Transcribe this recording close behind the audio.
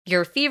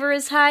Your fever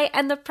is high,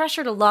 and the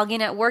pressure to log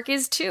in at work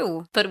is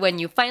too. But when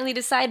you finally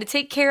decide to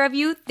take care of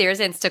you, there's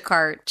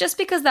Instacart. Just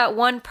because that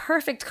one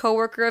perfect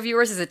coworker of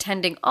yours is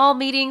attending all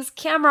meetings,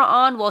 camera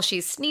on while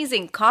she's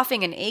sneezing,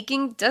 coughing, and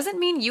aching, doesn't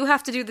mean you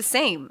have to do the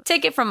same.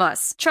 Take it from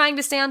us. Trying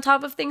to stay on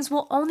top of things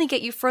will only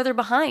get you further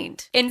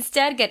behind.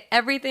 Instead, get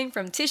everything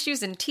from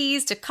tissues and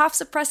teas to cough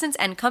suppressants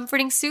and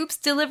comforting soups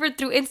delivered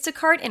through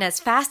Instacart in as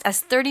fast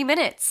as 30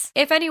 minutes.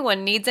 If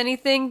anyone needs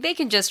anything, they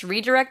can just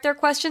redirect their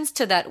questions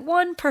to that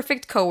one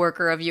perfect coworker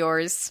of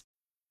yours.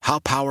 How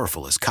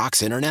powerful is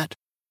Cox Internet?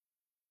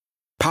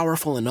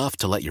 Powerful enough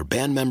to let your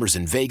band members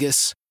in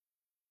Vegas,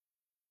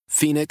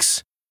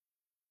 Phoenix,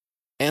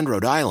 and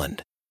Rhode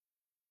Island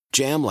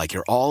jam like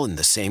you're all in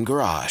the same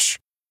garage.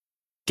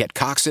 Get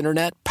Cox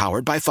Internet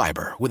powered by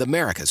fiber with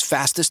America's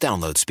fastest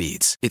download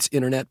speeds. It's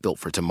internet built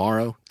for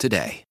tomorrow,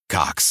 today.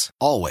 Cox,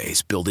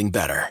 always building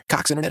better.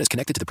 Cox Internet is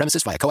connected to the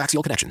premises via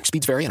coaxial connection.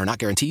 Speeds vary and are not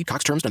guaranteed.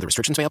 Cox terms and other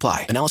restrictions may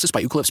apply. Analysis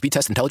by Ookla Speed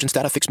Test Intelligence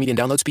Data. Fixed median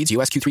download speeds.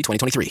 US Q3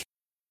 2023.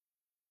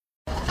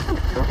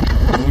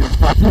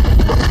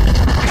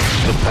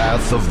 The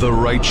path of the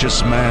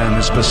righteous man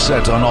is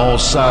beset on all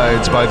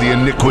sides by the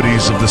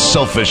iniquities of the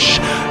selfish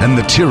and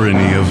the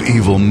tyranny of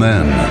evil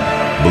men.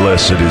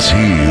 Blessed is he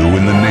who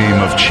in the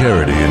name of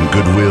charity and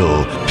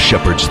goodwill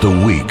shepherds the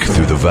weak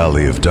through the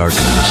valley of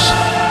darkness.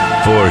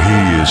 For he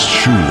is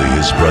truly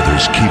his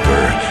brother's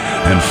keeper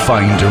and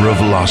finder of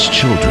lost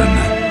children.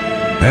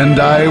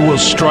 And I will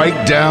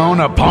strike down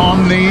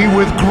upon thee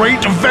with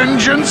great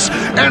vengeance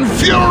and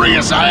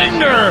furious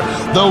anger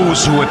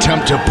those who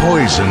attempt to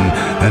poison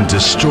and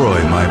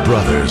destroy my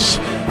brothers.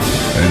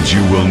 And you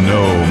will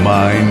know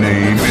my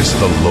name is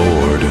the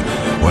Lord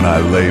when I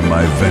lay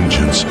my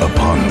vengeance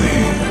upon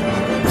thee.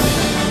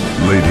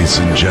 Ladies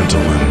and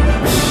gentlemen,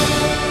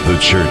 the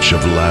Church of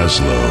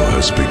Laszlo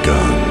has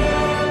begun.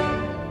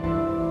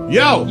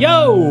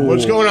 Yo!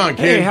 What's going on, kid?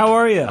 Hey, how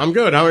are you? I'm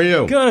good. How are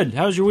you? Good.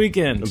 How was your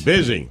weekend? I'm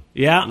busy.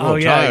 Yeah? Oh,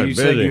 yeah. Tired, you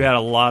said you had a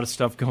lot of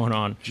stuff going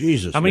on.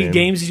 Jesus, How many man.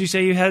 games did you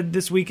say you had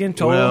this weekend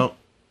total? Well,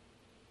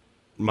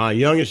 my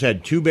youngest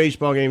had 2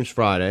 baseball games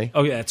Friday.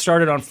 Oh, yeah. It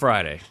started on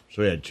Friday.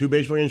 So he had 2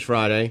 baseball games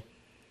Friday.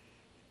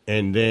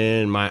 And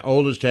then my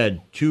oldest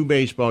had 2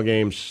 baseball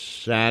games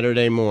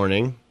Saturday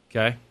morning.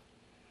 Okay.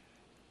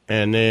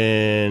 And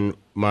then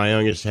my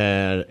youngest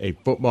had a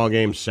football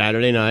game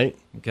Saturday night.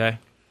 Okay.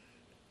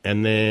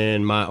 And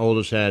then my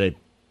oldest had a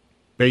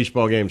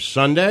baseball game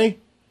Sunday.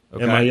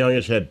 Okay. And my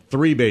youngest had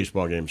 3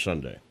 baseball games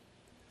Sunday.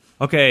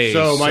 Okay.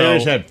 So my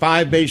youngest had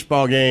 5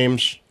 baseball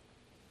games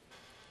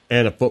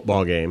and a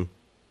football game.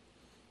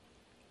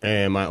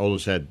 And my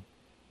oldest had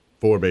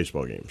 4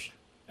 baseball games.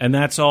 And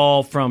that's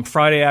all from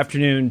Friday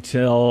afternoon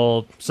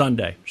till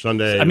Sunday.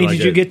 Sunday. I mean,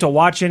 did you get to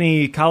watch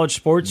any college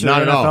sports or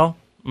Not at NFL? all.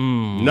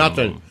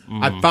 Nothing.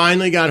 I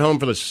finally got home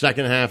for the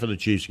second half of the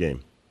Chiefs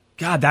game.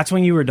 God, that's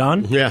when you were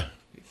done? Yeah.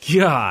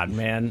 God,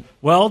 man.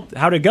 Well,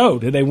 how'd it go?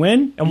 Did they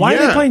win? And why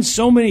are they playing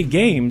so many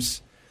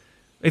games?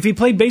 If he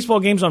played baseball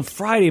games on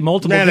Friday,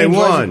 multiple games. They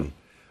won.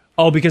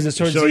 Oh, because it's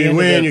towards so the you end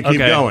win, of you keep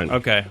going.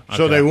 Okay.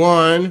 So they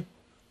won,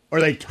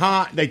 or they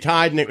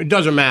tied. And it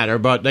doesn't matter,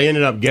 but they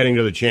ended up getting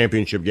to the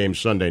championship game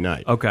Sunday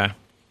night. Okay.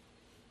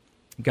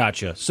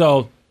 Gotcha.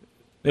 So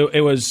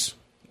it was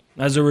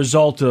as a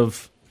result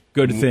of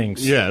good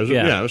things. Yeah,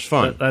 it was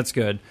fun. That's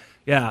good.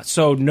 Yeah,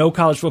 so no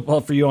college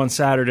football for you on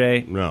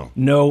Saturday. No.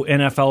 No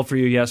NFL for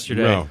you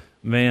yesterday. No.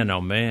 Man,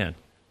 oh man.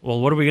 Well,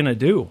 what are we going to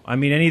do? I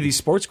mean, any of these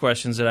sports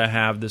questions that I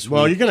have this week.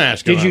 Well, you can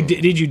ask Did them.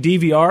 Did you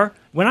DVR?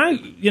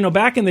 When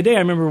back in the day, I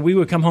remember we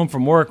would come home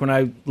from work when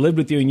I lived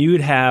with you, and you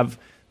would have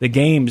the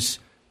games.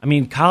 I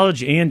mean,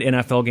 college and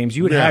NFL games.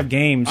 You would have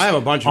games. I have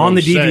a bunch of on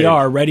them the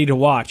DVR saved. ready to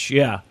watch.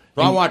 Yeah.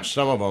 So I watched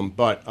some of them,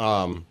 but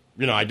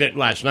I did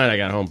last night. I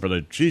got home for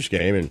the Chiefs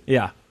game, and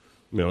Yeah.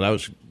 that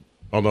was,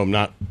 although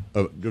not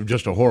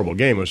just a horrible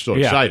game, it was still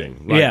Yeah.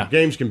 exciting. Yeah.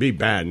 Games can be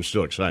bad and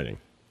still exciting.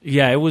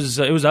 Yeah, it was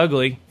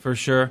ugly for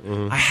sure.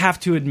 Mm-hmm. I have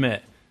to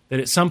admit that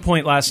at some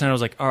point last night I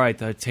was like, all right,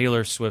 the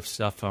Taylor Swift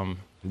stuff. You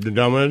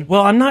done with it?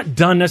 Well, I'm not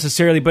done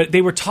necessarily, but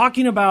they were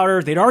talking about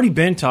her. They'd already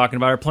been talking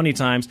about her plenty of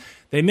times.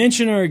 They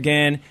mention her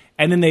again,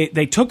 and then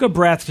they took a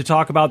breath to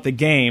talk about the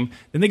game.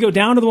 Then they go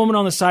down to the woman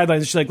on the sideline,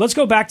 and she's like, let's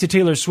go back to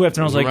Taylor Swift.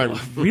 And I was like, Right.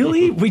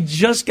 really? We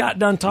just got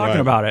done talking Right.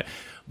 about it.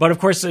 But of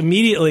course,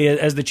 immediately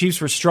as the Chiefs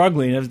were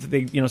struggling, as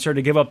they started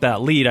to give up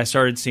that lead, I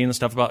started seeing the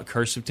stuff about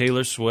Curse of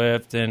Taylor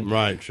Swift, and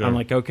Right, sure. I'm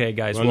like, okay,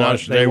 guys, Well, now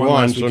they won,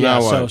 last so week. now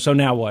Yeah, what? So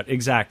now what?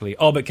 Exactly.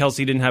 Oh, but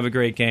Kelsey didn't have a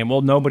great game.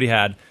 Well, nobody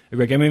had a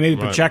great game. I mean, maybe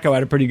Right. Pacheco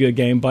had a pretty good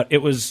game, but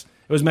it was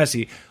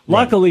messy.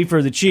 Luckily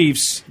for the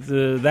Chiefs,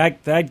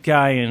 that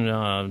guy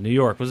in New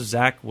York, was it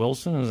Zach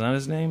Wilson? Is that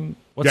his name?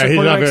 What's Yeah, the he's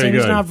not quarterback's very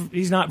name? good.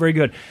 He's not very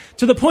good.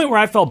 To the point where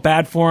I felt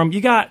bad for him.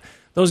 You got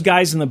those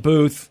guys in the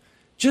booth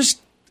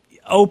just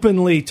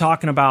openly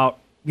talking about,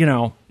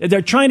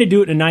 they're trying to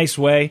do it in a nice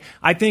way.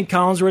 I think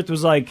Collinsworth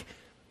was like,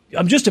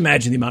 I'm just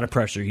imagining the amount of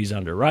pressure he's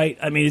under, right?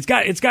 I mean, it's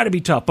got to be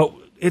tough, but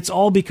it's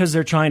all because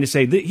they're trying to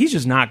say that he's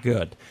just not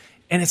good.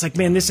 And it's like,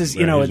 man, this is,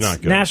 Yeah, he's it's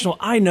not good. national.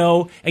 I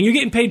know, and you're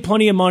getting paid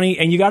plenty of money,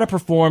 and you got to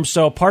perform.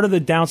 So part of the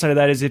downside of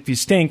that is if you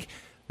stink,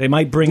 They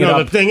might bring it No,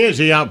 up. the thing is,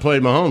 he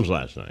outplayed Mahomes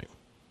last night.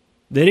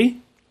 Did he?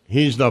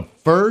 He's the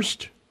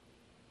first.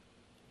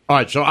 All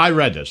right, so I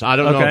read this. I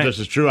don't know Okay. if this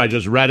is true. I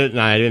just read it,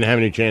 and I didn't have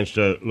any chance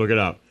to look it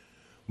up.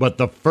 But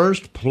the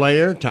first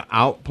player to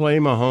outplay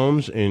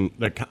Mahomes in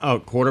the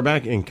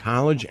quarterback in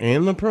college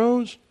and the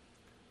pros?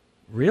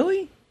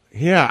 Really?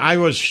 Yeah, I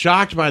was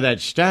shocked by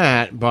that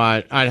stat,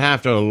 but I'd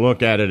have to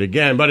look at it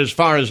again. But as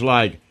far as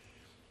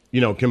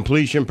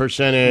completion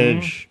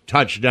percentage,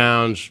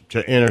 touchdowns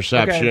to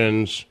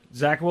interceptions.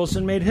 Zach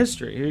Wilson made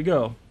history. Here you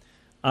go.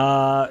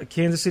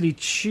 Kansas City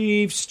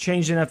Chiefs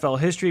changed NFL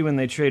history when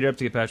they traded up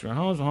to get Patrick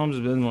Mahomes. Mahomes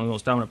has been one of the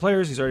most dominant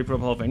players. He's already put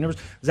up Hall of Fame numbers.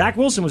 Zach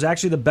Wilson was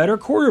actually the better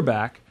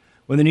quarterback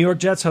when the New York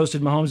Jets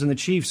hosted Mahomes and the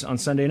Chiefs on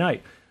Sunday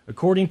night.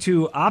 According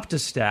to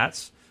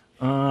OptaStats,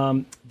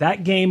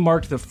 that game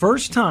marked the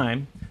first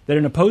time that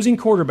an opposing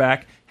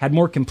quarterback had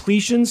more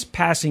completions,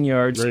 passing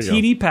yards,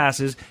 TD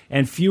passes,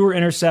 and fewer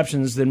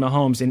interceptions than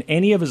Mahomes in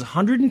any of his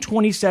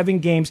 127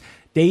 games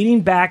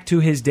dating back to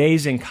his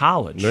days in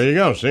college. There you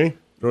go, see? It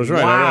was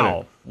right. I read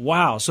it.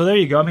 Wow. So there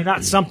you go. I mean,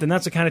 that's something.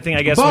 That's the kind of thing,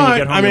 I guess, when you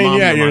get home. I mean, your mom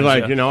you're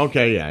reminds like, you.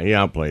 okay, yeah, he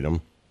outplayed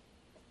him.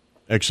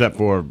 Except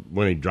for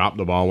when he dropped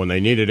the ball when they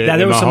needed it. Yeah,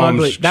 there and was some Mahomes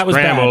ugly. That was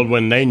scrambled bad.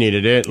 when they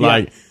needed it.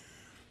 Yeah.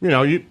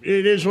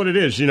 It is what it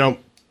is.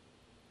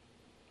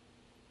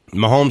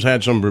 Mahomes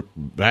had some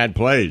bad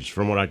plays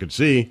from what I could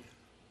see.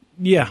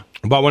 Yeah.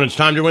 But when it's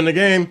time to win the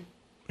game,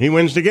 he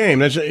wins the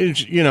game. Okay,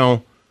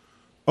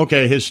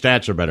 his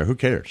stats are better. Who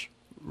cares?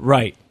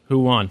 Right. Who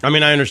won? I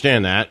mean, I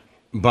understand that,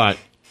 but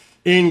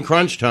in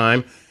crunch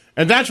time,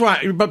 and that's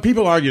why. But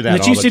people argue that The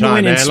all Chiefs the didn't time,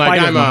 win in man. spite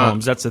Like, of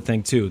Mahomes. That's the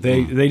thing too.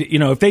 They,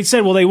 if they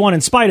said, well, they won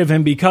in spite of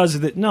him because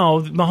of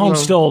Mahomes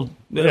still.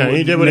 Yeah,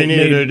 he did what he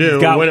needed to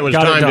do when it was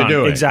time to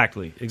do it.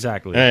 Exactly.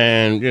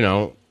 And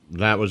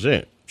that was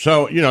it.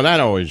 So that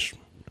always.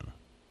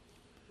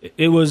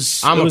 It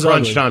was. I'm it a was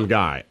crunch ugly. time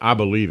guy. I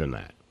believe in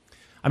that.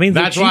 I mean,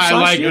 That's the Chiefs why I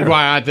last like year. it.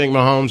 Why I think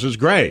Mahomes is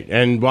great,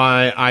 and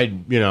why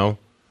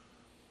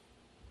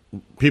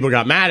people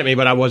got mad at me,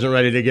 but I wasn't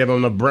ready to give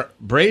him the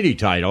Brady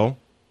title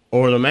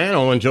or the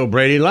mantle until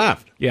Brady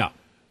left. Yeah.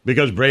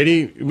 Because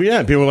Brady,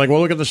 people were like, well,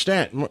 look at the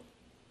stat.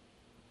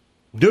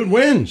 Dude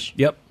wins.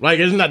 Yep. Like,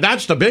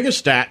 that's the biggest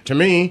stat to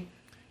me.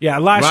 Yeah.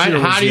 Last year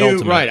was the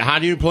ultimate. How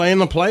do you play in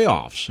the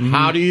playoffs?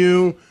 How do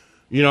you,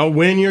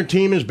 when your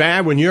team is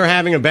bad, when you're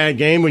having a bad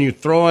game, when you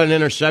throw an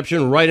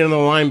interception right into the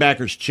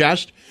linebacker's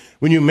chest,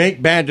 when you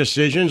make bad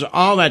decisions,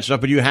 all that stuff,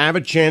 but you have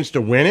a chance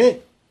to win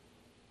it?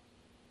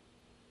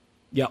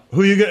 Yep.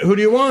 Who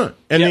do you want?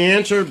 And Yep. the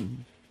answer,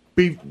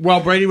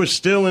 Brady was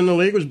still in the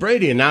league, was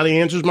Brady, and now the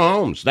answer is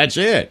Mahomes. That's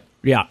it.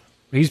 Yeah.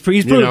 He's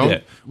proved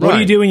it. What do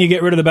you do when you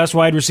get rid of the best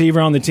wide receiver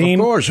on the team?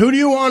 Of course. Who do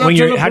you want When up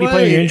to you're- the how do you plate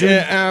play when you're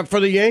injured? for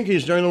the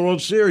Yankees during the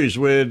World Series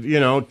with,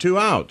 2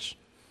 outs?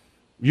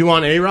 You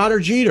want A-Rod or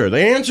Jeter? The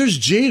answer's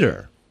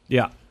Jeter.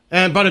 Yeah.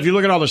 But if you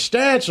look at all the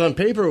stats on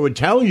paper, it would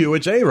tell you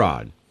it's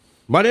A-Rod.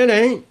 But it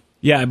ain't.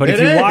 Yeah, but if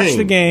It you watch ain't.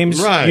 the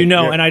games, Right.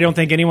 and I don't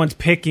think anyone's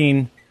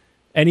picking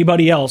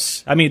anybody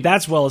else. I mean,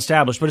 that's well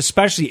established, but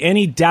especially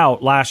any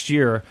doubt last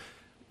year.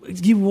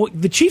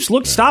 The Chiefs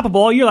looked stoppable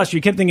all year last year.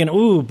 You kept thinking,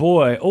 "Ooh,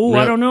 boy,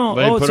 I don't know.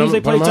 They It put seems him-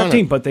 they play a put him tough on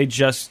team." it.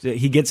 But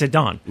he gets it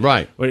done.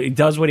 Right. But he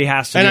does what he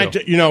has to And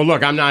do.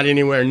 look, I'm not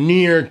anywhere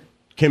near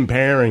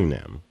comparing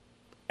them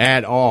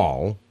at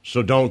all,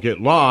 so don't get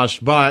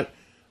lost. But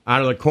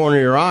out of the corner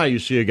of your eye, you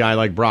see a guy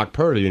like Brock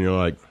Purdy, and you're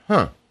like,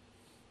 huh.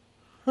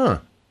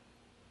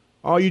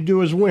 All you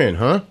do is win,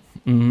 huh?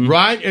 Mm-hmm.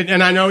 Right?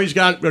 And I know he's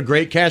got a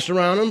great cast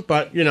around him,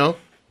 but, you're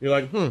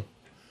like, They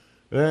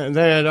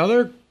had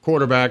other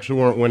quarterbacks who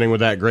weren't winning with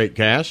that great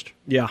cast.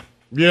 Yeah.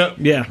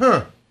 Yeah.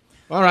 Huh.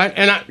 All right.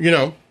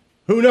 And,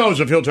 who knows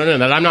if he'll turn into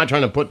that. I'm not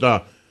trying to put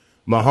the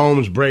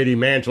Mahomes-Brady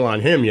mantle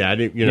on him yet,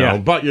 Yeah.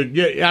 But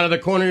you out of the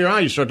corner of your eye,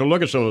 you start to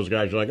look at some of those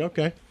guys. You're like,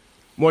 okay,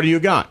 what do you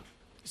got?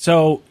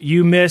 So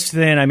you missed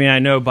then. I mean, I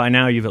know by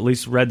now you've at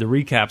least read the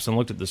recaps and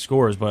looked at the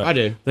scores, but I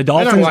did. The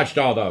Dolphins. And I watched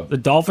all the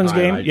Dolphins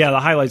game. highlights. Yeah, the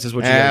highlights is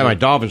what you. Yeah, my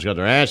Dolphins got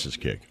their asses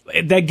kicked.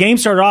 That game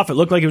started off. It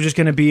looked like it was just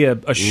going to be a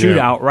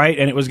shootout, right?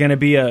 And it was going to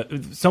be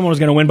someone was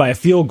going to win by a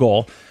field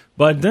goal.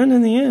 But then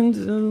in the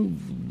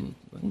end,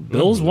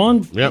 Bills won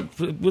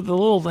with a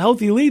little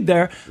healthy lead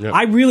there. Yep.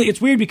 It's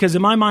weird because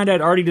in my mind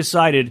I'd already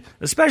decided,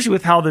 especially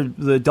with how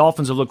the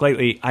Dolphins have looked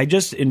lately, I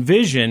just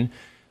envision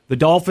the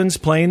Dolphins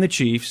playing the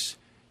Chiefs.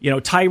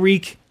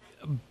 Tyreek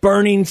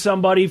burning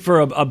somebody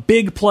for a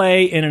big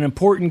play in an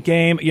important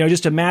game.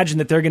 Just imagine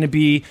that they're going to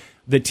be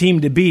the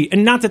team to beat,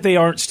 and not that they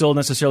aren't still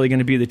necessarily going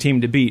to be the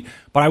team to beat.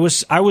 But I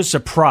was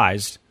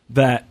surprised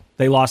that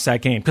they lost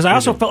that game because I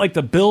also felt like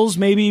the Bills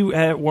maybe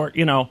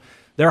weren't.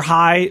 Their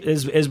high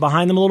is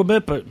behind them a little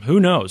bit, but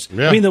who knows?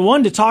 Yeah. I mean, the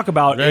one to talk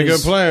about Very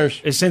good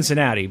players. is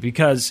Cincinnati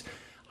because,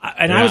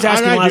 I was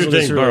asking I do Lazarus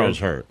think Burrow's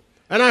hurt,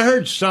 and I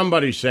heard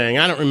somebody saying,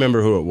 I don't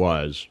remember who it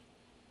was.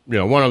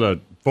 One of the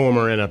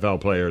former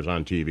NFL players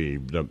on TV,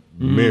 the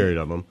myriad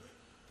of them,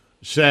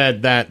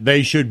 said that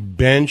they should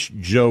bench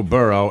Joe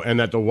Burrow and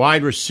that the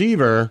wide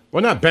receiver,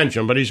 well, not bench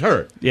him, but he's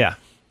hurt. Yeah.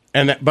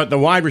 But the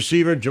wide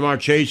receiver, Jamar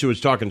Chase, who was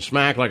talking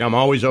smack, like I'm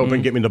always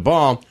open, get me the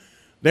ball,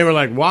 they were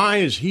like, why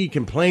is he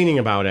complaining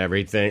about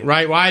everything,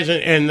 right? Why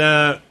isn't,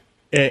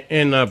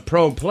 and the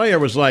pro player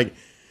was like,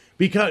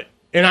 because,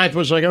 and I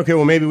was like, okay,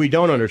 well, maybe we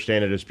don't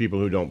understand it as people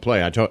who don't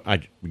play.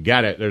 I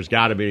get it. There's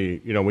got to be,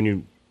 when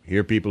you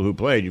hear people who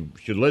played, you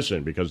should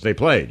listen because they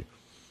played.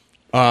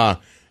 And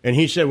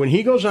he said when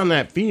he goes on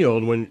that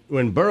field,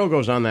 when Burrow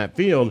goes on that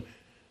field,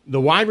 the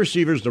wide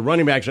receivers, the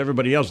running backs,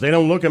 everybody else, they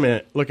don't look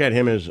at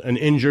him as an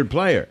injured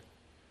player.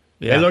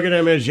 Yeah. They look at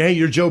him as, hey,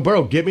 you're Joe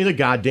Burrow. Give me the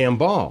goddamn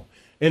ball.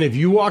 And if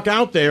you walk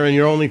out there and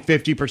you're only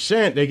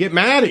 50%, they get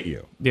mad at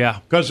you.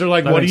 Yeah. Because they're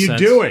like, what are you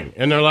doing?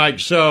 And they're like,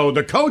 so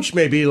the coach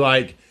may be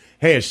like,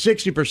 hey, a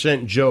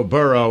 60% Joe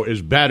Burrow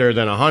is better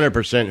than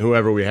 100%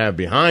 whoever we have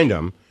behind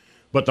him.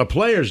 But the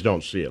players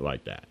don't see it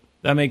like that.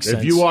 That makes sense.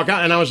 If you walk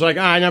out, and I was like,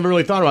 I never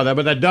really thought about that,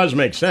 but that does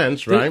make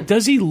sense, right?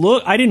 Does he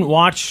look? I didn't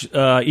watch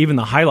even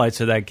the highlights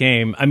of that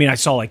game. I mean, I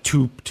saw like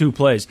two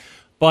plays.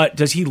 But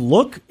does he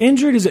look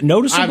injured? Is it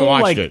noticeable? I haven't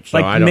watched it, so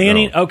like I don't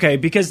Manning? know. Okay,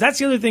 because that's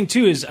the other thing,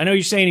 too, is I know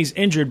you're saying he's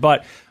injured,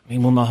 but, I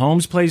mean, when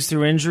Mahomes plays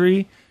through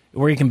injury,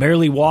 where he can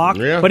barely walk,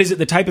 but is it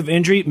the type of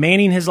injury?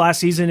 Manning, his last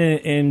season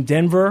in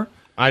Denver?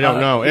 I don't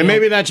know. And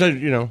maybe that's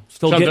still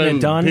something getting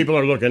it done. People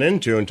are looking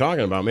into and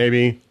talking about.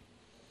 Maybe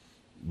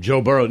Joe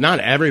Burrow, not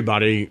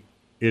everybody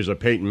is a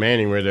Peyton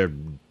Manning where their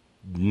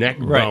neck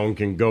bone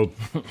can go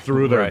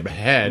through their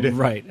head.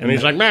 Right. And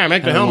he's like, man,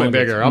 make the helmet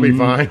bigger. I'll be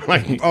fine.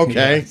 Like,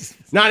 okay.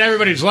 Not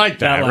everybody's like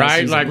that,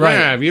 right? Season. Like,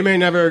 man,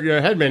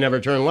 your head may never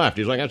turn left.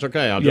 He's like, that's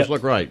okay. I'll just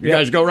look right. You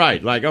guys go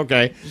right. Like,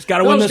 okay. Just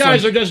gotta win Those this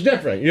guys one. are just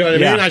different. You know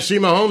what I mean? I see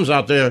Mahomes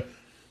out there.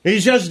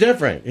 He's just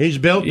different. He's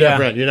built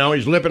different.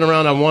 He's lipping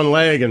around on one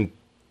leg and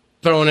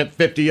throwing it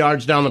 50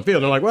 yards down the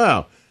field. They're like,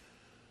 well,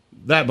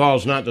 that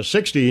ball's not the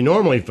 60 he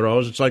normally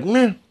throws. It's like,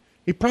 meh,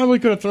 he probably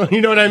could have thrown.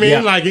 You know what I mean?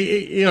 Yeah.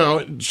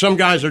 Like, some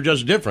guys are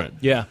just different.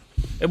 Yeah.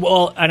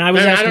 Well, and I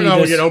was asking I don't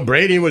know, this.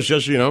 Brady was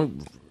just,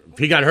 if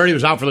he got hurt, he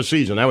was out for the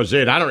season. That was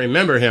it. I don't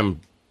remember him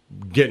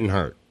getting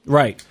hurt.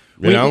 Right.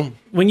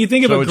 When you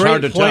think of a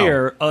great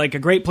player, like a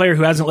great player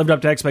who hasn't lived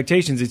up to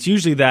expectations, it's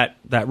usually that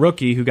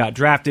rookie who got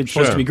drafted,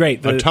 supposed to be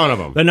great. A ton of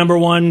them. The number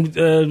one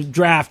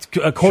draft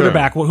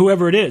quarterback,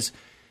 whoever it is.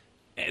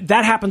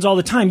 That happens all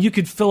the time. You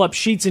could fill up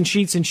sheets and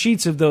sheets and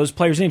sheets of those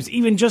players' names.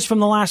 Even just from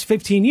the last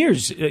 15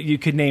 years, you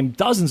could name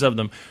dozens of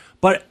them.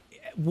 But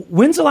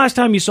when's the last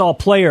time you saw a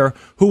player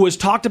who was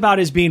talked about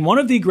as being one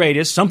of the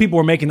greatest? Some people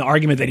were making the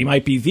argument that he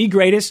might be the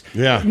greatest.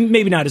 Yeah.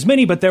 Maybe not as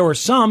many, but there were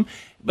some.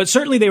 But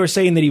certainly they were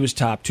saying that he was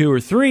top 2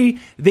 or 3.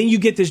 Then you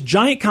get this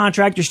giant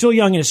contract. You're still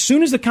young. And as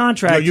soon as the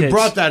contract you hits,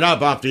 brought that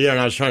up off the air, and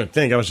I was trying to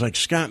think. I was like,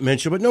 Scott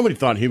Mitchell, but nobody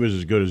thought he was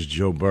as good as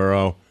Joe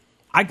Burrow.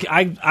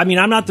 I mean,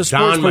 I'm not the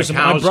sports Don person.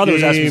 Mikowski, My brother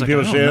was asking.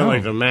 People say know.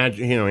 like the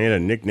magic. He had a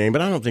nickname,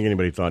 but I don't think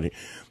anybody thought he.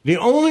 The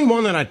only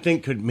one that I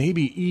think could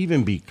maybe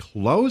even be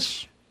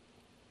close.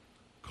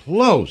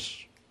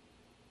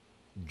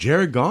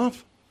 Jared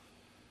Goff.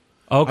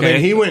 Okay, I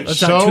mean, he went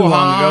That's not too so long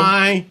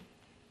high ago.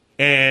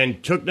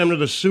 and took them to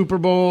the Super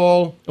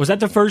Bowl. Was that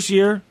the first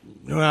year?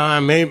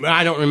 Maybe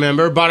I don't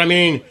remember, but I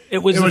mean, it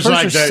was the first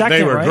like or second,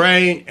 they were right?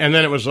 great, and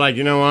then it was like,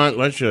 you know what?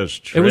 Let's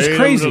just trade was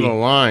crazy. them to the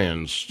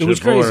Lions. It was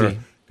crazy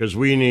because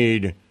we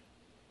need,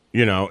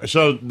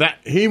 so that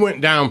he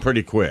went down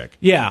pretty quick.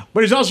 Yeah,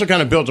 but he's also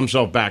kind of built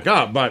himself back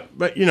up. But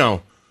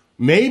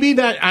maybe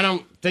that I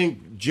don't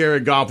think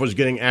Jared Goff was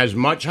getting as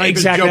much hype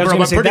as Joe Burrow,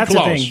 but pretty that's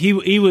close. The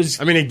thing. He was.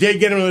 I mean, he did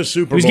get into the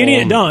Super Bowl. He was getting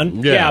it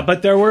done. Yeah,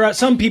 but there were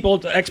some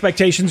people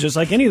expectations, just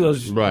like any of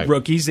those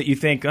rookies, that you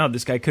think, oh,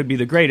 this guy could be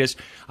the greatest.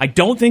 I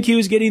don't think he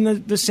was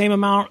getting the same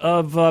amount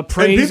of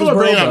praise. And people are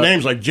bringing up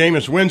names like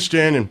Jameis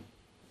Winston, and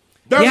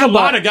there's a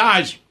lot of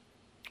guys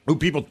who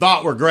people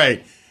thought were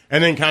great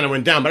and then kind of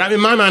went down. But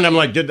in my mind, I'm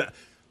like,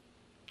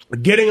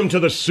 getting him to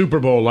the Super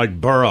Bowl like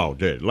Burrow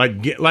did,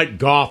 like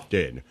Goff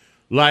did,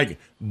 like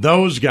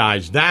those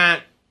guys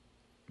that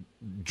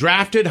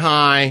drafted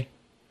high,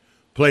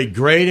 played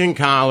great in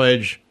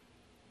college,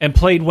 and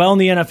played well in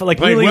the NFL, like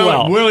really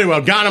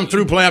well. Got them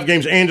through playoff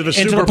games and to the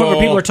Super to the Bowl. Point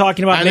where people are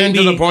talking about, and then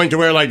to the point to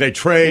where like they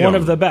trade one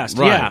him. of the best.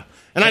 Right. Yeah.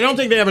 And I don't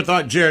think they ever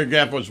thought Jared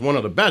Goff was one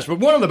of the best, but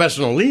one of the best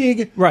in the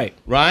league. Right.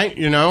 Right?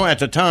 At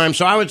the time.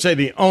 So I would say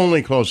the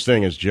only close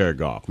thing is Jared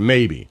Goff.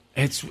 Maybe.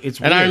 It's weird.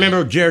 And I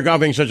remember Jared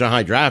Goff being such a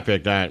high draft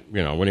pick that,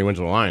 when he went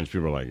to the Lions,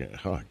 people were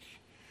like, oh,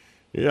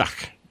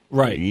 yuck.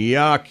 Right.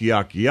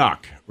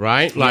 Yuck.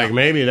 Right? Yeah. Like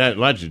maybe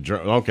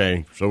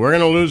okay, so we're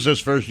going to lose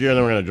this first year and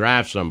then we're going to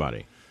draft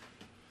somebody.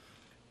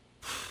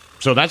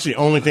 So that's the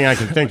only thing I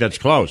can think that's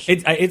close.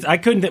 I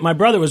couldn't. My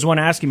brother was one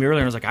asking me earlier,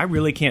 and I was like, I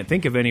really can't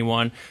think of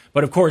anyone.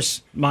 But of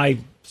course, my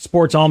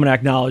sports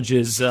almanac knowledge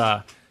is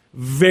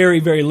very,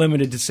 very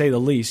limited, to say the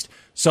least.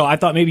 So I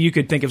thought maybe you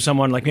could think of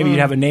someone, like maybe you'd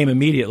have a name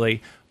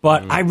immediately.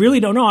 But I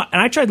really don't know.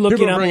 And I tried looking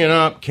People up. bringing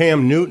up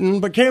Cam Newton,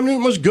 but Cam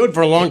Newton was good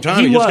for a long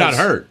time. He just got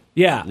hurt.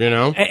 Yeah.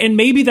 And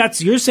maybe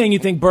you're saying you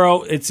think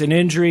Burrow, it's an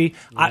injury.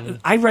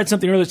 I read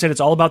something earlier that said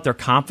it's all about their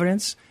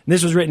confidence. And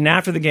this was written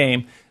after the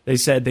game. They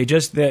said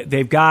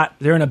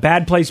they're in a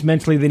bad place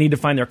mentally. They need to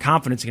find their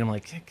confidence again. I'm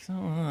like,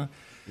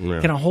 Yeah.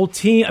 Can a whole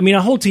team? I mean,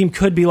 a whole team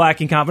could be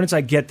lacking confidence.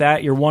 I get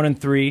that. You're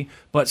 1-3,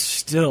 but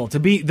still, to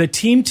beat the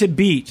team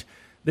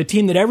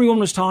that everyone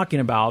was talking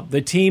about,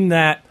 the team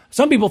that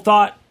some people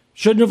thought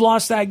shouldn't have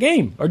lost that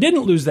game or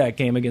didn't lose that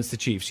game against the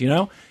Chiefs,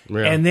 Yeah.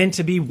 and then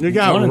to be You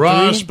got 1-3,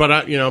 Russ,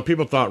 but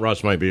people thought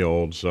Russ might be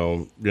old,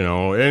 so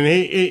and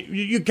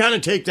you kind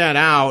of take that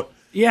out.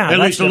 Yeah, at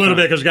that's least a little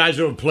bit, different. because guys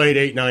who have played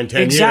 8, 9,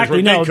 10 Exactly.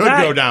 years, No, they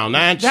could go down.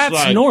 That's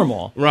like,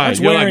 normal. Right. That's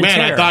You're wear like, and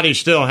man, I tear. thought he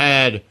still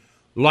had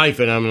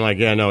life in him. And like,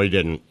 yeah, no, he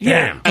didn't.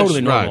 Yeah, Damn,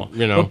 totally that's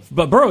normal. right,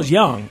 But Burrow's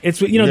young. It's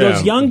those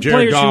young Jared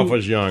players Goff who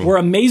was young. were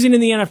amazing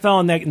in the NFL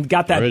and they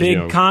got that Or is big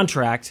young.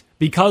 contract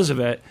because of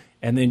it,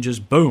 and then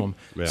just boom.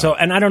 Yeah. So,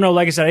 and I don't know.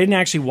 Like I said, I didn't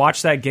actually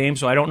watch that game,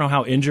 so I don't know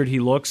how injured he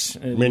looks.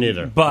 Me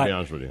neither, But to be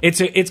honest with you.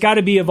 it's got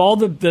to be, of all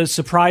the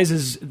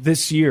surprises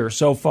this year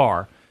so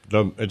far.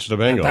 It's the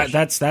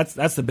Bengals.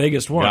 That's the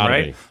biggest one, Gotta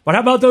right? be. But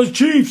how about those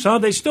Chiefs? Huh?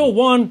 They still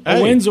won.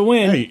 A win's a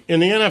win. Hey, in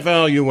the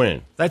NFL, you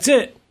win. That's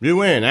it. You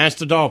win. Ask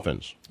the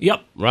Dolphins,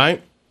 Yep.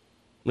 right?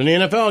 In the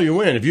NFL, you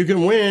win. If you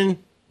can win,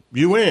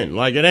 you win.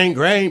 Like, it ain't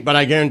great, but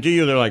I guarantee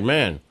you, they're like,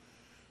 man,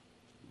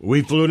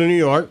 we flew to New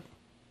York.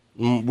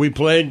 We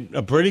played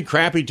a pretty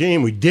crappy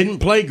team. We didn't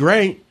play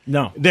great.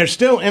 No. They're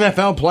still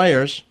NFL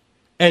players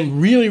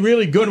and really,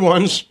 really good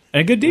ones. And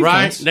a good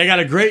defense. Right? They got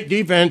a great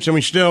defense, and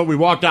we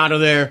walked out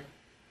of there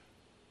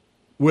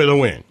with a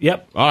win.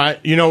 Yep. All right.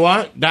 You know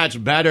what? That's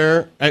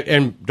better.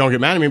 And don't get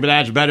mad at me, but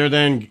that's better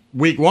than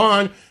week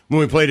one when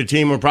we played a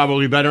team we're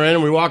probably better in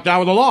and we walked out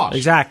with a loss.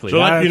 Exactly.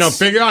 So,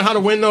 figure out how to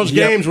win those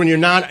Yep. games when you're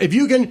not. If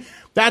you can,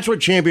 that's what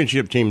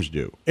championship teams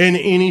do in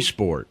any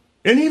sport.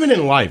 And even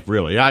in life,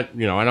 really. I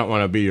don't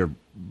want to be your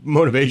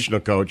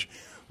motivational coach,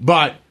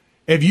 but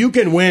if you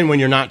can win when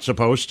you're not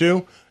supposed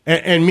to,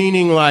 and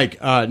meaning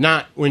like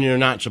not when you're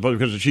not supposed to,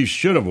 because the Chiefs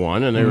should have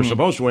won and they were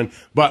supposed to win,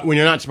 but when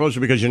you're not supposed to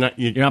because you're not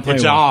playing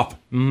it's well. off.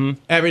 Mm-hmm.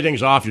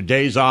 Everything's off. Your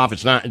day's off.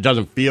 It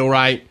doesn't feel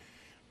right.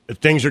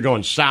 Things are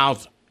going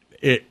south.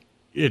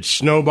 It's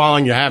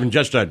snowballing. You're having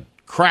just a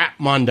crap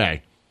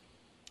Monday,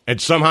 and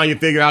somehow you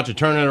figure out to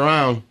turn it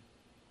around.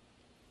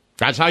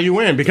 That's how you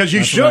win, because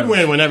you should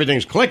win when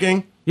everything's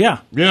clicking. Yeah.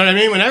 You know what I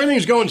mean? When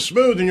everything's going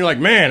smooth and you're like,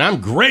 man,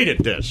 I'm great at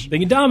this. They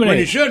can dominate. When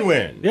you should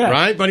win. Yeah.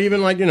 Right? But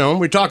even like,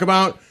 we talk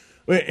about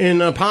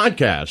in a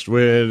podcast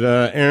with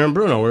Aaron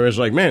Bruno, where it's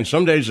like, man,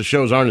 some days the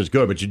shows aren't as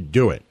good, but you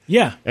do it.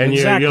 Yeah. And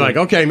exactly. you're like,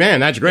 okay,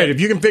 man, that's great.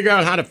 If you can figure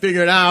out how to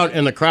figure it out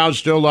and the crowd's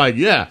still like,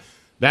 yeah,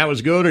 that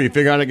was good, or you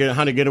figure out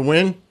how to get a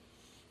win,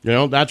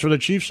 that's where the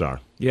Chiefs are.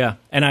 Yeah,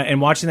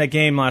 and watching that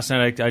game last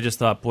night, I just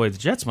thought, boy, the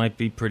Jets might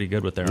be pretty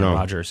good with Aaron No.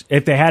 Rodgers.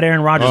 If they had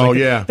Aaron Rodgers, Oh,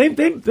 yeah. I think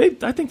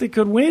they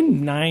could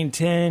win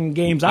 9-10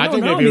 games. I don't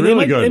think know. they'd be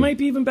really good. They might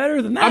be even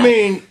better than that. I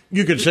mean,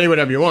 you could say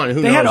whatever you want.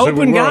 Who they knows? had open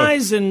The world-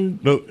 guys,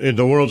 and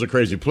The world's a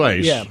crazy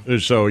place. Yeah.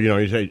 So,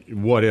 you say,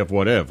 what if,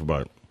 but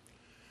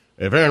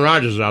if Aaron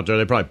Rodgers is out there,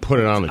 they probably put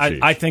it on the Chiefs.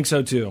 I think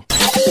so too.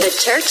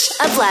 The Church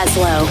of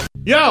Laszlo.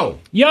 Yo,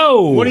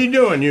 What are you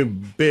doing, you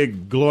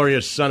big,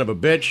 glorious son of a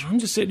bitch? I'm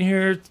just sitting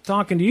here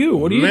talking to you.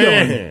 What are you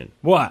Man. doing?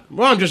 What?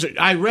 Well,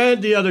 I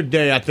read the other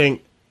day, I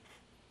think,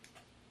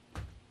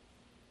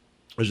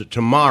 is it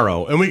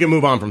tomorrow? And we can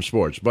move on from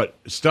sports, but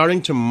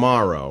starting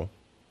tomorrow,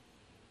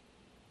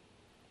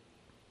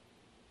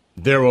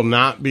 there will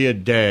not be a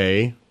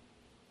day,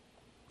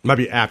 might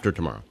be after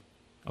tomorrow,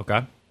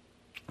 Okay.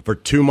 for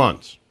 2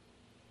 months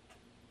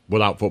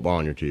without football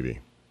on your TV.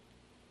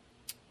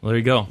 Well, there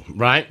you go.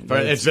 Right?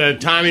 It's a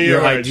time of year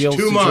your where it's ideal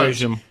 2 months.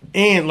 situation.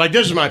 And,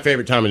 this is my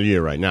favorite time of the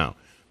year right now.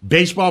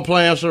 Baseball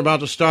playoffs are about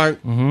to start.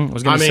 I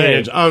was going to say,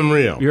 it's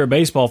unreal. you're a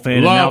baseball fan,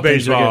 and Love now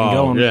things are baseball, getting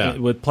going yeah.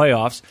 with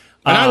playoffs.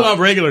 And I love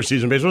regular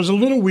season baseball. It was a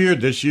little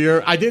weird this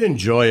year. I did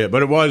enjoy it,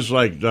 but it was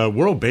like the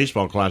World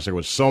Baseball Classic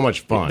was so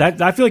much fun. I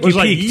feel like it was you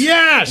like, peaked.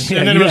 yes! Yeah,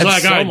 And then you it was had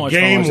like, so all right, much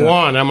fun game with that.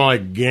 one. I'm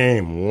like,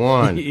 game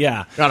one.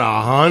 Yeah. Got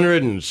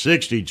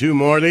 162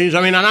 more of these.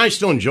 I mean, and I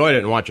still enjoyed it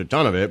and watched a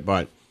ton of it,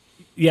 but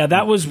Yeah,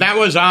 that was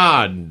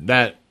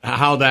odd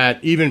how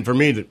that, even for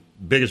me, the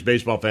biggest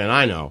baseball fan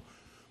I know,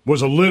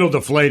 was a little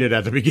deflated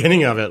at the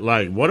beginning of it.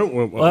 Like, what?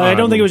 Well, I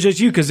don't think it was just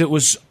you, because it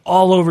was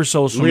all over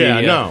social media.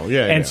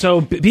 And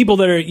so people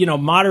that are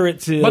moderate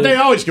to. But they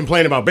always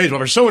complain about baseball.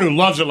 For someone who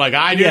loves it like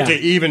I do, Yeah. to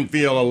even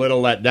feel a little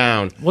let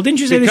down. Well, didn't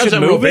you say they because should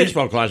that World move it?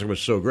 Baseball Classic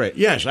was so great?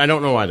 Yes, I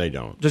don't know why they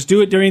don't. Just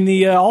do it during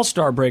the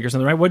All-Star break or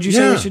something, right? What did you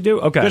say they should do?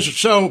 Okay.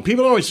 So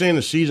people are always saying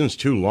the season's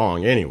too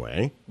long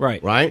anyway.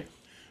 Right. Right?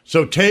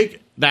 So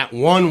take that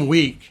 1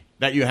 week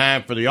that you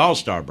have for the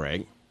All-Star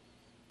break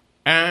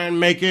and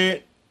make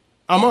it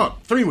a month,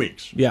 3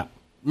 weeks. Yeah.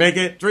 Make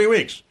it 3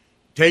 weeks.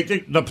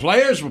 Take the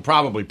players will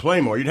probably play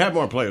more. You'd have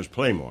more players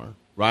play more,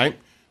 right?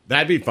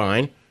 That'd be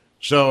fine.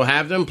 So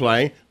have them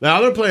play. The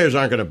other players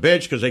aren't going to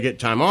bitch because they get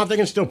time off. They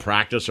can still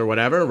practice or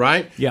whatever,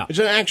 right? Yeah. It's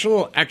an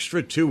actual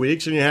extra 2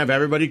 weeks, and you have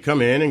everybody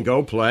come in and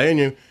go play.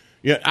 And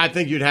I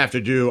think you'd have to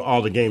do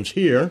all the games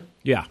here.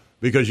 Yeah.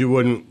 Because you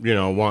wouldn't,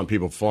 want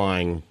people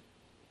flying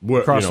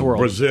Across the world.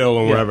 Brazil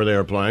and Yeah. wherever they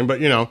were playing.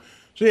 But,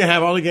 so you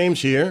have all the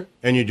games here,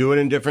 and you do it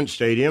in different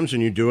stadiums,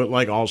 and you do it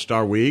like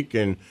All-Star Week,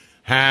 and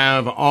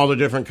have all the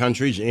different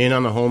countries in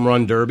on the Home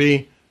Run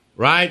Derby.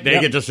 right? They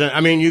get to send.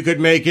 I mean, you could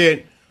make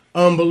it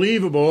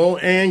unbelievable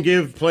and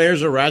give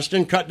players a rest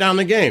and cut down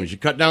the games. You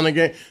cut down the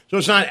game, so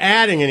it's not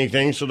adding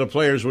anything, so the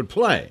players would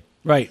play.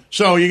 Right.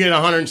 So you get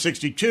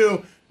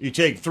 162. You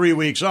take 3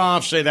 weeks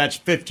off. Say that's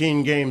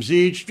 15 games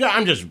each. Yeah,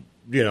 I'm just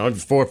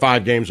 4 or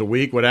 5 games a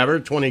week, whatever,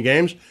 20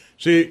 games.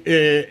 So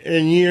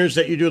in years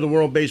that you do the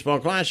World Baseball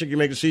Classic, you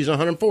make the season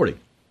 140.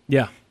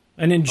 Yeah.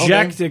 And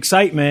inject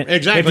excitement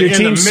exactly. if your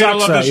team in the middle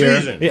sucks of the that year.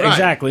 season. Yeah, right.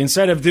 Exactly.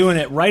 Instead of doing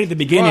it right at the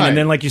beginning, and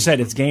then, like you said,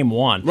 it's game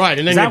one. Right,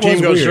 and then your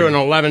team goes through an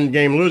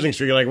 11-game losing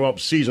streak. You're like, well,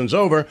 season's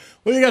over.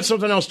 Well, you got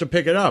something else to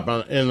pick it up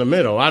in the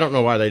middle. I don't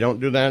know why they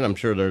don't do that. I'm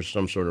sure there's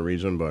some sort of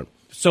reason, but...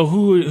 So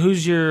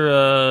who's your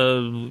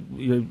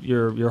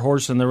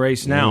horse in the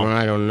race now?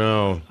 I don't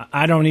know.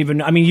 I don't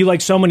even... I mean, you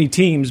like so many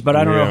teams, but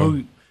I don't know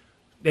who...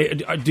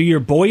 Do your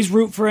boys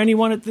root for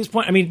anyone at this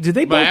point? I mean, do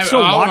they both still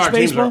watch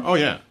baseball? Oh,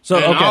 yeah. So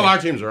and all our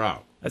teams are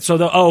out. So,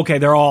 they're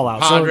all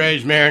out.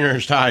 Padres,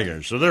 Mariners,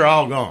 Tigers. So they're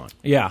all gone.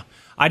 Yeah.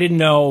 I didn't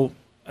know.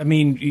 I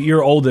mean,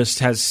 your oldest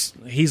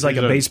he's like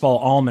a baseball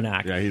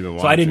almanac. Yeah, he's been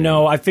watching. So I didn't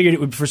know. I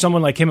figured for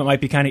someone like him, it might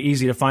be kind of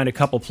easy to find a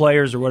couple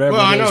players or whatever.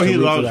 Well, I know he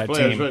root loves for that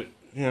players, team.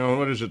 but,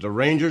 what is it? The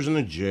Rangers and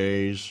the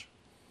Jays,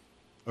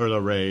 or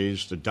the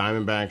Rays, the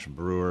Diamondbacks,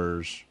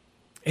 Brewers.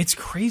 It's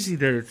crazy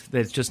that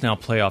it's just now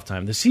playoff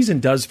time. The season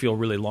does feel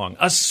really long,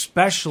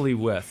 especially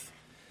with,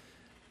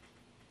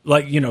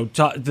 like,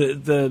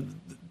 the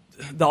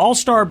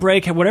All-Star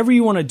break, whatever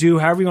you want to do,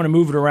 however you want to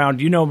move it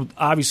around,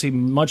 obviously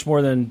much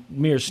more than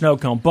mere snow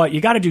cone, but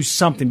you got to do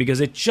something because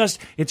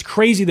it's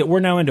crazy that we're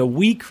now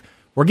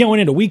we're going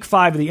into week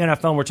 5 of the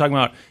NFL and we're talking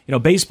about,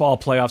 baseball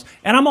playoffs.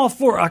 And I'm all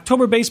for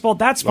October baseball,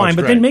 that's fine,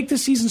 but then make the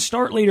season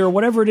start later or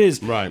whatever it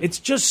is. Right. It's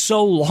just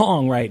so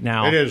long right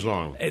now. It is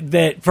long.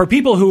 That for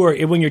people who are,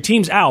 when your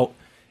team's out,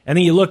 and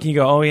then you look and you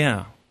go, oh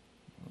yeah,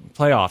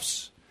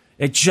 playoffs.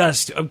 It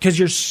just, because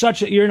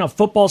you're in a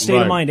football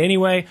state of mind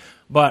anyway,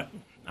 but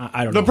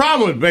I don't know. The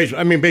problem with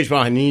baseball,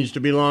 baseball needs to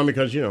be long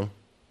because, in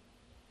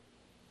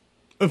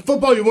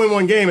football, you win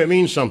one game, it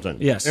means something.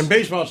 Yes. In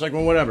baseball, it's like,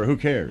 well, whatever, who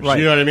cares? Right.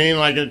 You know what I mean?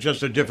 Like, it's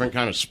just a different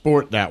kind of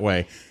sport that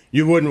way.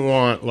 You wouldn't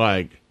want,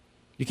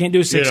 you can't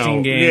do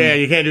 16 games. Yeah,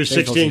 you can't do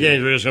 16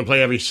 games. We're just going to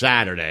play every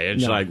Saturday.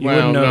 It's you well,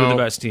 wouldn't know who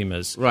the best team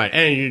is. Right,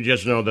 and you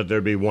just know that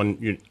there'd be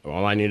one,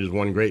 all I need is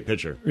one great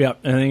pitcher.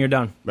 Yep, and then you're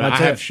done.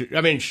 That's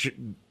it.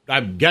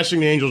 I'm guessing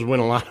the Angels win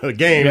a lot of the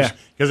games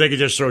because they could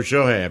just throw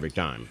Shohei every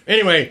time.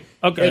 Anyway,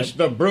 it's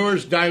the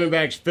Brewers,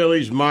 Diamondbacks,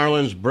 Phillies,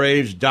 Marlins,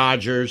 Braves,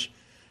 Dodgers,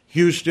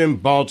 Houston,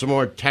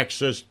 Baltimore,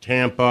 Texas,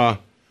 Tampa,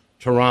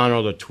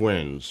 Toronto, the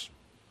Twins.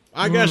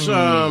 I guess,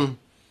 I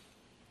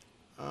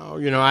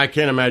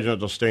can't imagine that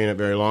they'll stay in it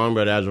very long,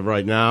 but as of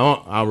right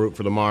now, I'll root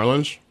for the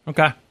Marlins.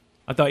 Okay.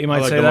 I thought you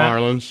might say the that.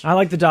 Marlins. I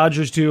like the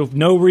Dodgers, too.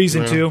 No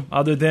reason to,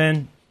 other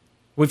than,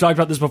 we've talked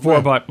about this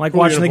before, but like Cool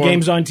watching uniform. the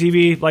games on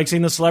TV, like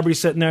seeing the celebrities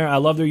sitting there. I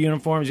love their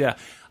uniforms, okay.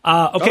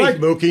 I like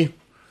Mookie.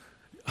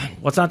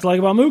 What's not to like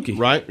about Mookie?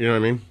 Right, you know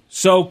what I mean?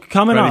 So,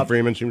 coming Freddie up.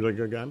 Freeman seems like a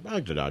good guy. I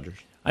like the Dodgers.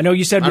 I know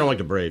you said... I don't like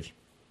the Braves.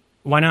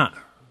 Why not?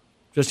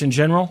 Just in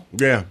general?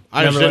 Yeah.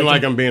 I just didn't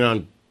like them being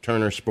on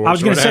Turner Sports. I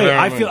was going to say,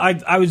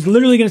 I was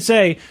literally going to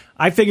say,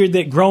 I figured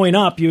that growing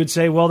up, you would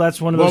say, well,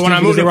 that's one of those when teams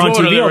I moved they to were on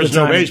Florida, TV there all the was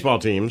no time. baseball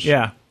teams.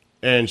 Yeah.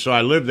 And so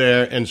I lived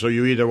there, and so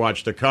you either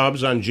watch the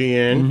Cubs on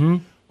GN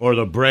or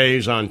the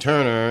Braves on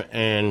Turner,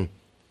 and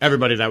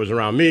everybody that was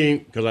around me,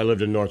 because I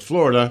lived in North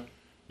Florida,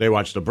 they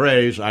watched the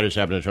Braves. I just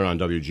happened to turn on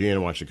WGN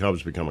and watch the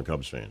Cubs, become a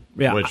Cubs fan.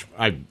 Yeah. Which,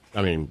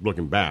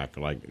 looking back,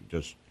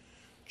 just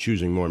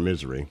choosing more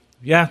misery.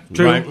 Yeah,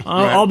 true. Right.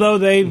 Although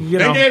they, They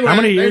did win. how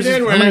many They years,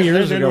 did win. how many They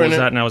years did ago win was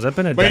it. that now? Has that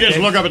been a But you decade?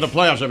 just look up at the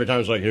playoffs every time.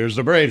 It's like, here's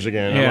the Braves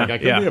again. Yeah, I'm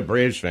like, I could be a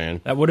Braves fan.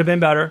 That would have been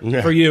better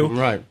for you.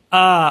 Right.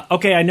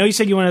 Okay, I know you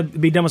said you want to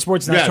be done with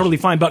sports, and that's Yes. totally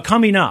fine. But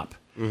coming up,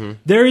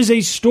 there is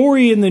a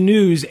story in the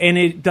news, and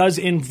it does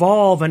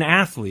involve an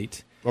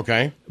athlete.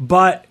 Okay.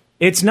 But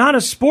it's not a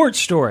sports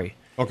story.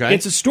 Okay.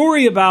 It's a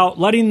story about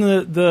letting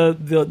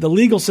the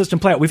legal system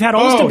play out. We've had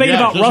all this debate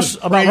about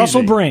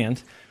Russell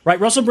Brand. Right,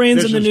 Russell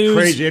Brand's in the news.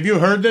 This is crazy. Have you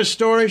heard this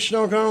story,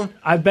 Snowcone?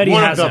 I bet he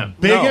hasn't. hasn't. One of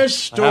the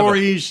biggest No, I haven't.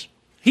 stories.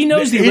 He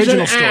knows the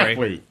original He's an story.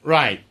 athlete,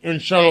 right? And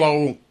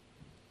so,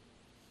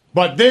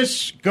 but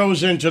this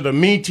goes into the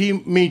Me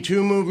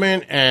Too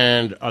movement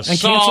and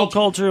assault cancel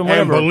culture and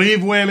whatever.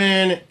 believe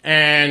women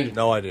and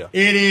No idea.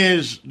 It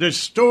is this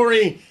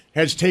story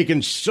has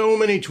taken so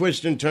many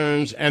twists and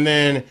turns, and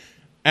then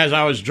as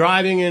I was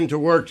driving into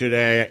work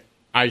today,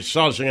 I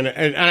saw something,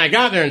 and I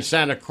got there and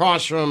sat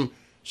across from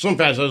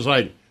SlimFast. I was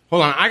like,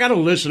 hold on, I got to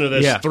listen to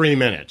this 3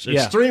 minutes.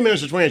 It's 3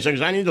 minutes and 28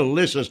 seconds. I need to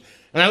listen.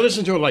 And I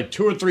listened to it like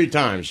 2 or 3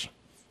 times.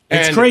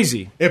 It's And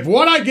crazy. If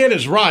what I get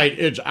is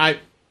right, I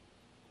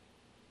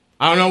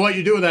don't know what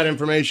you do with that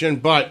information,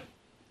 but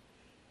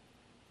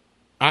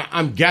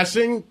I'm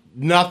guessing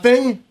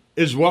nothing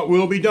is what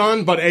will be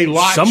done, but a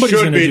lot Somebody's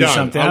should going to be do done.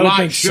 something. A I would lot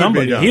think should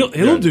somebody. be done.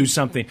 He'll do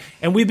something.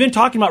 And we've been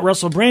talking about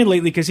Russell Brand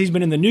lately because he's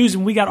been in the news,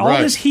 and we got all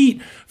Right. this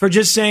heat for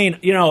just saying,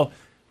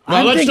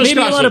 Well, I think maybe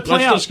let it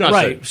play out. Discuss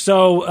right. it.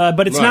 So,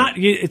 but it's Right.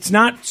 It's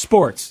not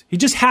sports. He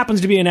just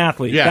happens to be an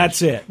athlete. Yes.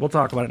 That's it. We'll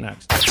talk about it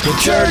next.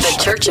 The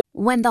Church.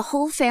 When the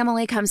whole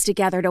family comes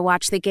together to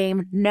watch the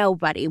game,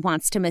 nobody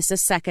wants to miss a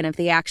second of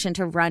the action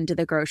to run to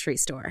the grocery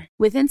store.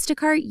 With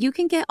Instacart, you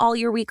can get all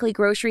your weekly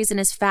groceries in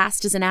as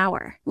fast as an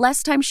hour.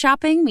 Less time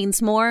shopping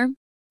means more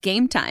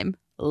game time.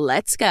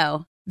 Let's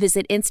go.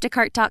 Visit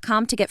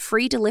instacart.com to get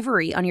free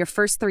delivery on your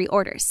first 3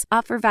 orders.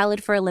 Offer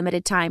valid for a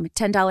limited time.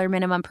 $10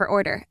 minimum per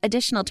order.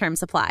 Additional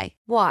terms apply.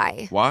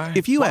 Why?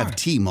 If you have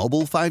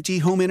T-Mobile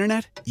 5G home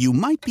internet, you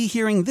might be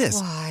hearing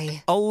this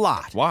Why? a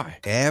lot. Why?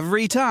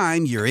 Every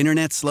time your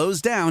internet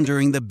slows down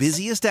during the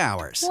busiest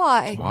hours.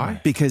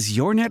 Why? Because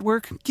your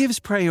network gives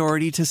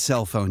priority to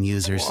cell phone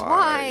users.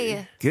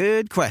 Why?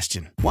 Good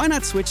question. Why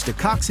not switch to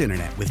Cox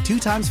Internet with 2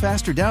 times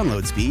faster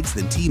download speeds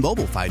than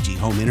T-Mobile 5G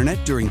home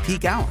internet during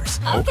peak hours?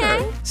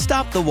 Okay.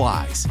 Stop the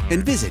whys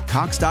and visit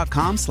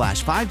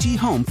cox.com/5G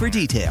home for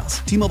details.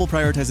 T-Mobile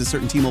prioritizes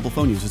certain T-Mobile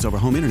phone users over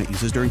home internet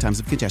users during times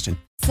of congestion.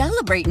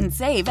 Celebrate and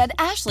save at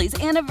Ashley's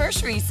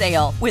Anniversary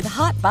Sale. With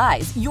Hot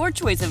Buys, your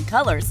choice of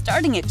colors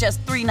starting at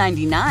just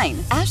 $3.99.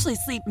 Ashley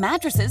Sleep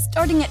mattresses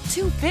starting at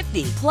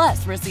 $2.50.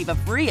 Plus, receive a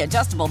free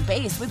adjustable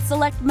base with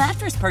select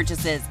mattress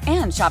purchases.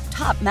 And shop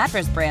top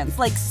mattress brands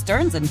like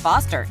Stearns &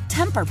 Foster,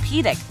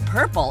 Tempur-Pedic,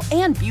 Purple,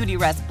 and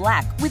Beautyrest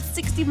Black with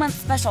 60-month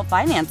special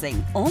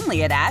financing.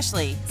 Only at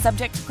Ashley.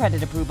 Subject to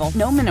credit approval.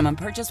 No minimum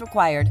purchase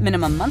required.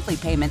 Minimum monthly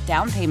payment,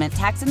 down payment,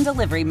 tax, and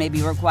delivery may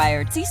be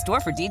required. See store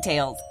for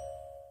details.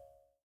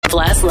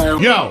 Laszlo.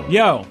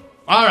 Yo.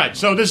 All right,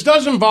 so this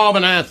does involve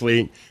an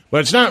athlete, but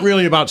it's not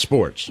really about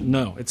sports.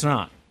 No, it's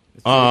not.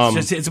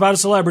 It's about a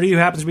celebrity who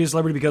happens to be a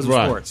celebrity because of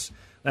Right. sports.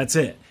 That's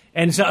it.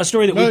 And it's a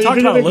story that we Well, talked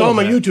you about a can little call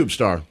him bit. a YouTube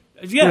star.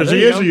 Yeah, Because there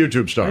he you is go. a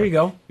YouTube star. There you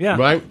go. Yeah.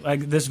 Right?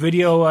 Like this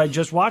video I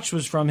just watched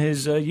was from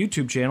his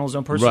YouTube channel, his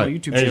own personal Right.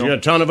 YouTube And he's channel. got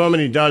a ton of them,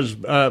 and he does,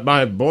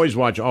 my boys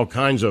watch all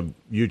kinds of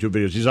YouTube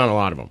videos. He's on a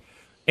lot of them.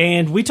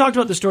 And we talked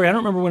about the story. I don't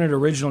remember when it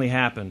originally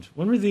happened.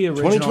 When were the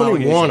original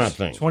 2021, allegations?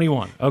 I think.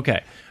 21. Okay.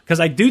 Because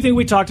I do think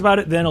we talked about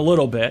it then a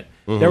little bit.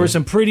 There were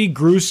some pretty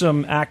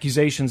gruesome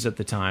accusations at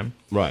the time.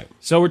 Right.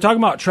 So we're talking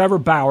about Trevor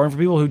Bauer. And for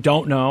people who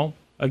don't know,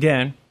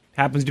 again,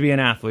 happens to be an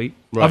athlete.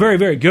 Right. A very,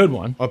 very good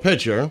one. A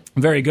pitcher. A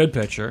very good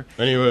pitcher.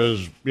 And he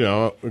was,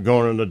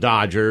 going to the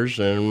Dodgers,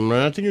 and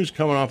I think he was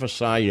coming off of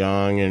Cy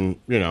Young, and,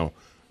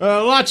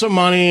 lots of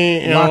money,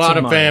 and Lots a lot of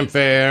of money.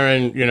 fanfare,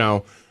 and,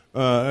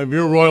 if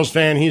you're a Royals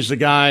fan, he's the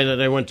guy that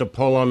they went to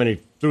pull him, and he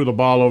threw the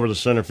ball over the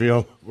center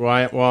field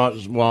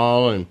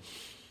wall, and,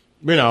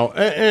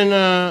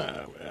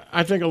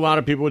 I think a lot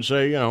of people would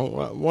say,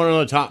 one of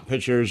the top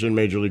pitchers in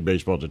Major League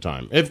Baseball at the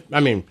time.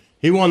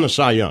 He won the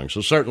Cy Young,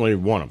 so certainly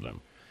one of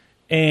them.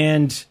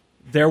 And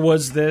there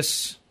was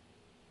this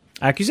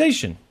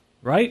accusation,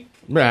 right?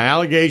 Yeah,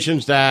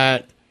 allegations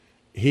that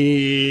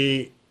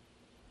he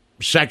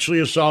sexually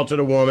assaulted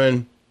a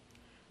woman,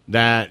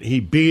 that he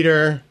beat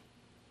her,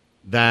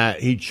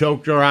 that he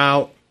choked her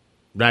out,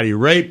 that he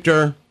raped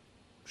her.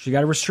 She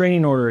got a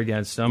restraining order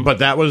against him. But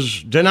that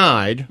was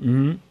denied.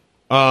 Mm-hmm.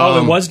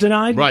 It was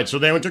denied? Right, so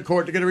they went to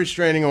court to get a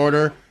restraining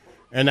order,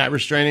 and that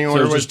restraining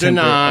order it was was just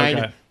temporary.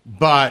 denied. Okay.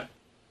 But,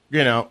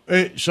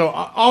 so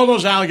all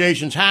those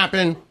allegations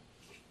happen,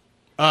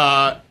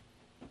 and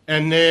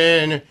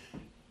then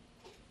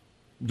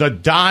the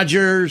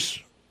Dodgers,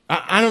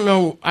 I don't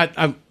know, I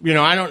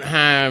don't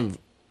have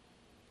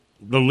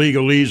the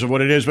legalese of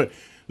what it is, but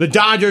the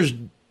Dodgers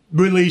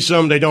release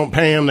them, they don't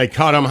pay them, they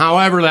cut them,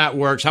 however that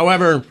works,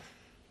 however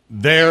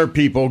their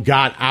people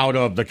got out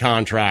of the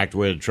contract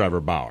with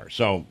Trevor Bauer.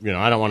 So,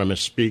 I don't want to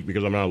misspeak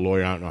because I'm not a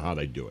lawyer, I don't know how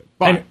they do it.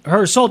 But And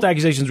her assault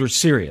accusations were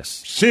serious.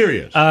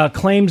 Serious.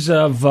 Claims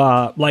of,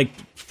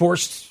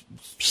 forced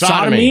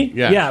Sodomy,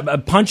 yeah. Yeah,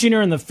 punching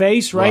her in the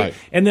face, right? Right.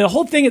 And the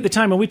whole thing at the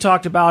time when we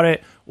talked about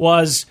it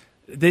was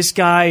this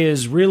guy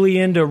is really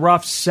into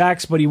rough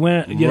sex, but he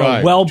went,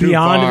 Right. well Too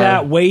beyond far.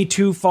 that, way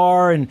too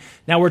far. And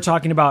now we're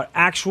talking about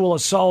actual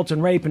assault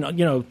and rape. And,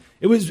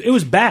 it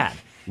was bad.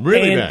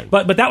 Really bad.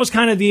 But that was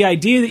kind of the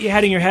idea that you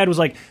had in your head was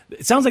like,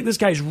 it sounds like this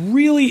guy's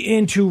really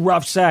into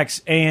rough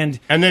sex. And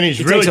then he's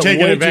it really takes it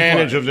taking way too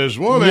advantage far. of this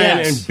woman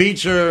Yes. and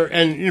beats her,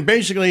 and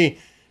basically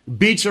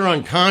beats her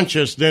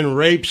unconscious, then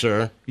rapes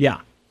her.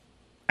 Yeah.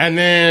 And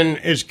then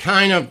is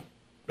kind of,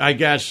 I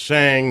guess,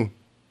 saying,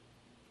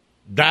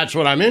 that's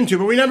what I'm into.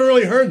 But we never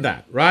really heard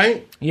that,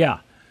 right? Yeah.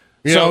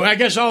 So I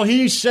guess all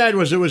he said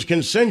was it was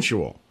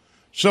consensual.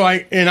 So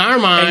in our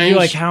minds, And you're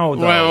like, how,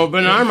 though? Well, but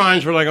in our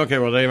minds, we're like, okay,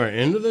 well, they were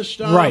into this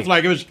stuff, Right.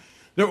 Like it was,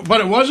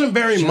 but it wasn't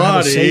very Should I have a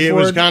muddy. safe It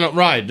was word? kind of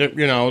right,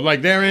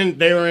 like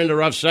they were into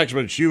rough sex,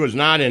 but she was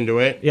not into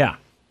it. Yeah.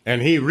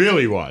 And he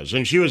really was,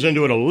 and she was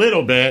into it a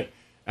little bit,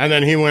 and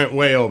then he went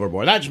way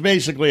overboard. That's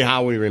basically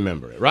how we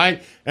remember it,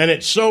 right? And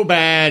it's so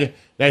bad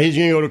that he's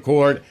going to go to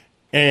court,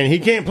 and he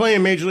can't play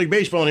in Major League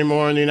Baseball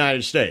anymore in the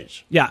United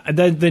States. Yeah,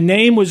 the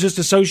name was just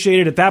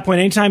associated at that point.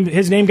 Anytime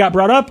his name got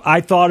brought up, I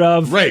thought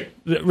of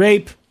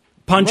rape,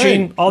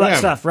 punching, Rape, all that yeah.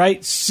 stuff,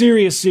 right?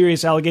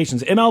 Serious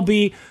allegations.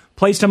 MLB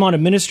placed him on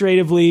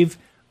administrative leave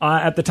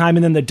at the time,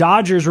 and then the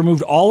Dodgers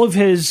removed all of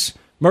his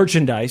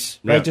merchandise,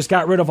 right? Yeah. Just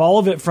got rid of all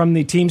of it from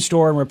the team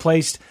store and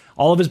replaced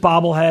all of his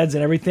bobbleheads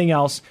and everything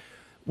else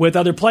with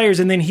other players.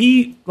 And then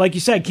he, like you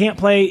said, can't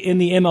play in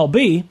the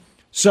MLB,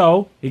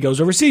 so he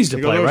goes overseas to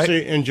play, right?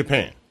 In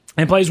Japan.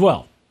 And plays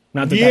well.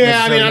 Not that that Yeah, I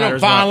necessarily mean, I don't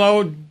matters, but-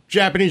 follow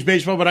Japanese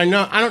baseball, but I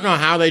don't know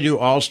how they do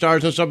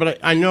All-Stars and stuff, but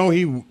I know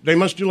they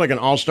must do like an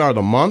All-Star of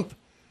the Month.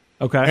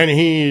 Okay. And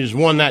he's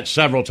won that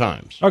several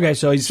times. Okay,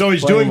 so he's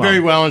doing very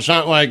well. It's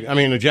not like, I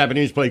mean, the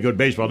Japanese play good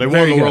baseball. They Very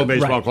won the good. World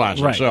Baseball Right,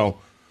 Classic. right. So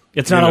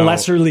It's not a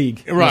lesser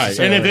league. Right. And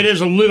necessarily. if it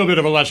is a little bit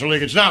of a lesser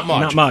league, it's not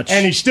much. Not much.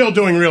 And he's still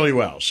doing really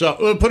well. So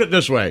we'll put it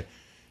this way.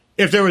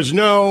 If there was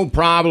no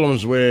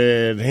problems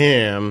with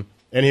him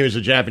and he was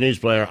a Japanese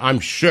player, I'm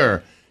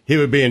sure he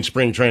would be in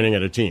spring training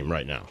at a team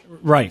right now.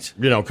 Right.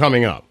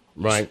 Coming up,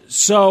 right?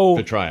 So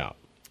to try out.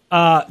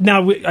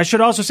 Now, I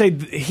should also say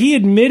he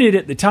admitted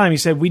at the time, he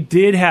said, we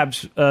did have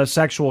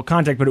sexual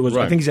contact, but it was,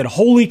 I think he said,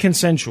 wholly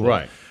consensual.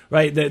 Right.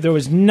 Right? There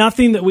was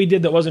nothing that we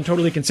did that wasn't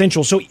totally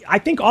consensual. So I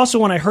think also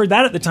when I heard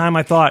that at the time,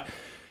 I thought,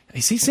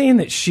 is he saying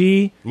that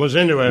she was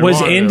into it?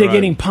 Was into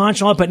getting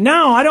punched on it? But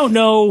now I don't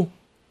know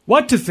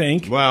what to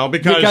think. Well,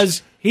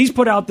 because he's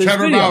put out this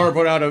Trevor video. Bauer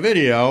put out a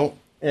video,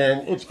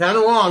 and it's kind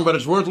of long, but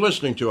it's worth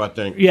listening to, I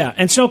think. Yeah,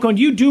 and Snowcone,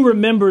 you do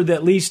remember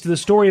at least the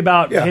story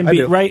about him I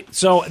being, do. right?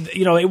 So,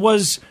 it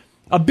was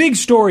a big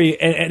story,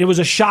 and it was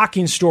a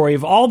shocking story.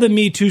 Of all the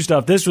Me Too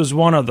stuff, this was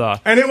one of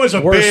the And it was a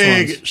worst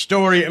big ones.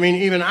 story. I mean,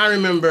 even I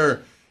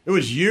remember it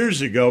was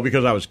years ago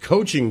because I was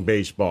coaching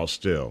baseball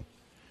still.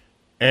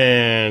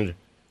 And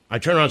I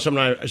turned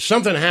around,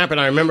 something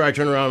happened. I remember I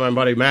turned around to my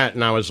buddy Matt,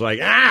 and I was like,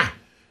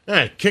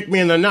 kick me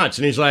in the nuts.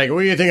 And he's like, what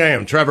do you think I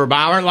am, Trevor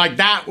Bauer? Like,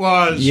 that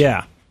was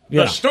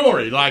the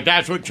story. Like,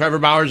 that's what Trevor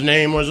Bauer's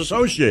name was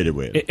associated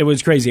with. It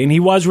was crazy, and he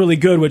was really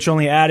good, which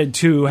only added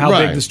to how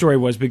Right. big the story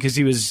was because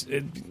he was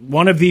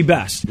one of the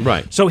best.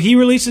 Right. So he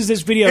releases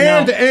this video now.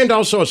 And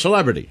also a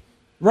celebrity.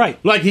 Right.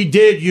 Like, he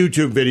did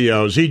YouTube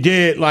videos. He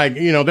did,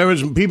 there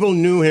was people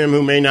knew him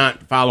who may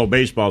not follow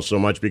baseball so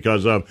much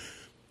because of,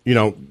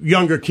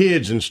 younger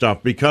kids and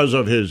stuff, because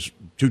of his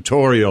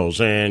tutorials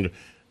and,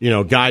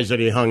 guys that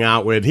he hung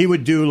out with. He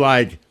would do,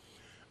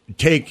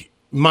 take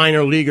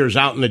minor leaguers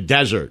out in the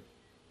desert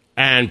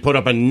and put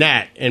up a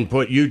net and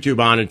put YouTube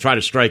on and try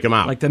to strike them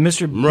out. Like the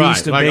Mr. Beast right,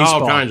 of like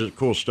baseball. all kinds of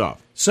cool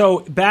stuff. So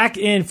back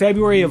in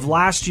February of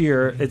last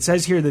year, it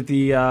says here that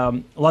the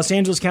Los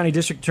Angeles County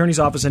District Attorney's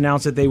Office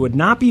announced that they would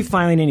not be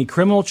filing any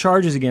criminal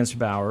charges against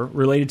Bauer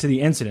related to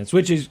the incidents,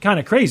 which is kind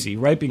of crazy,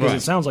 right? Because Right.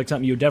 it sounds like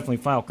something you would definitely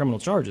file criminal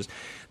charges.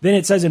 Then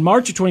it says in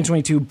March of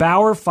 2022,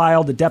 Bauer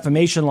filed a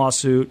defamation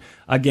lawsuit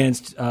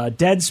against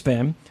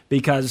Deadspin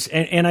because,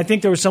 and I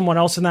think there was someone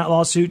else in that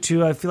lawsuit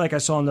too. I feel like I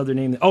saw another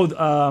name.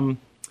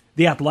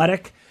 The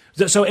Athletic.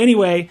 So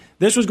anyway,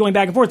 this was going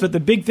back and forth. But the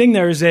big thing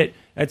there is that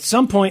at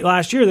some point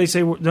last year, they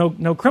say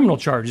no criminal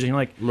charges. And you're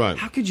like, Right.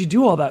 how could you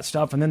do all that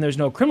stuff and then there's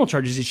no criminal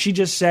charges? Did she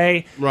just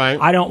say, Right.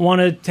 I don't want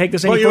to take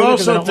this any But further? you 'cause I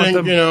also don't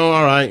want think, them-"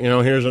 all right,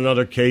 here's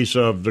another case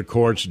of the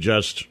courts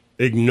just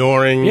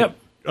ignoring Yep.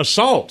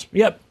 assault.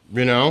 Yep.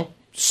 You know?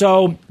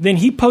 So then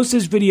he posts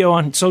this video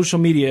on social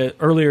media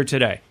earlier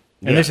today.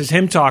 And Yeah. this is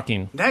him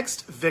talking.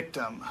 Next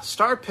victim,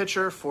 star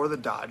pitcher for the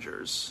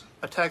Dodgers.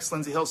 A text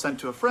Lindsey Hill sent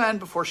to a friend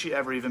before she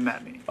ever even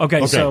met me.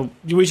 Okay, so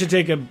we should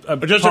take a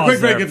Just a pause quick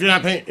break there. if you're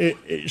not paying.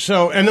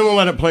 And then we'll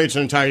let it play its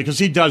entirety because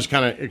he does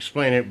kind of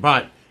explain it.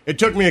 But it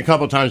took me a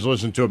couple times to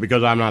listen to it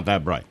because I'm not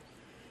that bright.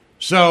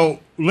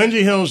 So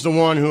Lindsey Hill's the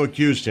one who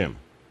accused him,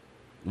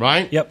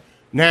 right? Yep.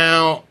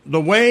 Now,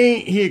 the way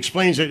he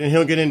explains it, and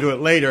he'll get into it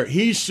later,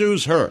 he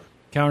sues her.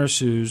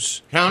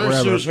 Countersues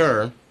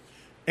her.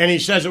 And he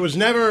says I was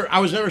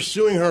never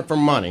suing her for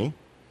money.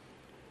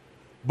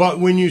 But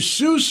when you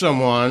sue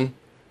someone,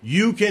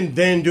 you can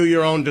then do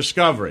your own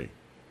discovery.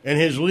 And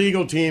his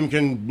legal team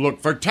can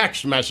look for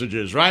text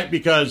messages, right?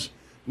 Because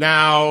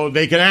now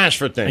they can ask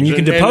for things. And you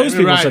can depose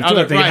people, so too.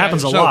 I think it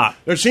happens a lot.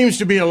 There seems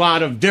to be a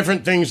lot of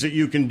different things that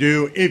you can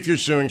do if you're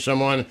suing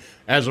someone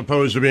as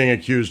opposed to being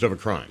accused of a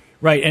crime.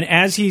 Right, and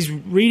as he's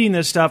reading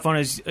this stuff on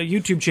his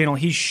YouTube channel,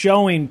 he's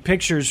showing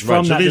pictures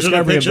from so that these are the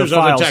discovery of pictures the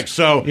files. of the text.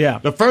 So yeah.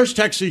 the first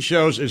text he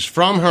shows is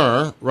from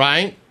her,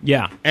 right?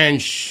 Yeah.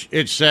 And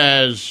it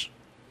says...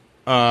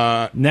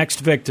 next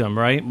victim,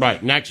 right?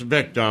 Right, next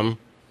victim,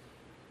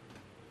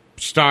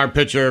 star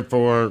pitcher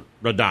for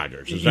the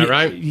Dodgers. Is that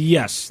right?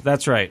 Yes,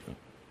 that's right.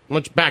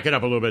 Let's back it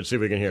up a little bit, see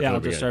if we can hear Yeah, from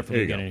I'll the just start from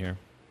beginning. the Here you beginning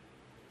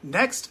here.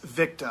 Next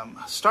victim,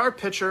 star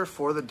pitcher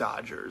for the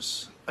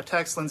Dodgers. A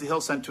text Lindsey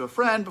Hill sent to a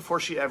friend before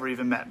she ever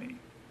even met me.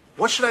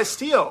 What should I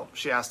steal?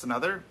 She asked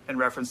another, in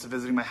reference to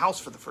visiting my house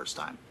for the first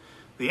time.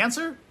 The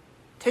answer?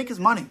 Take his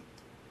money.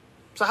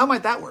 So how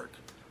might that work?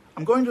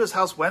 I'm going to his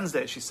house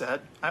Wednesday, she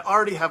said. I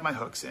already have my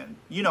hooks in.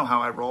 You know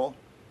how I roll.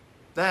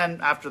 Then,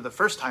 after the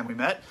first time we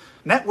met,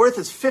 net worth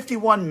is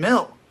 51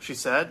 mil, she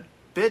said.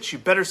 Bitch, you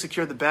better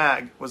secure the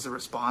bag, was the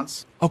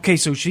response. Okay,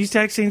 so she's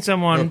texting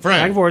someone, A friend.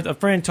 back and forth, a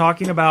friend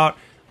talking about,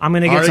 I'm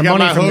going to get Already some got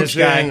money my from hooks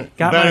this guy. in.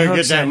 Got Better my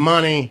hooks get that in.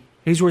 money.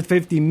 He's worth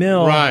 50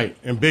 mil. Right,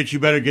 and bitch, you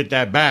better get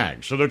that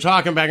bag. So they're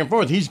talking back and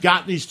forth. He's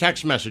got these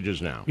text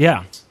messages now.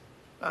 Yeah.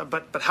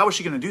 But how is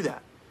she going to do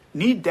that?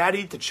 Need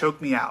daddy to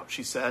choke me out,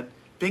 she said,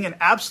 being an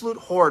absolute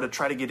whore to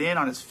try to get in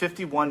on his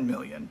 $51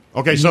 million.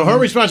 Okay, so her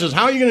response is,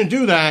 how are you going to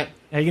do that?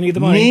 How are you going to get the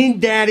money?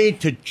 Need daddy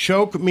to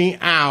choke me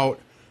out.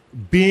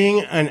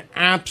 Being an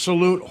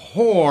absolute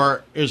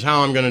whore is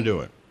how I'm going to do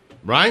it.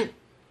 Right?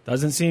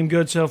 Doesn't seem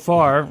good so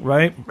far,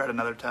 right? Read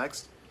another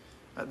text.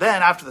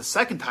 Then, after the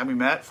second time we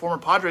met, former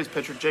Padres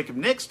pitcher Jacob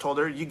Nix told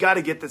her, you got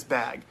to get this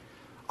bag.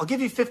 I'll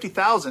give you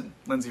 $50,000,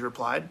 Lindsay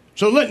replied.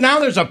 So now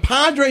there's a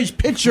Padres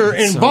pitcher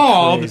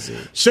involved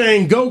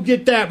saying, go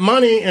get that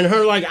money, and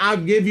her like, I'll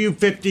give you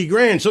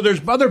 $50,000. So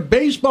there's other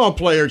baseball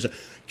players.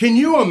 Can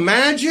you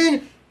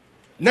imagine?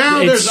 Now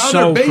there's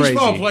other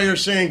baseball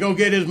players saying, go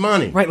get his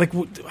money. Right, like,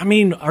 I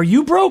mean, are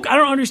you broke? I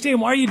don't understand.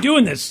 Why are you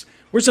doing this?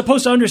 We're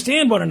supposed to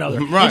understand one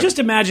another. Right. And just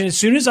imagine, as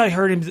soon as I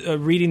heard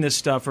him reading this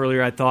stuff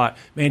earlier, I thought,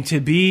 man, to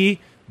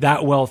be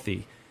that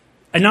wealthy.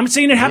 And I'm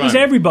saying it happens to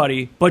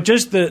everybody, but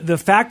just the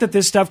fact that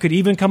this stuff could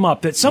even come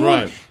up, that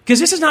someone, because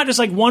this is not just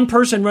like one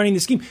person running the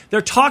scheme.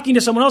 They're talking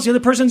to someone else. The other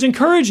person's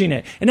encouraging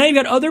it. And now you've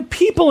got other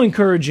people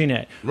encouraging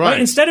it. Right?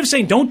 Instead of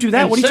saying, don't do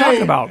that, what are you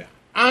talking about?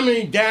 I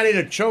need daddy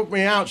to choke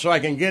me out so I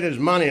can get his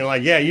money.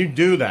 Like, yeah, you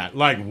do that.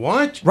 Like,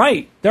 what?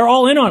 Right. They're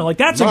all in on it. Like,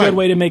 that's a good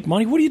way to make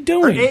money. What are you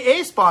doing? Her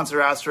AA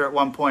sponsor asked her at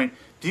one point,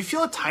 do you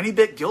feel a tiny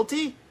bit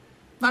guilty?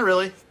 Not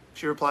really,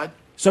 she replied.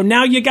 So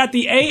now you got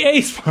the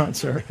AA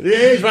sponsor. The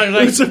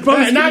AA sponsor.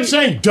 Like, not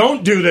saying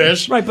don't do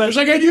this. Right, but it's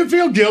like, hey, do you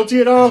feel guilty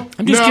at all?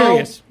 I'm just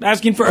curious.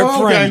 Asking for a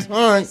friend. Okay.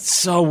 All right.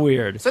 So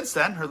weird. Since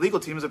then, her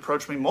legal team has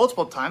approached me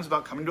multiple times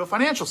about coming to a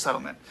financial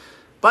settlement.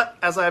 But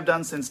as I have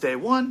done since day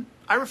one,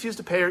 I refuse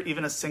to pay her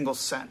even a single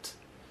cent.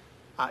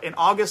 In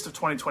August of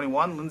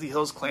 2021, Lindsay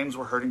Hill's claims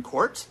were heard in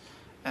court.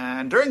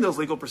 And during those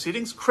legal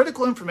proceedings,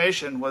 critical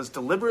information was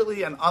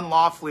deliberately and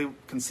unlawfully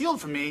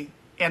concealed from me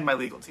and my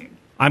legal team.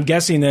 I'm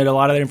guessing that a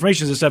lot of that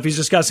information is the stuff he's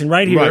discussing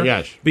right here. Right,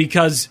 yes.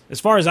 Because as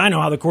far as I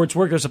know how the courts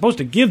work, they're supposed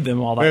to give them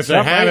all that if stuff.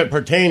 If they have it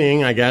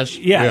pertaining, I guess.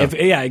 Yeah,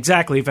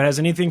 exactly. If it has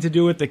anything to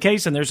do with the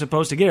case, and they're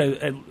supposed to get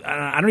it.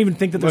 I don't even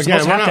think that they're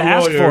supposed to have to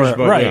ask for it.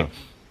 Right.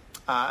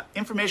 Yeah.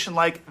 Information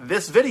like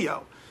this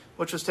video,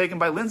 which was taken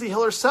by Lindsay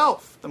Hill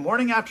herself the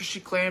morning after she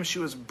claimed she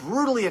was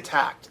brutally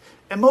attacked,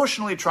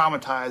 emotionally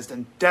traumatized,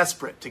 and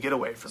desperate to get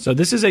away from. So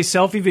this is a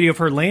selfie video of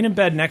her laying in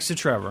bed next to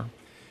Trevor.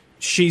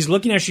 She's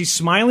looking at, she's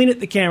smiling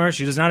at the camera.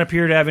 She does not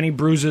appear to have any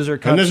bruises or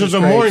cuts. And this is the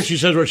morning, she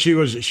says, where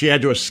she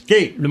had to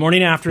escape. The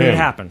morning after it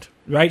happened,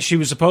 right? She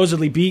was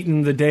supposedly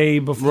beaten the day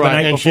before, right, the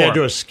night and before. she had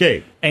to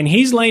escape. And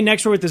he's laying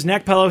next to her with his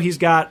neck pillow. He's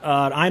got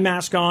an eye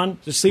mask on,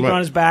 just sleeping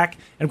on his back.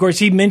 And of course,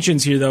 he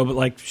mentions here, though, but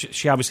like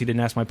she obviously didn't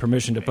ask my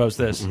permission to post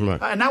this.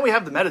 And now we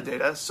have the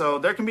metadata, so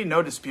there can be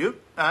no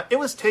dispute. It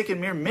was taken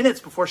mere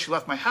minutes before she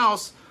left my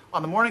house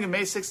on the morning of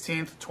May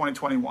 16th,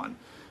 2021,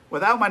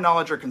 without my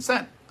knowledge or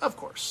consent, of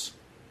course.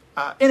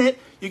 In it,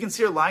 you can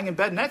see her lying in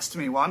bed next to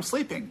me while I'm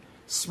sleeping,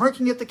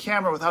 smirking at the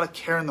camera without a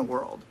care in the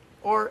world,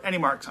 or any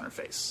marks on her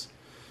face.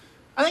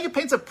 I think it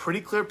paints a pretty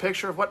clear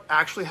picture of what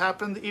actually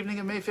happened the evening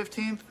of May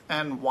 15th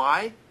and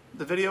why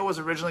the video was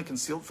originally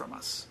concealed from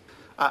us.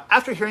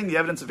 After hearing the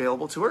evidence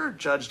available to her,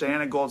 Judge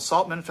Diana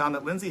Gold-Saltman found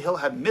that Lindsay Hill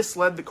had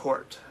misled the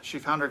court. She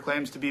found her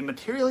claims to be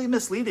materially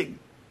misleading.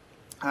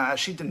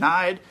 She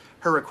denied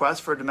her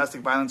request for a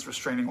domestic violence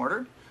restraining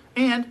order,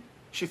 and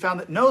she found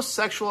that no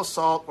sexual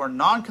assault or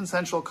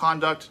non-consensual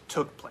conduct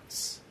took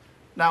place.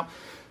 Now,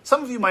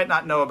 some of you might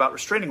not know about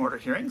restraining order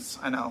hearings.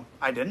 I know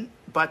I didn't.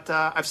 But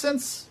I've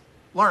since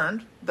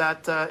learned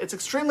that it's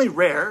extremely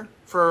rare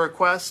for a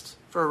request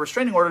for a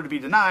restraining order to be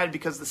denied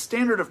because the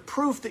standard of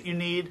proof that you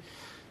need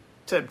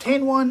to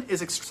obtain one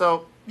is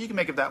so you can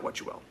make of that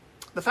what you will.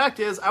 The fact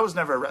is, I was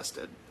never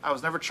arrested. I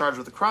was never charged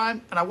with a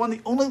crime, and I won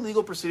the only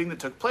legal proceeding that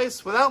took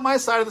place without my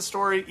side of the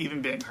story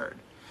even being heard.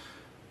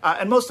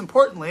 And most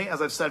importantly,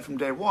 as I've said from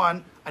day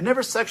one, I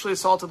never sexually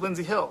assaulted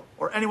Lindsay Hill,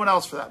 or anyone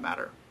else for that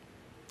matter.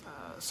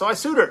 So I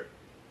sued her,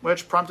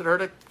 which prompted her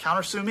to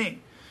countersue me.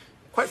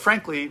 Quite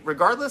frankly,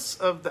 regardless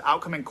of the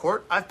outcome in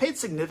court, I've paid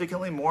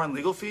significantly more in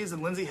legal fees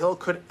than Lindsay Hill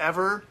could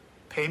ever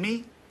pay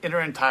me in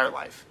her entire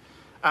life.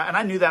 And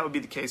I knew that would be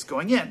the case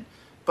going in.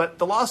 But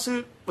the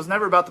lawsuit was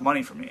never about the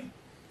money for me.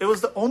 It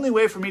was the only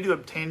way for me to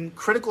obtain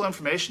critical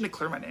information to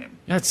clear my name.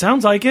 Yeah, it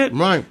sounds like it.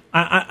 Right.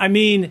 I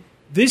mean,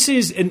 this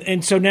is,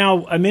 and so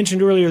now I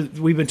mentioned earlier,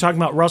 we've been talking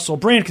about Russell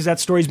Brand because that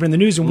story's been in the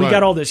news, and we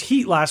got all this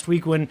heat last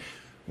week when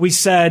we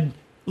said,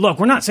 look,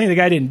 we're not saying the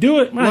guy didn't do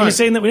it. We're not even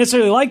saying that we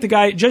necessarily like the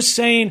guy, just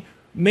saying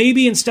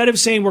maybe instead of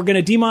saying we're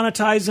going to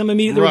demonetize him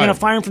immediately, we're going to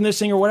fire him from this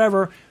thing or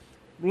whatever,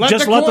 let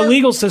the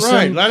legal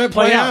system let it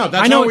play out.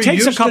 That's I know how it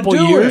takes a couple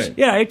years. It.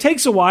 Yeah, it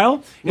takes a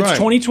while. It's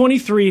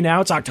 2023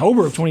 now. It's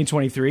October of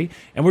 2023,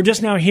 and we're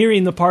just now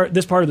hearing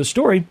this part of the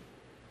story.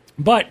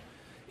 But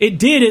it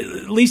did,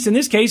 at least in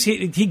this case,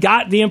 he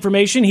got the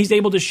information. He's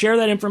able to share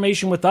that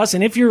information with us.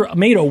 And if you're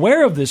made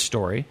aware of this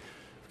story,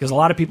 because a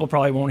lot of people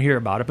probably won't hear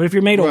about it, but if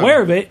you're made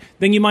aware of it,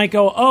 then you might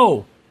go,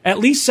 oh, at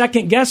least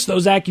second guess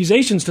those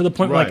accusations to the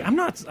point where, like,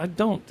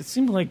 it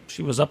seemed like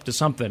she was up to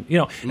something. You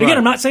know, again,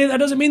 I'm not saying that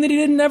doesn't mean that he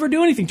didn't ever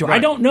do anything to her. I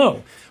don't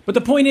know. But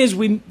the point is,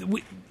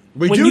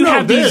 We when do you know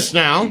have this these,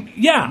 now.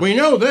 Yeah. We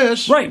know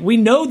this. Right. We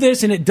know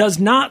this, and it does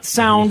not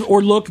sound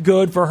or look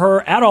good for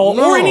her at all,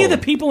 No. or any of the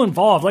people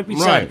involved, like we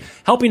Right. said,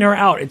 helping her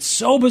out. It's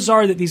so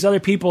bizarre that these other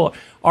people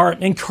are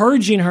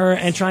encouraging her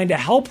and trying to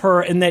help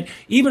her, and that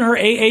even her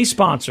AA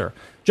sponsor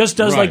just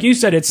does, Right. like you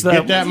said, it's the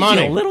Get that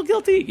money. A little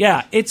guilty.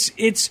 Yeah,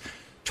 it's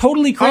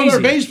totally crazy.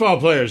 Other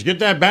baseball players, get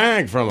that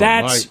bag from them.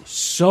 That's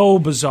so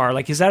bizarre.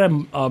 Like, is that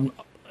a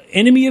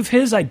enemy of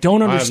his? I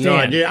don't understand. I have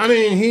no idea. I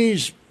mean,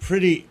 he's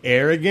pretty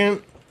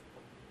arrogant.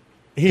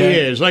 He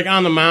Okay. is. Like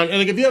on the mountain.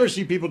 Like if you ever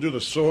see people do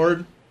the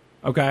sword,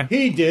 Okay.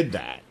 he did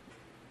that.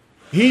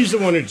 He's the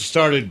one who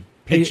started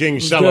pitching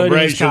He's good and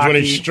he's celebrations when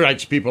he cocky.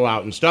 strikes people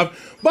out and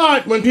stuff.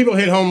 But when people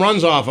hit home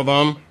runs off of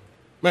him,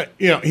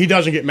 he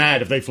doesn't get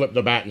mad if they flip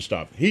the bat and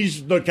stuff.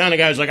 He's the kind of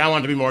guy who's like, I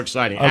want it to be more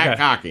exciting. Act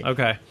cocky.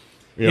 Okay.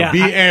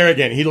 Be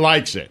arrogant. He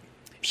likes it.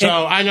 So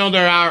I know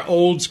there are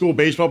old school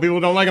baseball people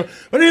who don't like him,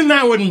 but even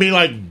that wouldn't be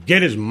like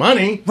get his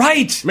money.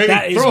 Right. Maybe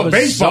That is throw a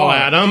baseball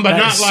bizarre. at him, but That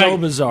not is like so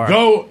bizarre.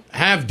 go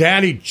have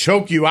daddy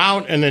choke you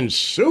out and then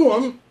sue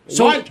him.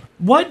 So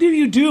what do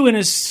you do in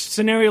a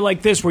scenario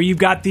like this where you've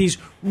got these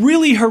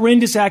really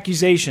horrendous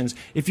accusations?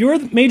 If you're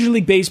Major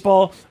League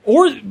Baseball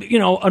or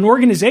an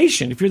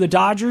organization, if you're the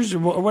Dodgers or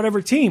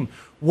whatever team,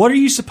 what are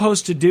you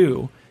supposed to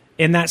do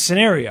in that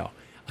scenario?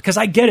 Because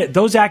I get it,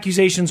 those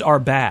accusations are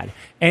bad.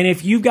 And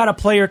if you've got a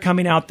player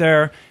coming out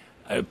there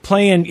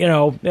playing,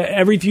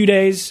 every few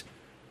days,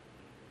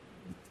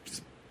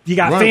 you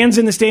got fans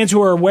in the stands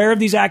who are aware of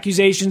these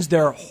accusations.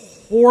 They're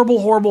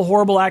horrible, horrible,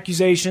 horrible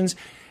accusations.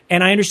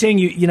 And I understand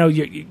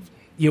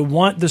you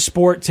want the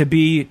sport to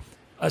be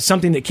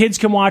something that kids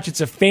can watch. It's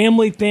a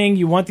family thing.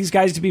 You want these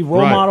guys to be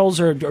role models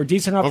or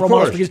decent enough role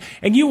models.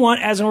 And you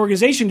want, as an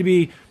organization, to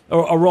be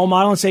a role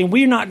model and saying,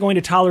 we're not going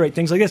to tolerate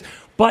things like this.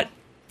 But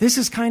this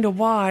is kind of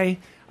why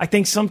I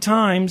think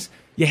sometimes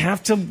you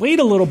have to wait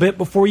a little bit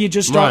before you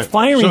just start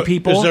firing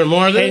people. Is there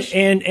more of this?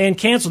 And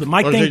cancel them.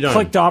 My thing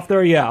clicked off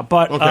there, yeah.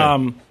 But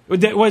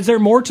was there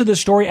more to the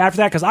story after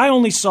that? Because I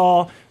only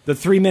saw the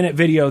 3-minute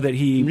video that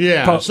he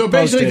so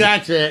basically posted.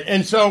 that's it.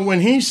 And so when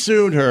he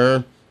sued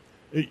her,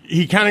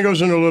 he kind of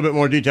goes into a little bit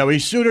more detail. He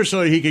sued her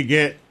so that he could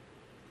get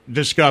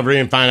discovery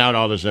and find out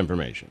all this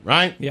information,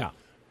 right? Yeah.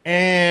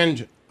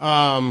 And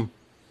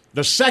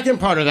the second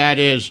part of that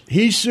is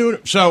he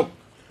sued. So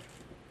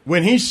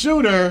when he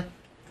sued her,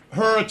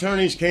 her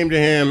attorneys came to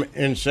him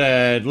and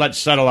said, let's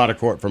settle out of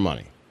court for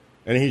money.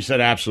 And he said,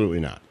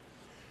 absolutely not.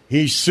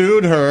 He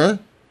sued her,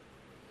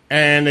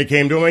 and they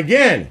came to him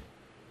again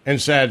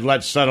and said,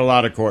 let's settle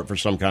out of court for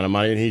some kind of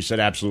money. And he said,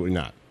 absolutely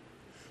not.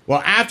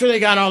 Well, after they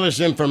got all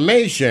this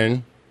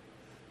information,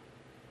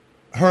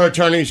 her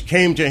attorneys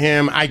came to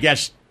him, I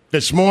guess,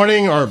 this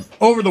morning or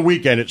over the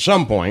weekend at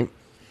some point,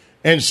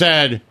 and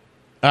said,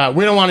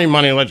 we don't want any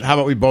money. How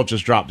about we both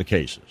just drop the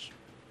cases?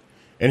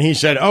 And he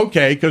said,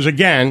 okay, because,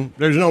 again,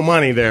 there's no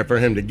money there for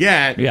him to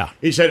get. Yeah.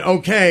 He said,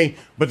 okay,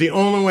 but the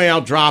only way I'll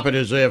drop it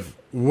is if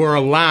we're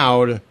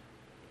allowed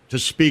to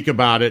speak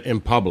about it in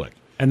public.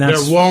 And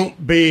that's, there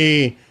won't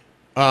be,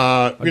 what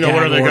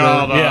are they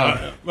called?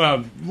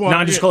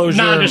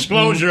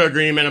 Non-disclosure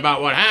agreement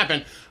about what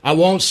happened. I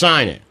won't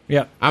sign it.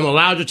 Yeah. I'm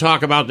allowed to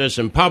talk about this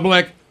in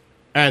public,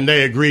 and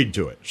they agreed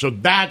to it. So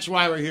that's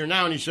why we're here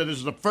now. And he said, this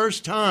is the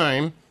first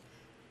time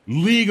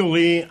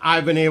legally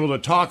I've been able to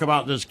talk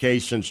about this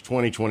case since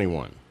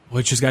 2021.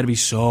 Which has got to be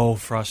so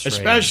frustrating.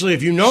 Especially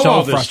if you know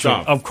all this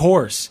stuff. Of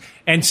course.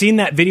 And seeing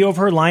that video of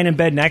her lying in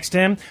bed next to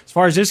him, as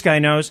far as this guy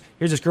knows,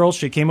 here's this girl,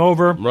 she came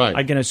over. Right.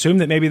 I can assume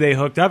that maybe they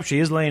hooked up. She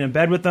is laying in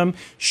bed with him.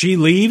 She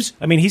leaves.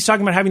 I mean, he's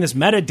talking about having this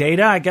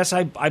metadata. I guess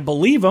I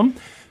believe him.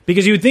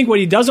 Because you would think what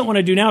he doesn't want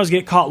to do now is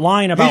get caught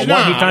lying about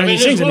what he found in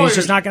these things. And it's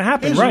just not going to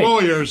happen. His right.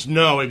 lawyers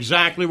know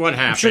exactly what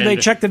happened. I'm sure they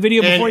checked the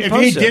video before he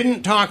posted it. If he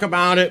didn't talk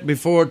about it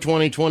before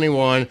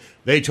 2021,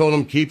 they told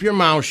him, keep your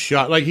mouth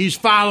shut. Like, he's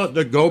followed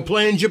the go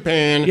play in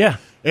Japan. Yeah.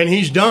 And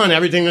he's done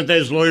everything that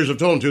his lawyers have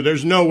told him to.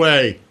 There's no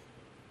way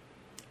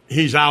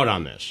he's out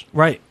on this.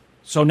 Right.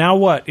 So now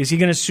what? Is he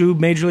going to sue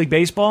Major League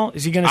Baseball?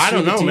 Is he going to sue I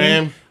don't the know, team?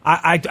 man.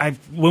 I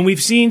when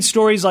we've seen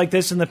stories like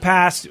this in the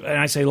past, and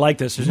I say like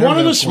this, One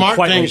of the smart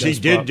things he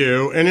did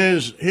do, and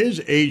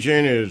his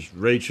agent is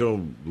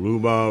Rachel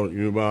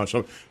Luba.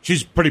 So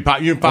she's pretty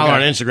popular. You can follow her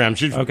on Instagram.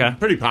 She's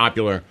pretty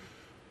popular.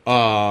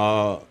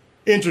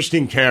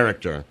 Interesting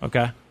character.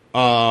 Okay.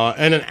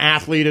 And an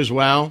athlete as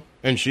well.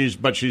 And she's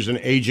an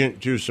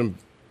agent to some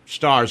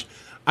stars.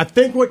 I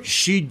think what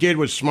she did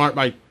was smart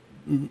by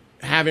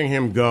having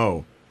him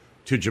go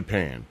to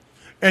Japan.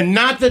 And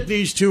not that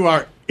these two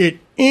are in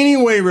any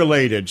way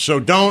related, so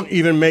don't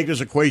even make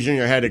this equation in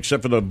your head,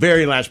 except for the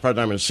very last part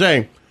that I'm going to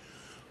say.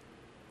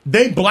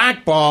 They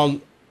blackballed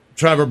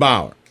Trevor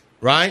Bauer,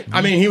 right? Mm-hmm.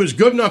 I mean, he was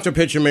good enough to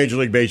pitch in Major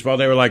League Baseball.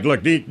 They were like,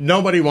 look,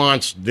 nobody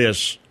wants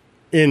this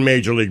in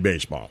Major League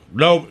Baseball.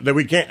 No, that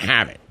we can't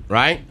have it,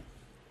 right?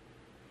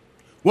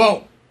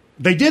 Well,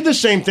 they did the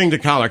same thing to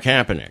Colin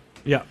Kaepernick.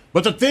 Yeah.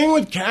 But the thing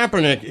with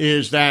Kaepernick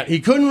is that he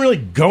couldn't really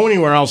go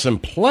anywhere else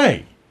and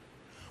play.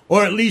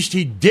 Or at least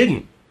he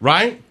didn't,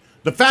 right?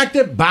 The fact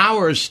that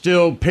Bauer is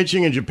still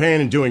pitching in Japan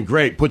and doing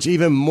great puts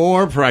even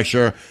more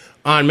pressure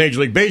on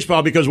Major League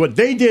Baseball, because what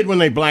they did when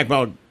they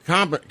blackballed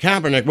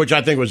Kaepernick, which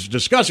I think was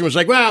disgusting, was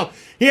like, well,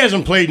 he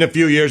hasn't played in a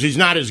few years. He's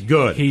not as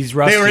good. He's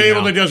rusty. They were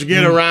able now. to just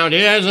get around.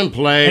 He hasn't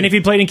played. And if he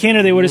played in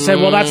Canada, they would have said,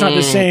 well, that's not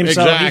the same.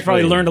 Exactly. So he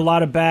probably learned a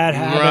lot of bad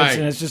habits, Right.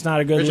 and it's just not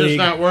a good It's league. just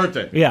not worth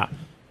it. Yeah.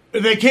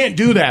 They can't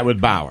do that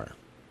with Bauer.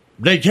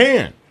 They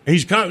can't.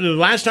 The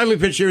last time he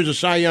pitched here, he was a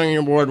Cy Young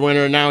Award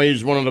winner, and now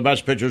he's one of the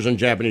best pitchers in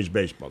Japanese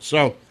baseball.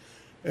 So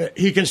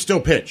he can still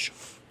pitch.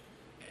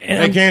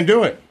 And they can't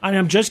do it.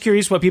 I'm just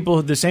curious what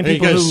the same And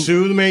people he who... could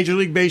sue the Major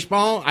League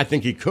Baseball. I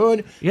think he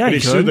could. Yeah, could he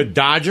sue could. the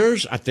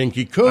Dodgers? I think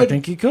he could. I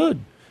think he could.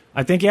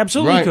 I think he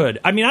absolutely Right. could.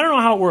 I mean, I don't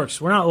know how it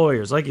works. We're not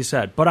lawyers, like you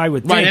said, but I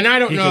would think Right, and I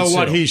don't he know could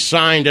what sue. he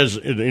signed as,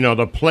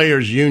 the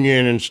players'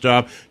 union and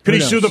stuff. Could Who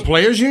he sue knows? the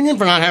players' union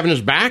for not having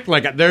his back?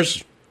 Like,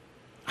 there's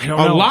I don't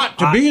a know. lot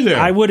to be there.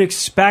 I would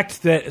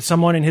expect that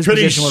someone in his Could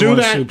he position would sue want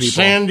to sue that people.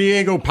 San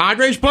Diego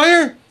Padres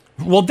player?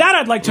 Well, that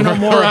I'd like to know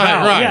more Right,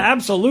 about. right. Yeah,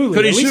 absolutely.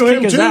 Could he At least sue kick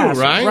him his too, ass.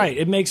 right? Right.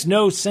 It makes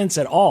no sense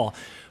at all.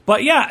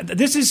 But yeah,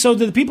 this is so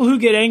the people who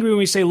get angry when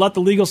we say let the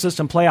legal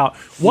system play out,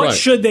 what Right.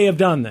 should they have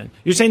done then?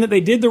 You're saying that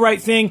they did the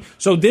right thing.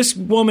 So this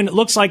woman, it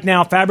looks like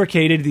now,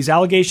 fabricated these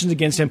allegations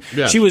against him.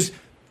 Yes. She was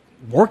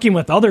working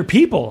with other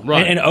people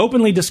Right. and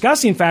openly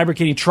discussing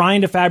fabricating,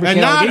 trying to fabricate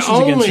And not allegations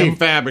against only him.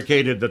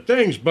 fabricated the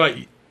things, but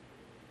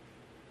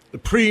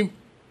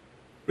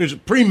is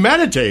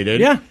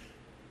premeditated. Yeah.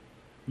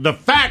 The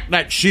fact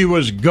that she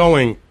was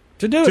going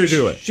to do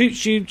it.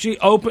 She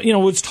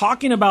was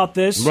talking about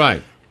this.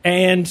 Right.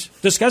 And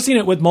discussing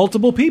it with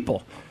multiple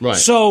people. Right.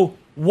 So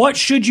what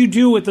should you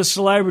do with a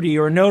celebrity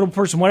or a notable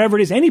person, whatever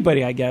it is,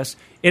 anybody, I guess,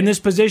 in this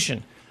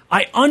position?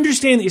 I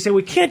understand that you say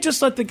we can't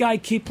just let the guy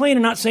keep playing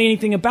and not say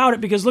anything about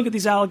it because look at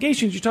these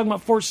allegations. You're talking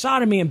about forced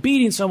sodomy and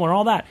beating someone and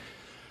all that.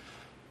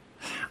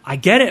 I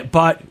get it,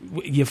 but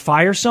you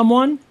fire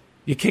someone,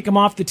 you kick them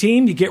off the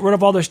team, you get rid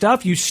of all their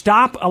stuff, you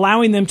stop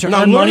allowing them to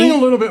Now, earn learning money.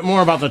 a little bit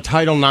more about the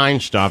Title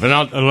IX stuff,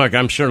 and look,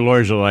 I'm sure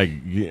lawyers are like,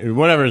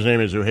 whatever his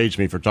name is who hates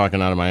me for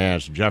talking out of my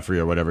ass, Jeffrey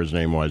or whatever his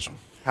name was.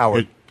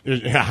 Howard.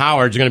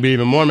 Howard's going to be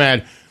even more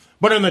mad.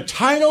 But in the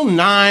Title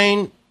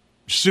IX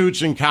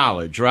suits in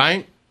college,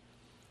 right,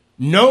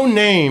 no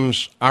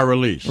names are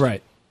released.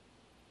 Right.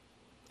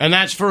 And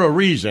that's for a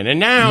reason. And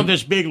now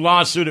this big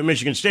lawsuit at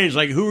Michigan State is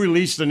like, who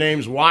released the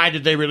names? Why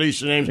did they release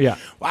the names? Yeah.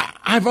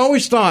 I've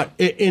always thought,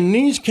 in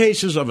these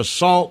cases of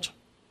assault,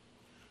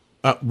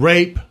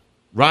 rape,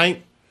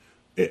 right,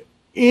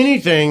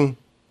 anything,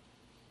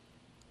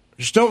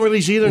 just don't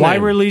release either name. Why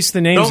release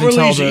the names Don't until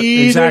release the-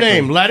 either exactly.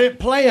 name. Let it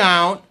play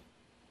out.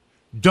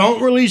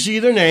 Don't release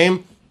either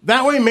name.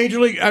 That way,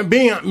 Major League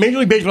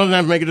Baseball doesn't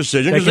have to make a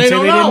decision They because can they say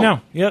don't they know. didn't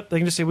know. Yep, they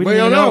can just say we We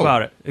didn't even don't know know.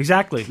 about it.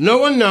 Exactly. No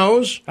one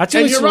knows. That's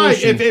and the you're right.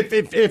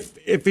 solution.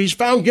 If he's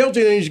found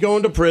guilty, then he's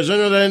going to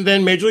prison, or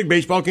then Major League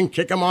Baseball can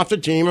kick him off the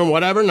team or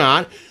whatever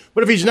not.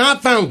 But if he's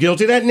not found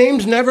guilty, that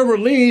name's never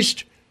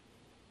released.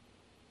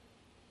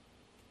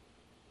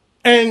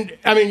 And,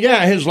 I mean,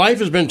 yeah, his life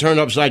has been turned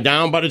upside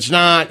down, but it's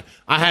not,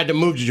 I had to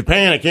move to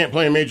Japan, I can't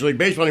play in Major League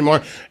Baseball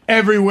anymore.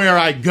 Everywhere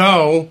I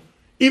go,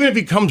 even if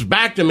he comes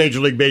back to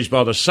Major League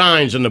Baseball, the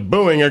signs and the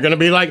booing are going to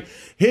be like,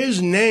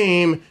 his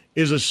name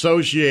is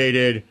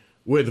associated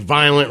with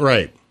violent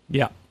rape.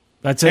 Yeah,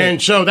 that's it.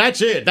 And so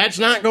that's it. That's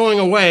not going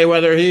away,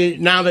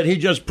 now that he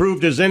just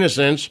proved his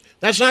innocence,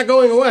 that's not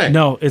going away.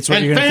 No, it's what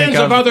and you're going to fans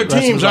think of other the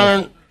rest teams his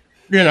life.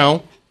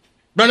 aren't,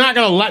 they're not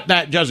going to let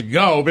that just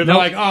go. But they're Nope.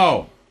 like,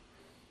 oh.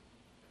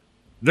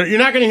 You're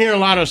not going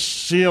to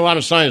see a lot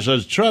of signs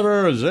that says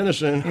Trevor is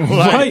innocent.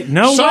 Like, Right,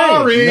 no way.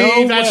 sorry,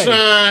 No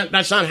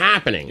that's not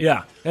happening.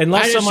 Yeah,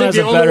 unless I just someone think has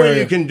the a only better. way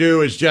you can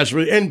do is just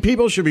and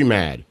people should be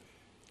mad.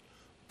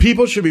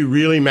 People should be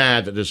really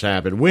mad that this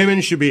happened.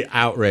 Women should be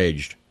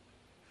outraged.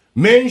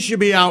 Men should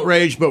be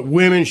outraged, but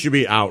women should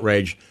be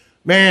outraged.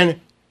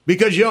 Man,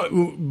 because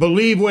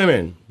believe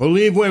women,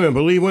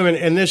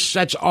 and this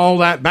sets all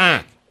that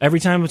back. Every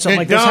time something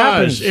like It this does.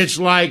 happens, It's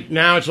like,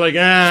 now it's like,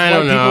 I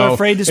don't know. People are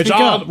afraid to speak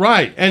up.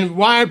 Right. And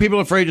why are people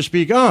afraid to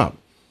speak up?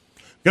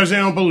 Because they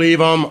don't believe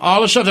them.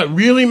 All the stuff that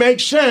really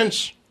makes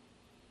sense.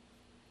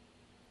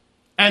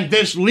 And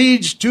this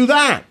leads to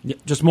that. Yeah,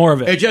 just more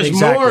of it. It's just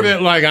Exactly. more of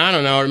it, like, I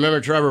don't know,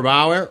 remember Trevor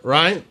Bauer,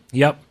 right?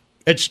 Yep.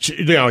 It's,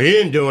 he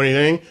didn't do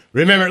anything.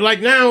 Remember,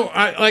 like now,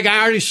 I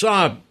already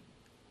saw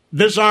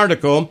this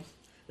article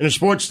in a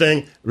sports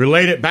thing,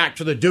 relate it back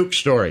to the Duke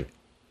story.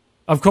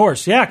 Of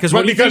course, yeah. Because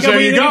There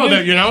you go.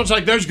 It's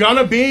like there's going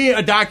to be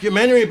a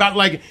documentary about,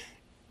 like,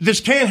 this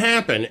can't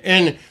happen.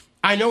 And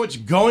I know it's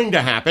going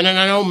to happen. And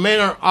I know men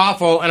are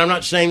awful. And I'm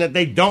not saying that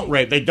they don't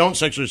rape, they don't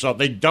sexually assault,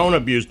 they don't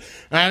abuse.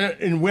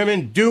 And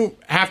women do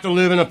have to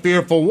live in a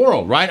fearful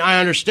world, right? I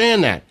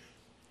understand that.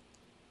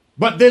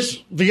 But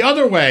the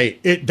other way,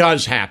 it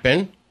does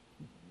happen.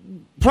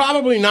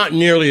 Probably not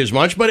nearly as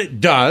much, but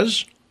it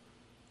does.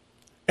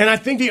 And I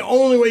think the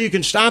only way you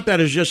can stop that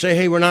is just say,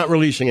 hey, we're not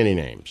releasing any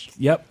names.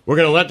 Yep. We're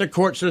going to let the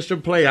court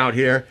system play out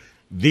here.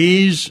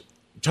 These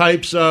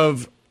types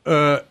of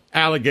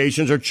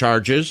allegations or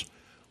charges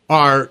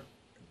are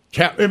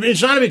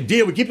It's not a big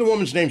deal. We keep the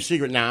woman's name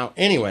secret now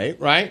anyway,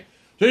 right?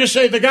 So just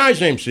say the guy's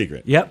name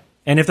secret. Yep.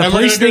 And if the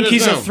police think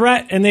he's a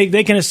threat and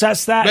they can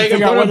assess that. They can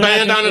put a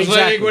band on his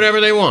leg, whatever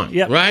they want,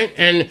 right?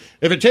 And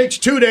if it takes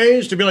 2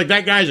 days to be like,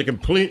 that guy's a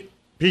complete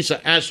piece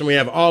of S and we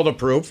have all the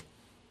proof,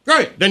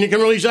 great. Then you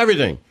can release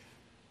everything.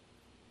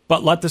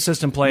 But let the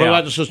system play out.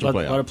 Let the system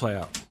play out. Let it play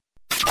out.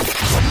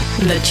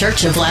 The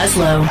Church of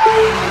Laszlo.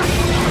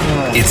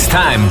 It's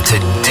time to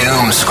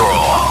doom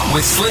scroll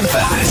with Slim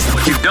Fast.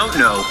 What you don't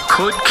know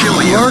could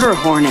kill you. Murder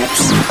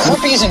hornets.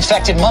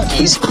 Herpes-infected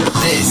monkeys.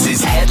 This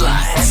is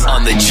Headlines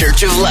on the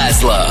Church of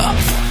Laszlo.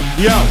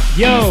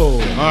 Yo.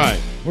 All right.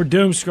 We're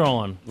doom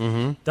scrolling.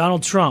 Mm-hmm.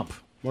 Donald Trump.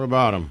 What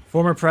about him?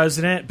 Former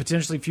president,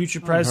 potentially future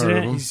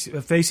president. He's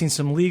facing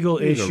some legal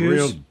issues. He's a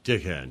real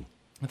dickhead.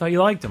 I thought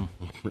you liked him.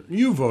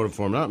 You voted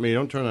for him, not me.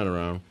 Don't turn that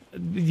around.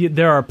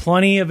 There are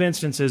plenty of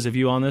instances of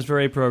you on this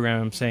very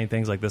program saying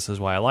things like, this is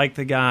why I like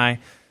the guy.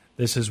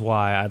 This is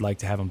why I'd like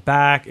to have him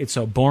back. It's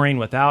so boring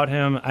without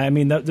him. I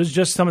mean, there's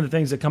just some of the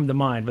things that come to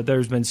mind. But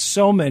there's been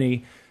so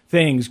many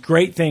things,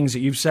 great things that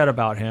you've said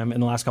about him in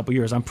the last couple of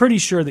years. I'm pretty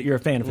sure that you're a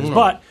fan of his.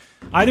 But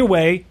either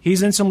way,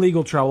 he's in some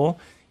legal trouble.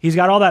 He's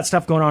got all that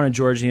stuff going on in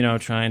Georgia,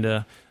 trying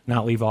to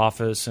not leave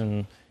office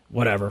and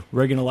whatever,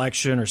 rig an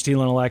election or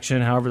steal an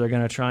election, however they're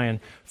going to try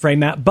and frame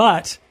that.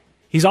 But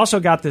he's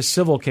also got this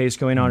civil case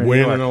going on in New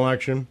York. Win an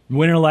election?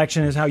 Win an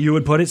election is how you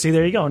would put it. See,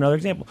 there you go, another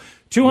example.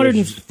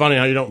 It's funny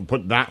how you don't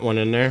put that one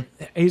in there.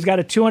 He's got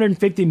a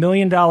 $250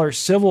 million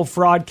civil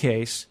fraud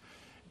case.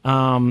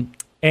 And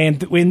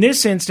in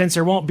this instance,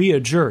 there won't be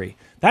a jury.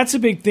 That's a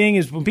big thing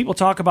is when people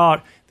talk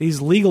about these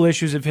legal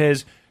issues of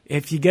his,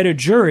 if you get a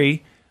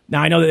jury...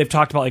 Now, I know that they've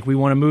talked about, like, we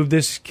want to move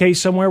this case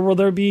somewhere where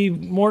there be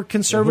more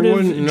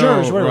conservative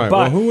jurors, whatever. Right.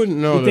 But who wouldn't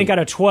know? You think out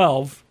of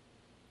 12,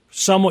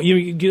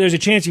 there's a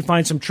chance you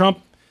find some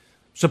Trump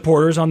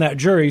supporters on that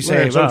jury. You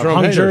say,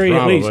 hung jury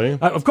at least.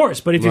 Of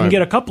course, but if you can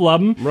get a couple of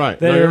them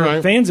that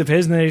are fans of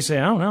his, and they say,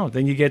 I don't know,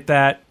 then you get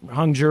that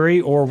hung jury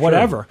or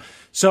whatever. Sure.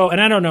 So, and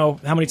I don't know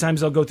how many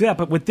times they'll go through that.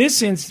 But with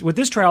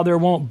this trial, there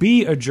won't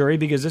be a jury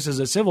because this is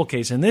a civil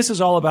case. And this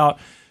is all about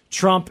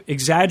Trump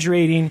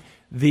exaggerating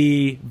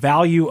the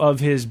value of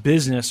his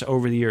business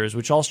over the years,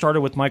 which all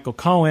started with Michael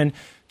Cohen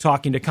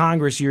talking to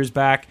Congress years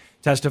back,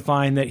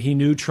 testifying that he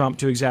knew Trump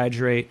to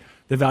exaggerate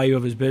the value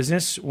of his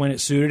business when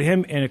it suited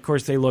him. And, of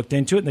course, they looked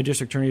into it, and the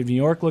District Attorney of New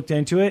York looked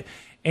into it.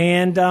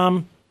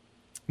 And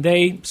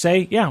they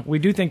say, yeah, we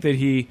do think that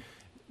he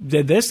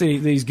did this, that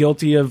he's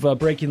guilty of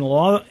breaking the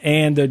law.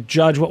 And the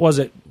judge, what was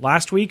it,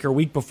 last week or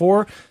week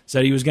before,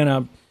 said he was going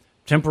to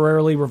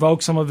temporarily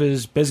revoke some of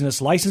his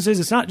business licenses.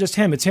 It's not just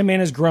him. It's him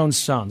and his grown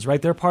sons,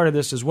 right? They're part of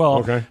this as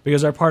well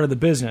because they're part of the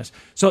business.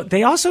 So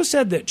they also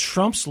said that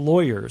Trump's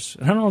lawyers,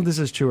 I don't know if this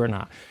is true or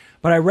not,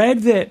 but I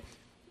read that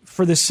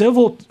for the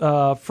civil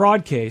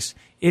fraud case,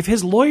 if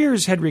his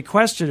lawyers had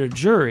requested a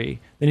jury,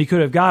 then he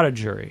could have got a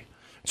jury.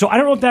 So I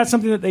don't know if that's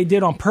something that they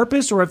did on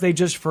purpose or if they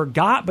just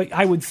forgot, but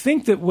I would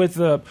think that with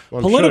a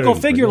political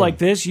figure like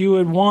this, you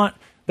would want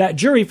that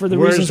jury for the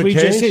reasons we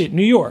just said.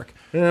 New York.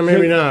 Yeah,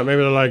 maybe not.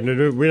 Maybe they're like,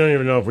 we don't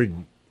even know if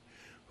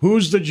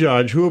who's the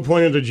judge, who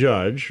appointed the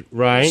judge,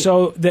 right?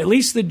 So at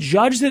least the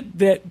judge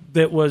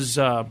that was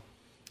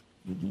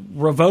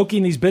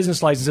revoking these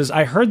business licenses,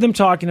 I heard them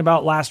talking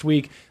about last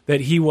week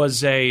that he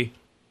was I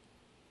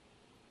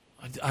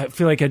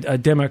feel like a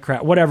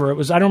Democrat, whatever it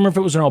was. I don't remember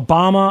if it was an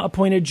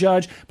Obama-appointed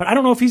judge, but I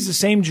don't know if he's the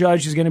same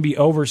judge who's going to be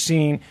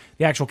overseeing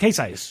the actual case.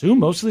 I assume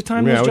most of the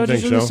time those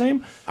judges are the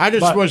same. I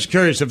just was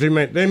curious if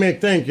they may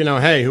think,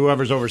 hey,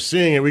 whoever's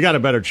overseeing it, we got a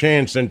better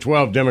chance than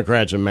 12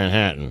 Democrats in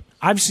Manhattan.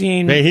 I've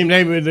seen... They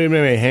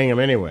may hang him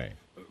anyway.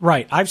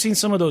 Right. I've seen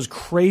some of those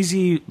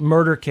crazy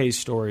murder case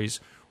stories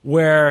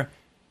where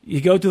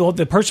you go through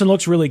the person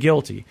looks really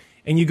guilty,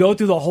 and you go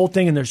through the whole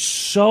thing, and there's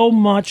so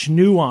much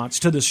nuance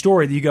to the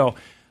story that you go...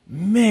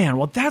 Man,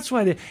 well, that's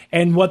why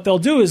and what they'll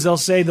do is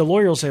the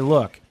lawyer will say,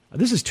 look,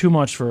 this is too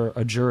much for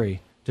a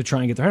jury to try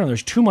and get their head on.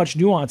 There's too much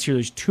nuance here.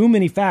 There's too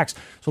many facts.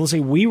 So they'll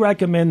say, we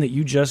recommend that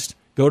you just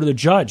go to the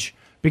judge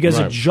because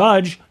a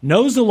judge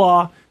knows the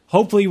law,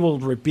 hopefully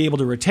will be able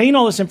to retain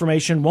all this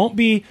information, won't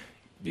be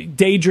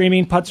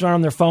daydreaming, puts around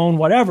on their phone,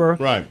 whatever.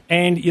 Right.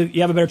 And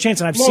you have a better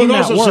chance. And I've seen that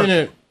work. I've also seen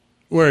it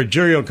where a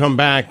jury will come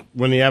back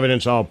when the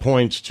evidence all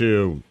points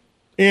to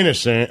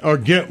innocent or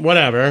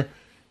whatever.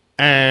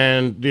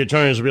 And the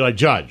attorneys will be like,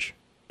 judge,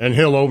 and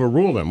he'll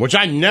overrule them, which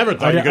I never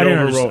thought you could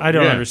overrule. I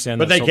don't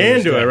understand that. But they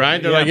can do it,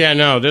 right? They're like,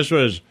 this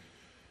was...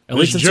 At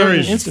least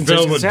jury's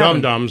filled with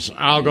dum-dums.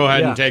 I'll go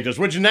ahead and take this.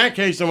 Which in that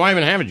case, then why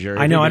even have a jury?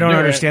 I know, I don't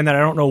understand that. I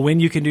don't know when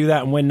you can do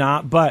that and when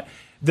not. But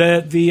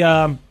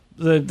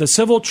the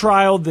civil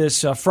trial,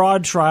 this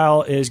fraud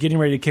trial, is getting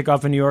ready to kick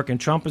off in New York, and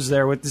Trump is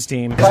there with his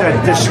team. It's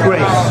a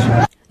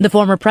disgrace. The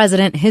former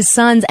president, his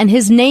sons, and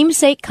his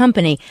namesake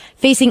company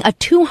facing a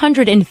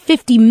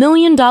 $250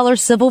 million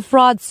civil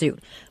fraud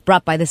suit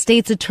brought by the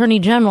state's attorney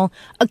general,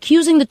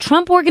 accusing the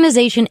Trump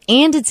organization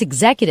and its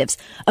executives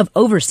of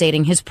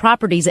overstating his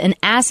properties and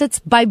assets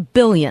by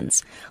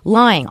billions,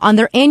 lying on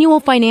their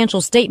annual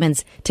financial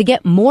statements to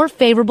get more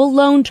favorable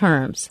loan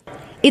terms.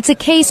 It's a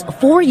case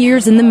 4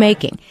 years in the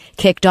making,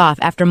 kicked off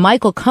after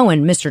Michael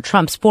Cohen, Mr.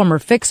 Trump's former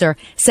fixer,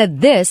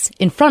 said this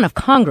in front of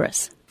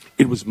Congress.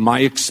 It was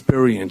my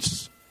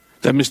experience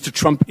that Mr.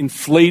 Trump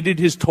inflated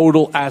his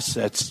total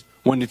assets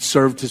when it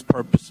served his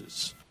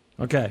purposes.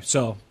 Okay,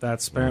 so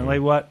that's apparently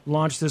what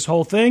launched this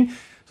whole thing.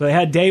 So they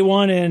had day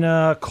one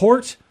in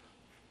court.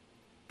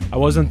 I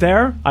wasn't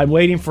there. I'm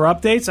waiting for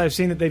updates. I've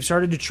seen that they've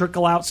started to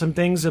trickle out some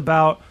things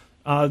about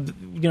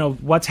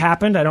what's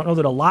happened. I don't know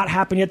that a lot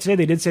happened yet today.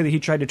 They did say that he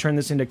tried to turn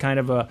this into kind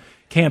of a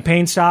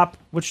campaign stop,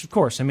 which, of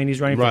course, I mean, he's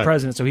running for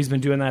president, so he's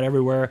been doing that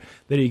everywhere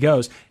that he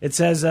goes. It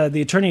says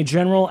the Attorney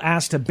General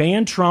asked to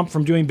ban Trump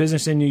from doing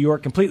business in New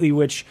York completely,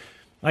 which,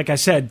 like I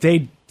said,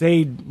 they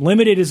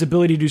limited his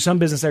ability to do some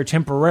business there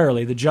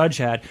temporarily, the judge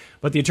had.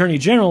 But the Attorney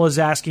General is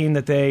asking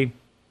that they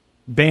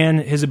ban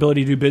his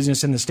ability to do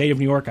business in the state of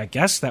New York. I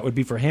guess that would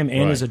be for him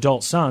and his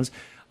adult sons.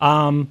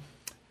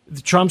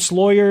 Trump's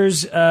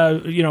lawyers,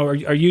 are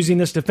using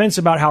this defense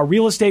about how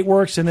real estate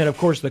works, and that, of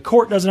course, the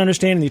court doesn't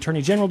understand, and the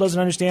Attorney General doesn't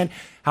understand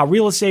how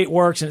real estate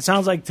works. And it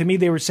sounds like to me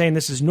they were saying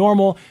this is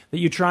normal, that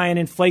you try and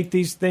inflate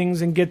these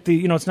things and get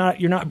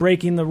you're not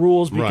breaking the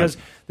rules because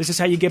this is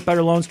how you get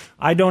better loans.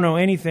 I don't know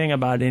anything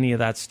about any of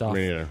that stuff.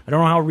 I don't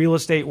know how real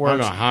estate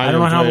works. I don't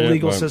know how the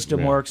legal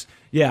system works.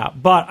 Yeah,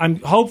 but I'm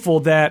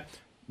hopeful that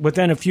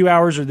within a few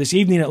hours, or this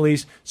evening at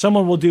least,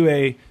 someone will do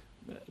a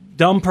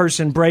dumb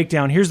person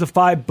breakdown. Here's the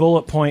 5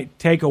 bullet point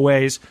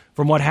takeaways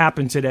from what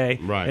happened today,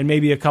 and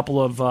maybe a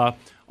couple of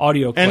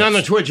audio clips. And on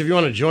the Twitch, if you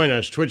want to join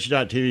us,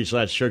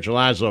 twitch.tv/Church of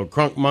Laszlo,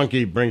 Crunk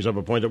Monkey brings up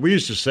a point that we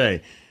used to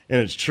say, and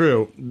it's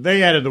true.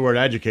 They added the word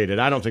educated.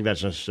 I don't think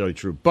that's necessarily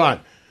true,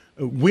 but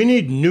we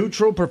need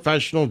neutral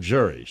professional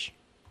juries.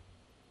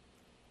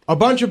 A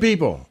bunch of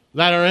people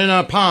that are in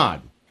a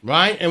pod,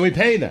 right? And we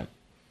pay them.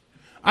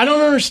 I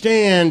don't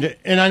understand,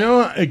 and I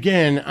know,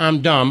 again,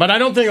 I'm dumb, but I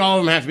don't think all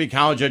of them have to be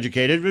college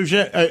educated. It was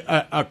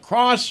a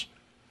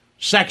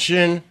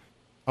cross-section,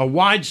 a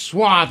wide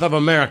swath of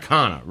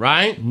Americana,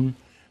 right? Mm-hmm.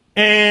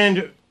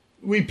 And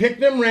we pick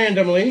them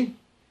randomly,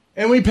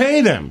 and we pay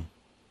them.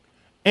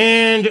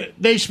 And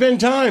they spend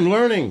time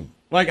learning,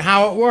 like,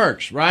 how it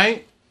works,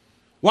 right?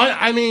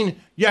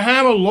 You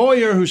have a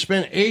lawyer who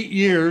spent 8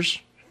 years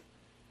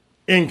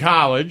in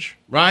college,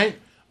 right?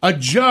 A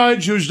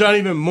judge who's done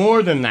even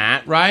more than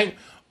that, right?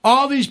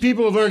 All these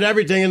people have learned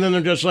everything, and then they're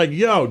just like,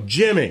 yo,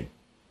 Jimmy,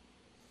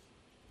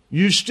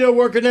 you still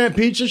working that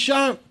pizza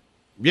shop?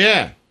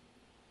 Yeah.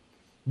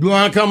 You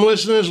want to come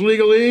listen to this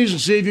legalese and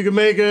see if you can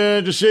make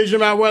a decision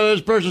about whether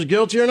this person's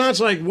guilty or not? It's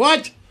like,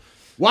 what?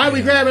 Why are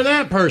we grabbing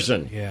that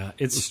person? Yeah,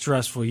 it's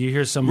stressful. You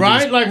hear some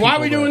right? Like, why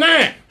are we doing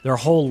that? Their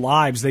whole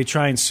lives, they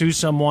try and sue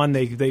someone.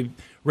 They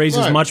raise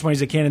as much money as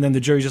they can, and then the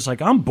jury's just like,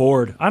 I'm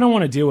bored. I don't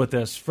want to deal with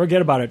this.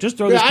 Forget about it. Just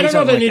throw this case out. I don't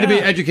know if they need to be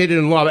educated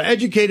in law, but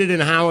educated in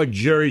how a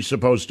jury's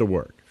supposed to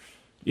work.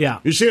 Yeah.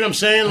 You see what I'm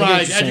saying?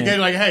 Like, educated,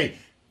 like, hey,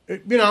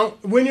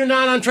 when you're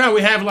not on trial,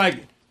 we have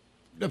like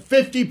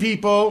 50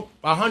 people,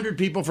 100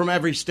 people from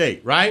every state,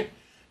 right?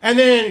 And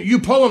then you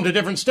pull them to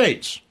different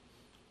states.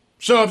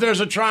 So if there's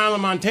a trial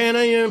in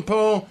Montana, you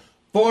pull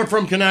 4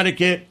 from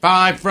Connecticut,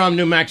 5 from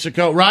New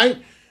Mexico, right?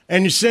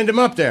 And you send them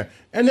up there.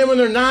 And then when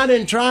they're not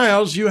in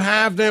trials, you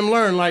have them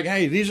learn, like,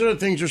 hey, these are the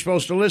things you're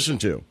supposed to listen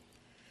to.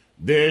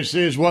 This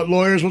is what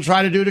lawyers will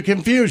try to do to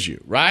confuse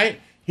you,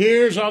 right?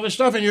 Here's all this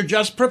stuff, and you're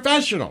just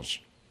professionals.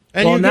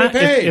 And you get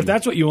paid. If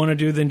that's what you want to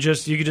do, then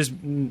you could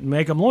just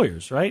make them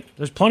lawyers, right?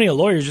 There's plenty of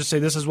lawyers just say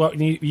this is what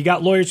you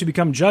got. Lawyers who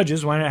become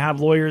judges. Why not have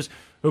lawyers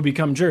who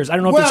become jurors? I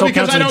don't know if this all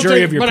counts in the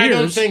jury of your peers. But I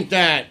don't think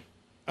that.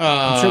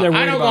 I'm sure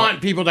I don't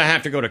want people to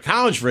have to go to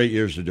college for 8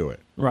 years to do it.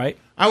 Right.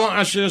 I want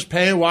us to just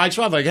pay a wide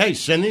swath. Like, hey,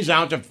 send these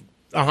out to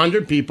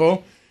 100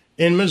 people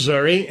in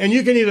Missouri, and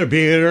you can either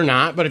be it or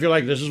not. But if you're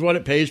like, this is what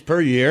it pays per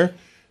year,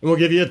 and we'll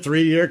give you a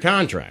 3-year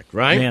contract,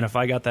 right? Man, if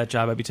I got that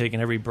job, I'd be taking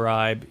every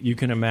bribe you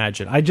can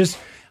imagine.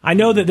 I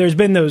know that there's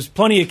been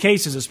plenty of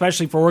cases,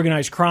 especially for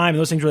organized crime,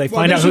 those things where they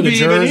find out who the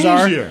jurors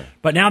are.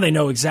 But now they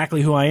know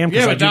exactly who I am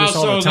because I do this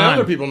all the time.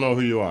 Other people know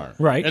who you are.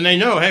 Right. And they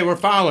know, hey, we're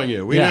following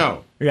you. We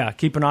know. Yeah,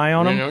 keep an eye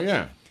on them.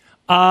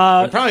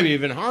 It'd probably be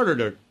even harder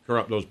to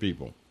corrupt those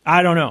people.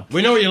 I don't know.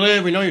 We know where you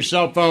live. We know your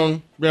cell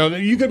phone.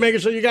 You could make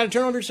it so you got to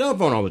turn off your cell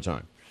phone all the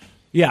time.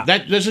 Yeah.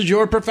 This is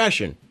your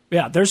profession.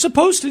 Yeah, they're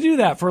supposed to do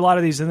that for a lot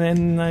of these, and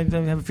then I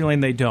have a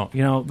feeling they don't.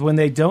 When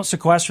they don't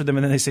sequester them,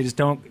 and then they say just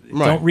don't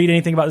read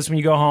anything about this when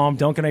you go home,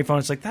 don't get any phone.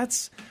 It's like,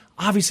 that's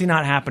obviously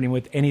not happening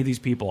with any of these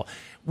people.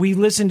 We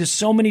listened to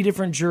so many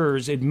different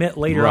jurors admit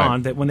later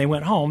on that when they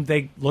went home,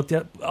 they looked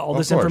at all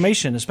this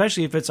information,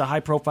 especially if it's a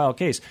high-profile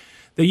case.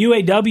 The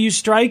UAW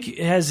strike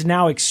has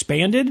now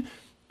expanded.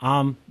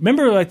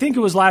 Remember, I think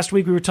it was last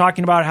week we were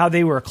talking about how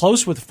they were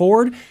close with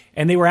Ford,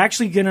 and they were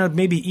actually going to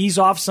maybe ease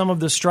off some of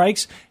the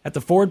strikes at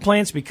the Ford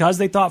plants because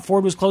they thought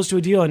Ford was close to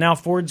a deal, and now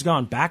Ford's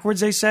gone backwards,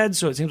 they said,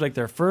 so it seems like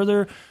they're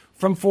further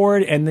from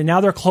Ford, and then now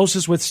they're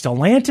closest with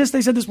Stellantis,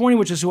 they said this morning,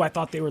 which is who I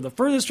thought they were the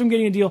furthest from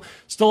getting a deal.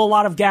 Still a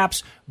lot of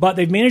gaps, but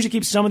they've managed to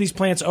keep some of these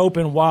plants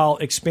open while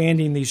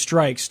expanding these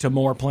strikes to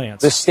more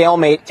plants. The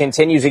stalemate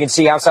continues. You can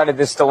see outside of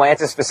this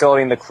Stellantis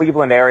facility in the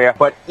Cleveland area,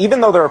 but even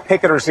though there are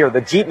picketers here,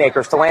 the Jeep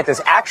maker, Stellantis,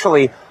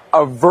 actually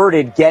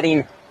averted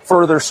getting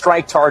further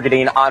strike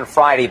targeting on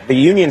Friday. The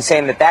union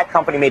saying that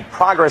company made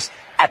progress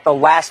at the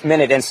last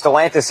minute, and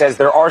Stellantis says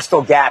there are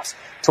still gaps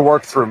to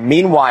work through.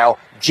 Meanwhile,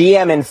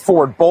 GM and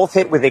Ford both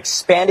hit with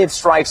expanded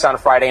strikes on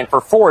Friday, and for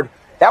Ford,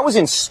 that was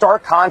in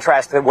stark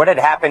contrast to what had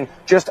happened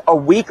just a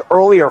week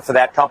earlier for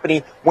that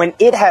company when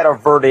it had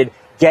averted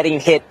getting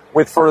hit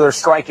with further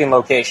striking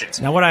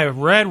locations. Now, what I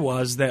read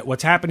was that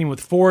what's happening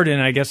with Ford,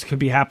 and I guess could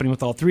be happening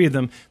with all three of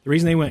them, the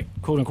reason they went,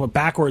 quote-unquote,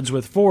 backwards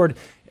with Ford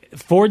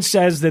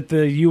says that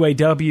the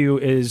UAW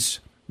is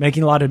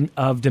making a lot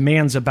of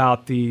demands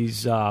about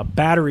these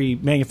battery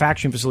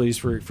manufacturing facilities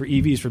for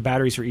EVs, for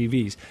batteries for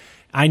EVs.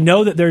 I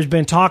know that there's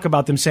been talk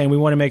about them saying we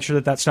want to make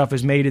sure that stuff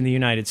is made in the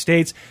United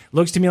States.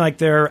 Looks to me like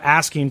they're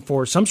asking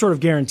for some sort of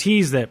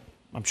guarantees that,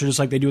 I'm sure just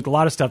like they do with a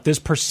lot of stuff, this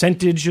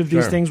percentage of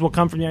these things will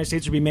come from the United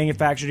States or be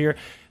manufactured here.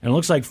 And it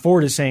looks like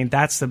Ford is saying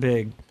that's the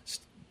big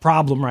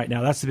problem right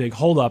now. That's the big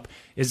holdup,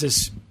 is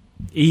this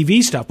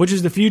EV stuff, which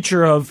is the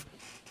future of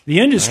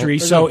the industry.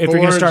 Right. So if you're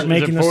going to start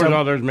making this stuff, stuff,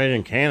 others made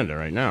in Canada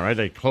right now, right?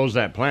 They closed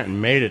that plant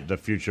and made it the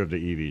future of the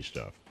EV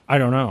stuff. I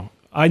don't know.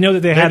 I know that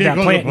they had that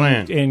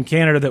plant in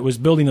Canada that was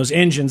building those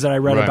engines that I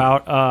read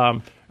about.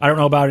 I don't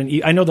know about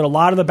I know that a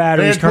lot of the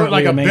batteries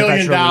currently are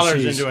manufactured $1 billion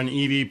overseas. into an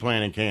EV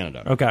plant in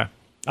Canada. Okay.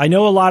 I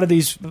know a lot of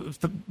these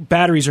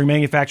batteries are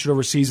manufactured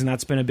overseas, and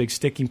that's been a big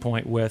sticking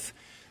point with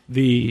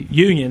the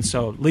union.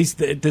 So at least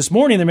this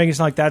morning they're making it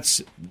sound like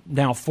that's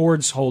now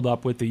Ford's hold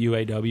up with the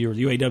UAW, or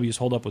the UAW's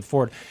hold up with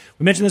Ford.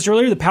 We mentioned this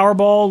earlier. The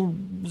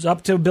Powerball is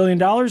up to $1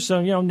 billion,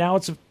 so now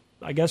it's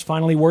I guess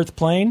finally worth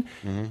playing.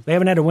 Mm-hmm. They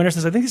haven't had a winner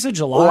since I think they said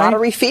July.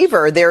 Lottery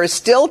fever. There is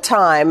still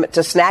time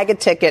to snag a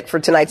ticket for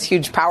tonight's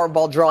huge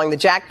Powerball drawing. The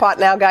jackpot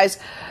now, guys,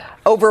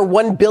 over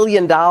 $1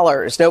 billion.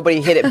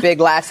 Nobody hit it big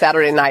last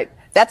Saturday night.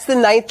 That's the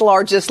 9th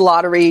largest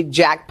lottery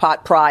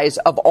jackpot prize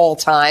of all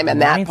time,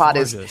 and that pot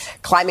is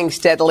climbing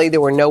steadily.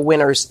 There were no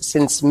winners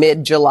since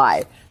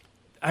mid-July.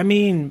 I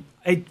mean,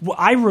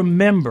 I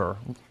remember,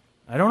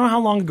 I don't know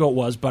how long ago it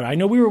was, but I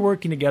know we were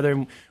working together,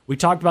 and we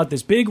talked about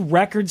this big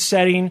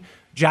record-setting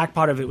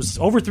jackpot it was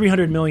over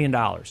 $300 million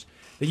that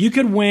you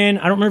could win.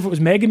 I don't remember if it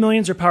was Mega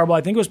Millions or Powerball. I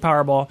think it was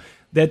Powerball,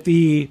 that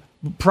the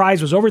prize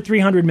was over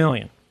 $300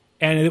 million,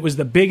 and it was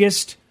the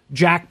biggest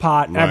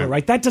jackpot ever,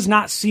 right? That does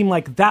not seem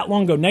like that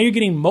long ago. Now you're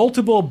getting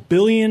multiple $1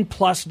 billion+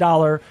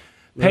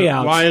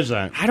 payouts. Why is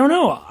that? I don't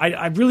know.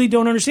 I really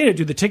don't understand it.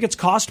 Do the tickets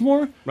cost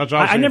more? That's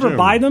what I never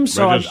buy them,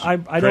 so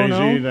I don't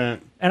know.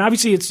 And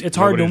obviously it's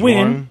hard to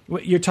win.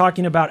 You're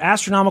talking about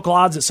astronomical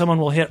odds that someone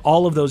will hit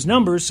all of those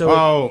numbers.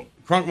 So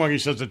Crunk Monkey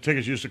says the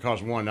tickets used to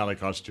cost $1, now they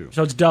cost $2.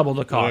 So it's double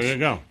the cost. There you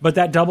go. But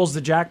that doubles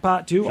the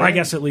jackpot too? Sure. I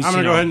guess at least I'm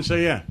going to go ahead and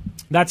say yeah.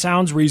 That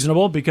sounds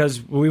reasonable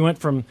because we went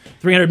from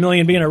 $300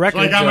 million being a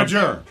record. It's like I'm a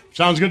juror.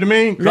 Sounds good to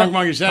me. Crunk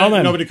Monkey said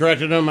it. Nobody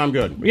corrected him. I'm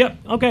good. Yep.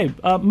 Okay.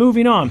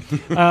 Moving on.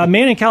 A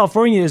man in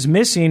California is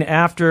missing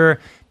after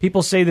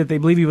people say that they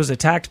believe he was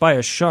attacked by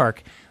a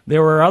shark.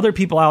 There were other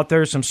people out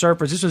there, some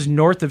surfers. This was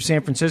north of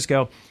San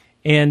Francisco.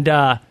 And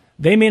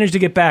they managed to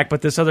get back,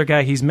 but this other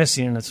guy, he's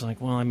missing. And it's like,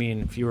 well, I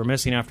mean, if you were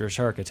missing after a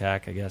shark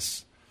attack, I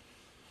guess.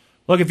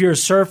 Look, if you're a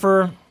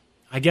surfer,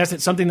 I guess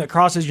it's something that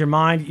crosses your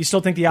mind. You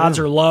still think the odds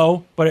are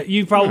low, but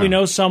you probably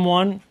know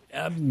someone,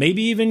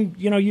 maybe even,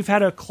 you've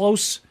had a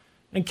close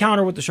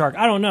encounter with the shark.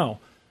 I don't know.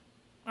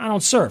 I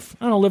don't surf.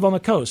 I don't live on the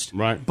coast.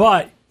 Right.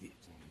 But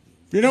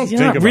you're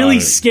not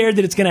really scared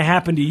that it's going to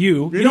happen to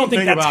you. You don't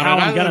think that's how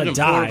I'm going to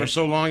die. For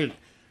so long.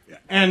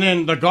 And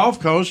then the Gulf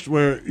Coast,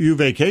 where you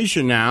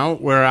vacation now,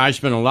 where I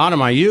spent a lot of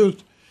my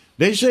youth,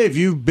 they say if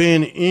you've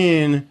been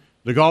in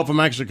the Gulf of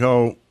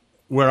Mexico,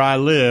 where I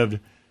lived,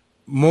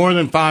 more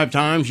than 5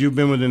 times, you've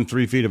been within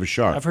 3 feet of a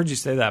shark. I've heard you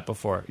say that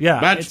before.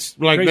 Yeah, that's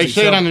like crazy. They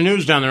say it on the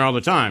news down there all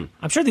the time.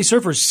 I'm sure these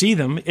surfers see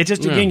them. It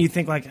just again, you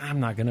think like, I'm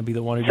not going to be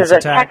the one who gets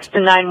attacked. There's a text to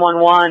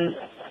 911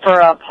 for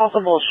a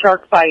possible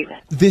shark bite.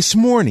 This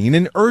morning,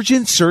 an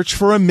urgent search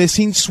for a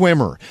missing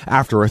swimmer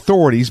after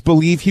authorities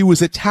believe he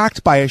was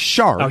attacked by a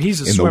shark in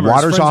the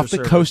waters off the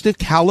coast of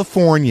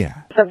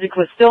California. The subject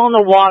was still in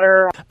the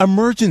water.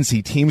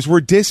 Emergency teams were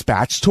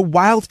dispatched to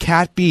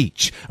Wildcat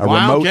Beach, a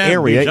remote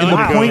area in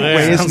the Point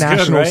Reyes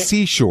National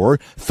Seashore,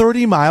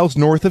 30 miles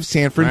north of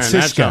San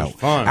Francisco,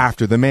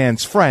 after the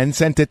man's friend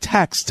sent a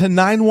text to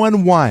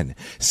 911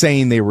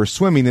 saying they were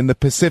swimming in the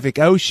Pacific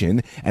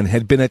Ocean and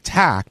had been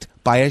attacked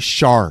by a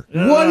shark.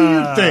 What do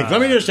you think?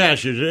 Let me just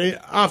ask you,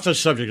 off the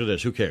subject of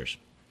this, who cares?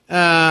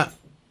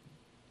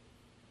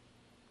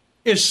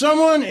 Is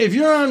someone, if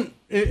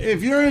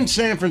you're in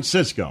San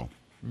Francisco,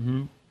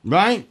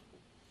 right?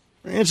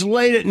 It's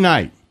late at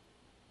night.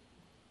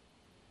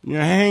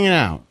 You're hanging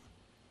out.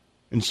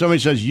 And somebody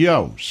says,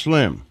 yo,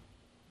 Slim,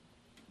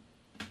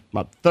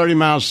 about 30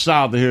 miles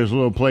south of here is a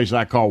little place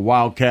I call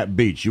Wildcat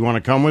Beach. You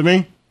want to come with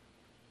me?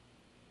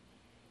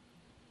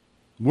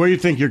 Where do you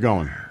think you're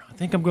going? I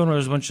think I'm going to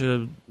a bunch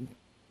of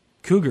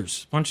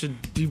cougars, a bunch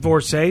of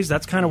divorcees.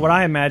 That's kind of what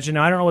I imagine.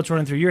 Now, I don't know what's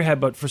running through your head,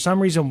 but for some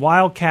reason,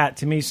 Wildcat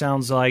to me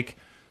sounds like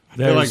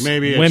there's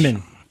women.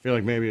 I feel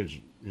like maybe it's,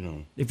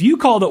 If you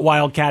called it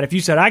Wildcat, if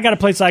you said, I got a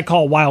place I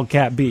call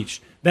Wildcat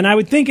Beach, then I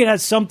would think it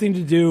has something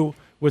to do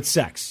with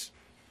sex.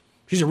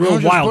 She's a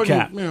real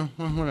wildcat.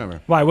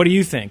 Whatever. Why? What do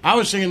you think? I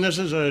was thinking this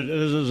is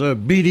a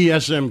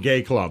BDSM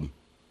gay club.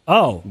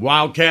 Oh.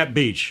 Wildcat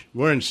Beach.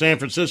 We're in San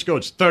Francisco.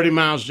 It's 30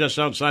 miles just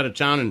outside of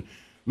town, and,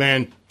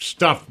 man,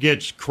 stuff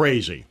gets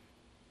crazy.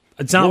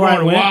 It's not We're where I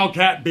on went.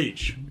 Wildcat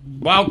Beach.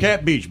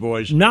 Wildcat Beach,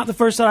 boys. Not the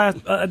first that I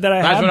had.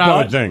 That's what I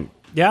would think.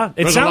 Yeah,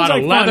 it There's sounds a lot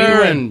like of fun leather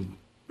either way. and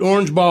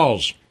orange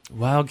balls.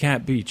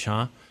 Wildcat Beach,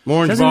 huh?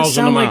 Orange Doesn't balls it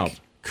sound in the like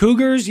mouth.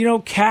 cougars, Yeah,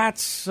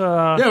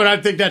 but I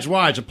think that's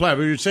why it's a play. If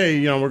you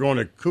say, we're going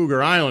to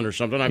Cougar Island or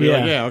something, I'd be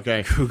like, yeah,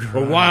 okay.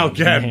 But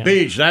Wildcat man.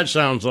 Beach, that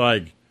sounds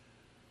like,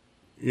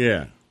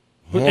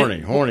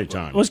 horny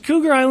time. Was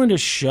Cougar Island a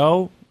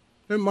show?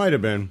 It might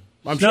have been.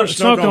 I'm Snow sure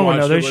Snow Cone would know.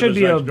 watched There it with should his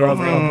be a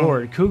ex-girlfriend.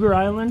 board. Cougar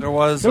Island? There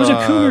was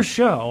a Cougar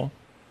show.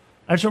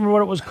 I just remember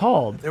what it was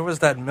called. There was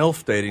that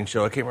MILF dating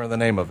show. I can't remember the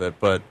name of it,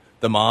 but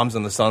the moms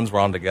and the sons were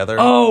on together.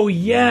 Oh,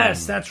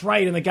 yes, that's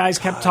right. And the guys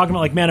kept talking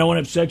about, man, I want to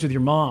have sex with your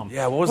mom.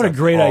 Yeah, what was What a that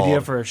great called?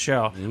 idea for a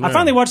show. Yeah. I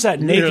finally watched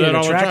that You hear Naked that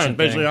all the time. Attraction It's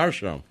basically thing. our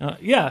show.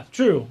 Yeah,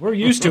 true. We're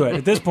used to it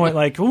at this point.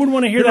 Like, who would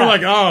want to hear People that? are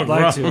like, oh, I'd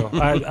like bro.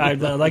 to.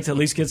 I'd like to at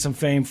least get some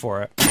fame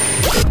for it.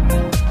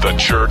 The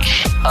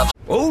Church of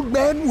Old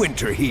Man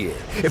Winter here.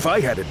 If I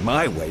had it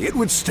my way, it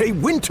would stay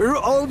winter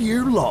all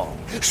year long.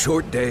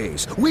 Short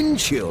days, wind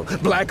chill,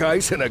 black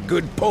ice, and a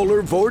good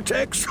polar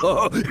vortex.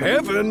 Oh,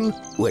 heaven!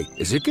 Wait,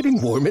 is it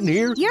getting warm in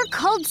here? Your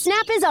cold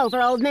snap is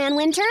over, Old Man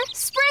Winter.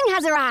 Spring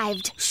has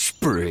arrived.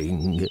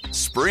 Spring.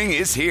 Spring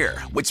is here,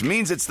 which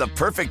means it's the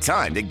perfect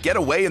time to get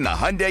away in the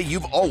Hyundai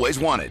you've always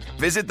wanted.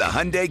 Visit the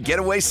Hyundai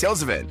Getaway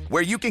Sales Event,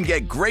 where you can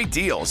get great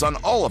deals on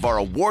all of our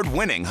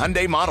award-winning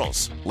Hyundai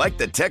models, like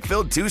the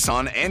tech-filled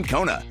Tucson and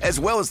Kona, as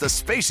well as the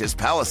spacious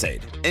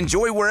Palisade.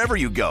 Enjoy wherever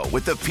you go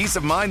with the peace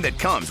of mind that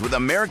comes with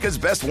America's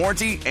best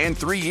warranty and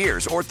 3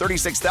 years or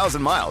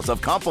 36,000 miles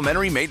of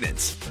complimentary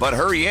maintenance. But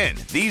hurry in,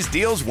 these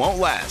deals won't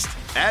last.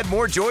 Add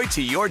more joy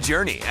to your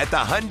journey at the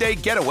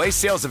Hyundai Getaway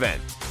Sales Event.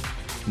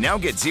 Now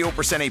get 0%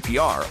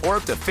 APR or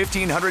up to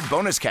 $1,500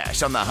 bonus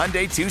cash on the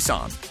Hyundai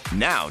Tucson.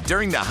 Now,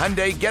 during the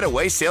Hyundai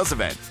Getaway Sales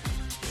Event.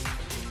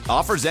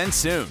 Offers end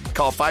soon.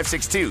 Call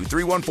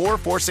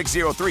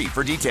 562-314-4603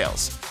 for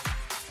details.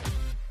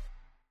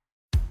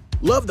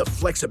 Love the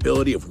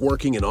flexibility of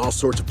working in all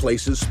sorts of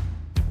places?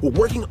 Well,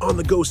 working on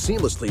the go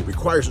seamlessly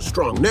requires a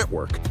strong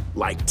network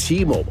like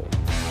T-Mobile.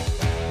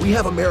 We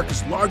have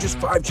America's largest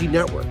 5G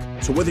network,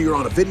 so whether you're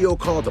on a video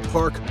call at the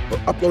park or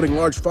uploading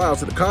large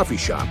files at the coffee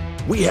shop,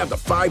 we have the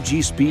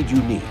 5G speed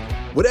you need.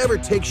 Whatever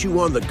takes you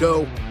on the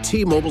go,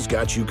 T-Mobile's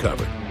got you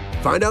covered.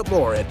 Find out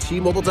more at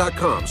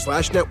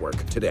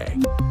T-Mobile.com/network today.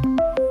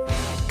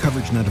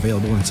 Coverage not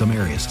available in some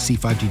areas. See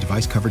 5G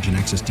device coverage and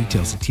access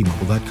details at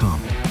T-Mobile.com.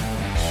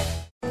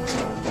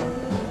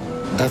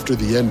 After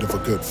the end of a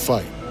good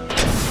fight,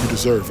 you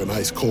deserve an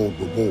ice-cold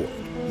reward.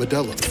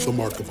 Modelo is the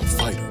mark of a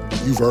fighter.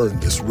 You've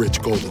earned this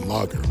rich golden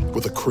lager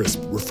with a crisp,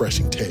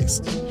 refreshing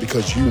taste.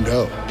 Because you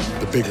know,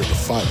 the bigger the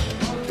fight,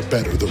 the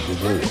better the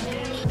reward.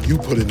 You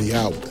put in the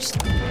hours,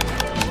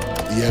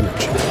 the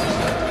energy,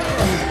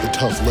 the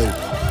tough labor.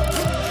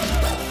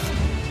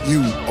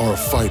 You are a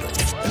fighter,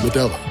 and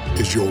Modelo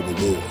is your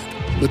reward.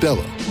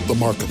 Modelo, the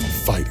mark of a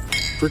fighter.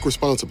 Drink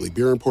responsibly.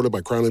 Beer imported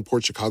by Crown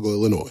Imports, Chicago,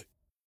 Illinois.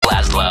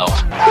 Laszlo.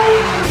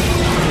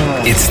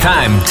 It's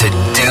time to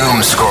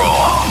doom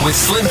scroll with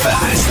Slim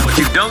Fast. What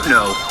you don't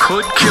know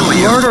could kill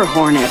you. Murder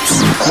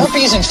hornets.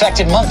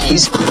 Herpes-infected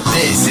monkeys.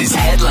 This is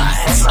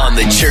Headlines on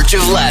the Church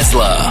of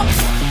Laszlo.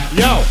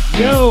 Yo.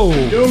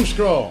 Doom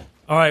scroll.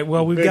 All right,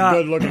 well, we've Big, got...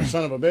 good-looking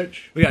son of a bitch.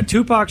 We got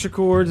Tupac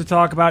Shakur to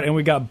talk about, and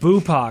we got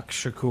Bupak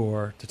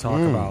Shakur to talk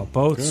about.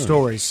 Both good.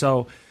 stories.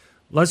 So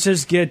let's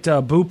just get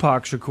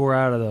Bupak Shakur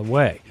out of the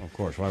way. Of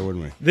course, why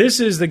wouldn't we? This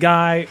is the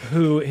guy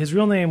who, his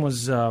real name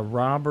was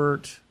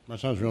Robert...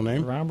 That's not his real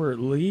name? Robert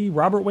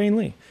Wayne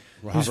Lee.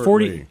 Robert He's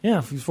 40. Lee.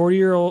 Yeah, he's 40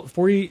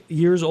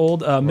 years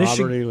old.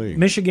 Robert E. Lee.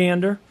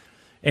 Michigander,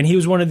 and he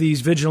was one of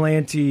these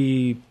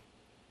vigilante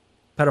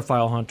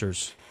pedophile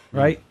hunters,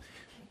 right?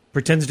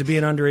 Pretends to be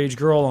an underage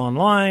girl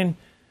online,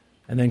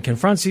 and then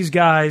confronts these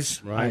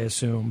guys. Right. I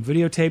assume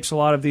videotapes a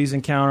lot of these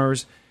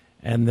encounters,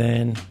 and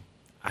then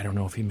I don't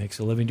know if he makes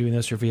a living doing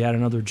this or if he had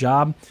another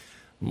job.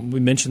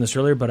 We mentioned this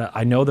earlier, but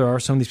I know there are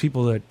some of these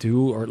people that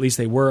do, or at least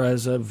they were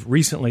as of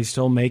recently,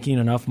 still making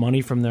enough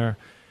money from their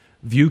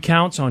view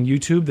counts on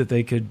YouTube that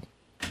they could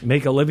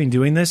make a living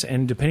doing this.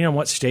 And depending on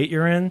what state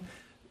you're in,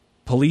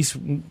 police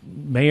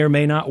may or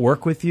may not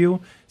work with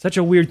you. Such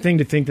a weird thing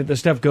to think that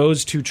this stuff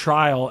goes to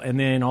trial and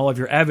then all of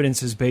your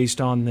evidence is based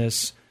on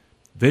this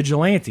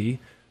vigilante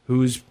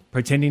who's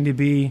pretending to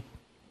be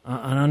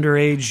an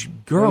underage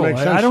girl. That makes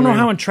sense I don't to know me.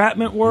 how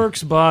entrapment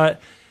works, but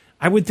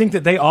I would think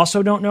that they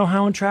also don't know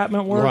how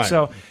entrapment works. Right.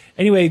 So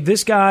anyway,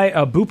 this guy,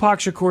 Bupak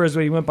Shakur is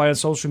what he went by on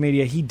social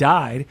media. He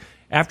died,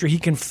 after he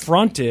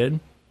confronted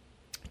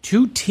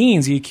two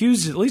teens. He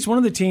accused at least one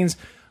of the teens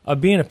of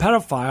being a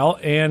pedophile,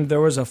 and there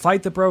was a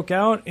fight that broke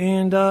out,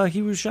 and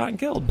he was shot and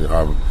killed.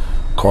 I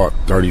caught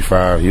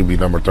 35. He'll be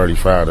number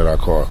 35 that I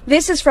caught.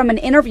 This is from an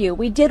interview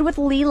we did with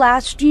Lee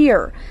last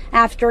year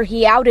after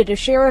he outed a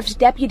sheriff's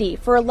deputy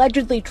for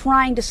allegedly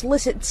trying to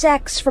solicit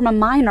sex from a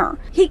minor.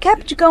 He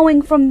kept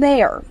going from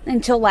there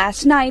until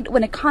last night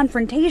when a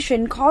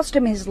confrontation cost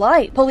him his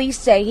life. Police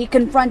say he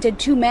confronted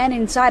two men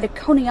inside a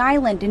Coney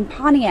Island in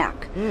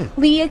Pontiac.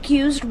 Lee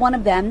accused one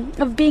of them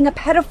of being a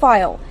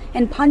pedophile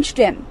and punched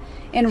him.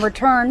 In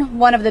return,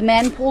 one of the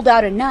men pulled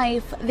out a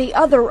knife, the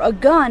other a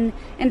gun,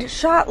 and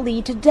shot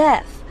Lee to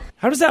death.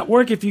 How does that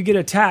work if you get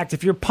attacked?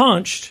 If you're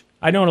punched,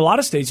 I know in a lot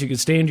of states you can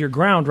stand your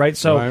ground, right?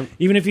 So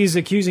even if he's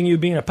accusing you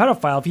of being a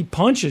pedophile, if he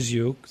punches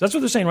you, because that's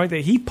what they're saying, right?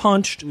 That he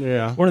punched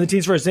one of the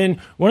teens first.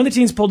 Then one of the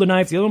teens pulled a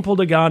knife, the other one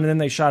pulled a gun, and then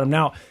they shot him.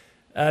 Now,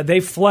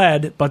 they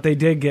fled, but they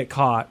did get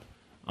caught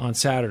on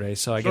Saturday.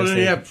 So I guess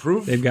they have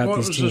proof? They've got what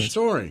these was teens. the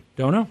story?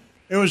 Don't know.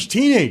 It was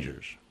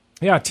teenagers.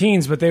 Yeah,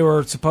 teens, but they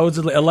were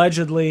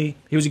allegedly,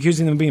 he was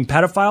accusing them of being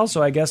pedophiles,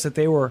 so I guess that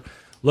they were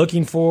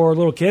looking for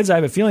little kids. I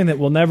have a feeling that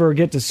we'll never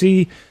get to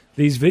see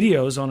these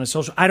videos on a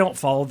social. I don't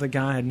follow the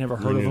guy. I'd never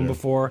heard of him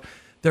before.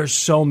 There's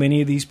so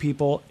many of these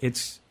people. He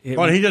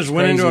just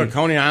went into a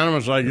Coney Island and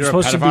was like, you're a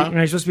pedophile?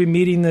 He's supposed to be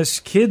meeting this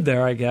kid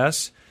there, I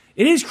guess.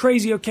 It is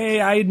crazy, okay?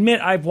 I admit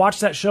I've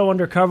watched that show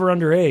Undercover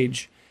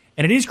Underage,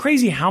 and it is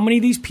crazy how many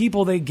of these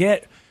people they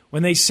get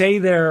when they say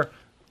they're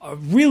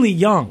really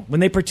young, when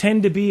they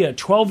pretend to be a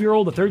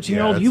 12-year-old, a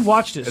 13-year-old. You've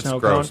watched it, Snow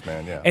gross, Cone.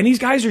 man, yeah. And these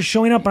guys are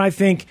showing up, and I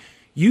think,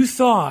 you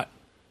thought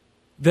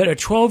that a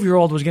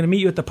 12-year-old was going to meet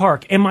you at the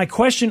park. And my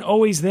question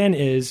always then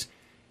is,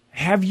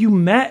 have you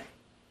met,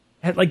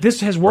 like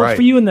this has worked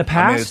for you in the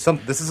past? I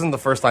mean, this isn't the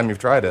first time you've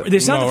tried it.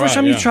 It's not the first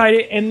time you've tried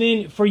it. And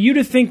then for you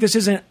to think this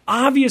isn't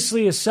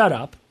obviously a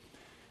setup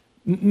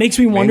makes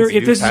me wonder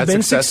if this has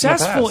been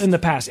successful in the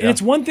past. And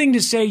it's one thing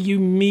to say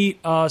you meet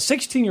a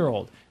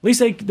 16-year-old. At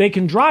least they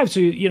can drive, so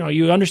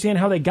you understand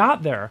how they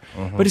got there.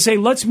 But to say,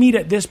 let's meet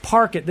at this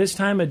park at this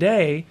time of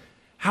day,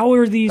 how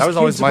are these kids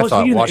supposed to be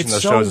doing that? That was always my thought watching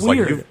those shows. It's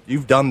like,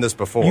 you've done this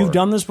before. You've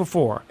done this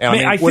before. And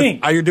I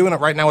think you're doing it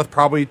right now with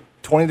probably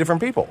 20 different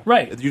people.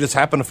 Right. You just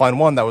happen to find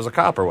one that was a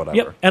cop or whatever.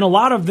 Yep. And a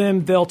lot of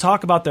them, they'll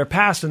talk about their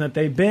past and that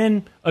they've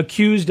been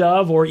accused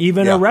of or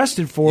even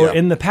arrested for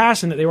in the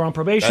past, and that they were on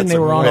probation, they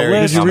were on a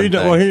list. Did you read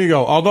that? Well, here you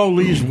go. Although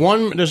Lee's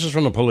this is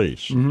from the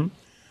police.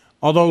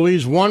 Although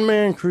Lee's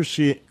one-man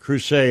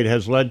crusade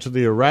has led to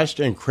the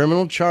arrest and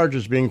criminal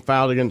charges being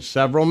filed against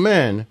several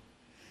men,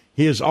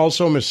 he has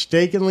also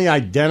mistakenly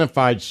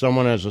identified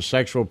someone as a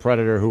sexual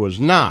predator who was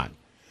not.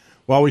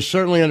 While we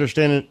certainly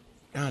understand it,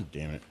 God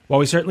damn it. While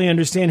we certainly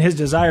understand his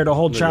desire to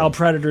hold child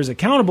predators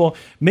accountable,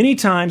 many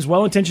times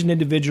well-intentioned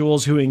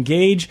individuals who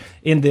engage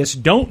in this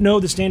don't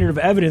know the standard of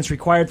evidence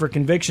required for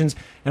convictions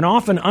and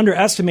often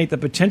underestimate the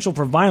potential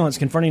for violence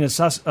confronting a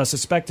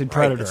suspected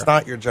predator. It's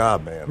not your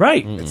job, man.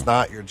 Right. It's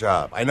not your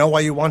job. I know why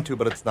you want to,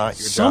 but it's not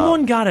your job.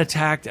 Someone got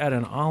attacked at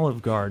an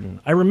Olive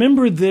Garden. I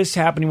remember this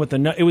happening with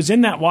it was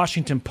in that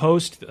Washington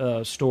Post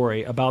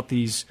story about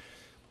these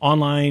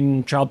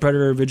online child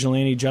predator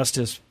vigilante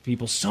justice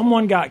people.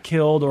 Someone got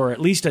killed or at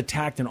least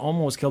attacked and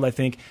almost killed, I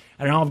think,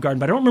 at an Olive Garden.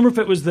 But I don't remember if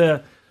it was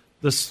the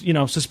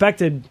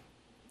suspected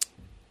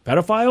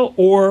pedophile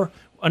or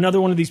another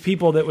one of these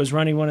people that was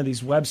running one of these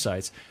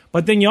websites.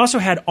 But then you also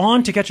had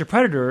On to Catch a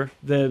Predator,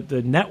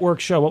 the network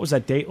show. What was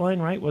that,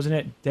 Dateline, right? Wasn't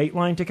it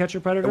Dateline to Catch a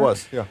Predator? It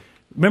was, yeah.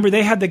 Remember,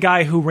 they had the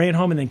guy who ran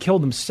home and then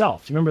killed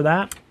himself. Do you remember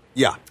that?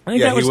 Yeah. I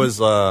think he was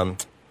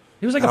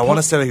he was like I want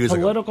to say he was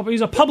political. He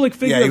was a public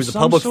figure. Yeah, he was a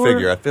public sort.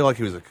 figure. I feel like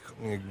he was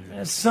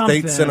a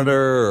state senator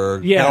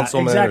or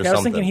councilman exactly. or something. I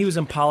was thinking he was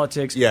in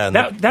politics. Yeah, and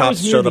that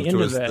was showed up the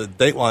to end of it.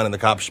 the Dateline and the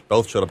cops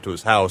both showed up to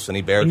his house, and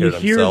he barricaded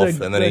himself,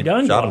 and then he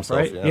shot himself.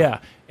 Right? Yeah.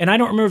 And I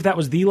don't remember if that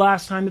was the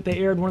last time that they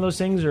aired one of those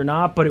things or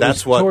not, but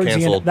that's was what towards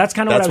canceled. the end. That's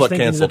kind of what I was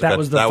thinking. That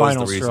was the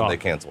final reason straw. They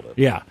canceled it.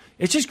 Yeah,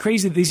 it's just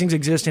crazy that these things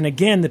exist. And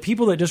again, the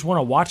people that just want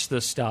to watch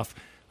this stuff,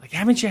 like,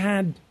 haven't you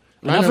had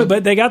enough of it?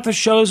 But they got the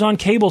shows on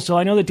cable, so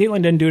I know that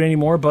Dateline didn't do it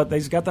anymore, but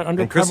they've got that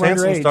Undercover Chris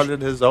Hansen Underage.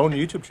 started his own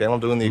YouTube channel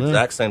doing the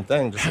exact same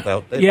thing, just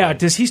without Dateline. Yeah,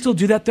 does he still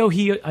do that, though?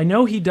 I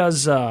know he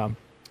does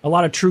a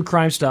lot of true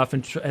crime stuff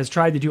and has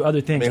tried to do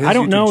other things. I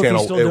don't know if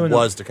he's still doing it. It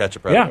was To Catch a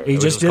Predator. Yeah, he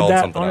just did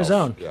that on his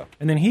own. Yeah.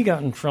 And then he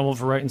got in trouble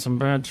for writing some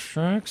bad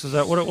checks. Is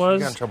that what it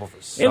was? He got in trouble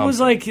for something. It was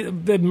like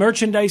the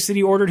merchandise that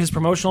he ordered, his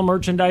promotional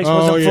merchandise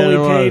wasn't fully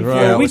paid for.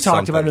 Right. We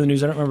talked about it in the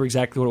news. I don't remember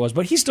exactly what it was.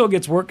 But he still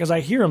gets work because I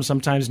hear him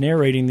sometimes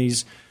narrating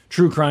these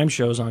true crime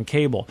shows on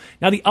cable.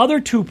 Now, the other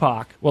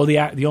Tupac, well,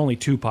 the only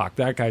Tupac,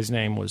 that guy's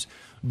name was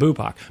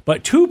Bupac.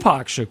 But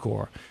Tupac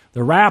Shakur,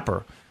 the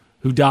rapper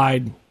who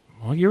died,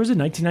 what year was it,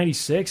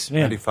 1996?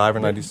 Man, 95 or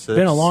 96. It's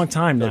been a long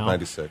time now.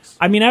 96.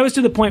 I mean, I was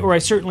to the point where I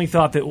certainly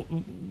thought that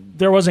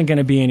there wasn't going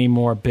to be any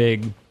more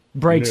big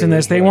breaks in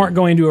this. They weren't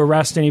going to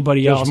arrest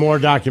anybody else. More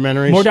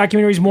documentaries. More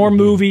documentaries, more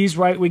movies,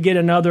 right? We get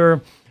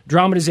another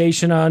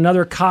dramatization.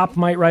 Another cop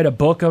might write a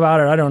book about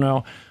it. I don't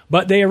know.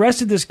 But they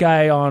arrested this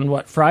guy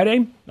on,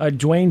 Friday?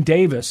 Dwayne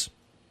Davis.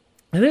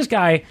 And this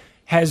guy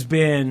has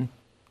been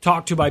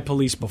talked to by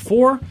police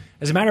before.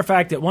 As a matter of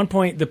fact, at one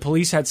point, the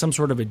police had some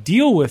sort of a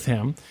deal with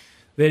him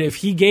that if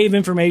he gave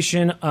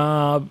information,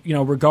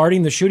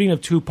 regarding the shooting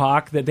of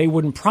Tupac, that they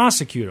wouldn't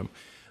prosecute him.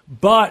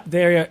 But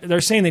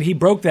they're saying that he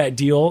broke that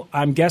deal,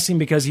 I'm guessing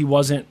because he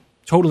wasn't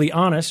totally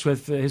honest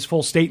with his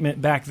full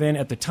statement back then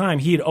at the time.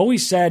 He had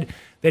always said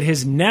that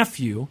his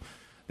nephew,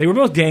 they were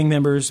both gang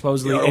members,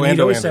 supposedly. Yeah,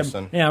 Orlando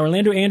Anderson.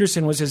 Orlando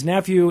Anderson was his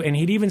nephew, and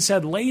he'd even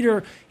said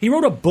later, he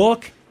wrote a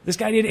book, this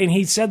guy did, and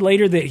he said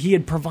later that he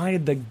had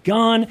provided the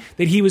gun,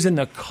 that he was in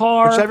the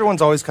car. Which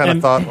everyone's always kind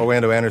of thought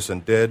Orlando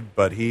Anderson did,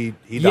 but he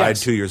died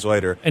 2 years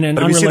later. And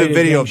but if you see the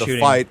video of the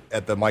fight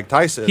at the Mike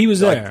Tyson, he was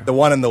there. The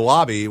one in the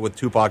lobby with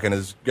Tupac and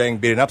his gang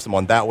beating up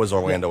someone, that was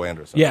Orlando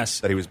Anderson. Yes.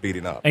 That he was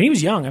beating up. And he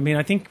was young. I mean,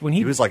 I think when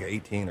he was like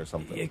 18 or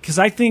something. Because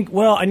I think,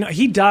 I know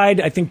he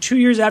died, I think 2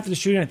 years after the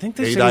shooting. I think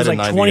they said he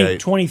was like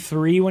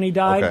 23 when he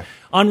died. Okay.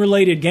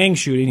 Unrelated gang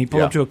shooting. He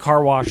pulled up to a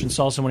car wash and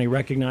saw someone he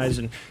recognized.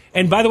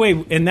 And by the way,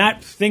 in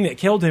that thing that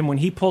killed him, when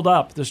he pulled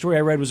up, the story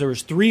I read was there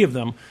was 3 of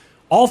them.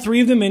 All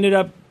 3 of them ended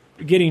up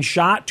getting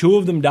shot. 2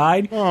 of them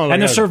died. Oh,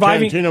 and the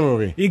surviving Tarantino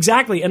movie.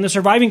 Exactly. And the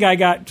surviving guy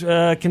got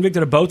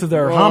convicted of both of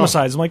their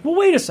homicides. I'm like, well,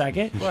 wait a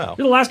second. Wow.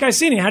 You're the last guy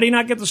seen it. How do you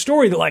not get the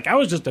story that, like, I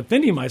was just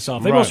defending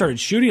myself? They both started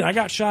shooting. I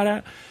got shot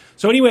at.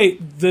 So anyway,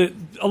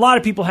 a lot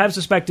of people have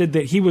suspected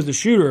that he was the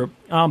shooter,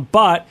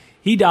 but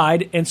he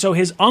died. And so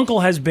his uncle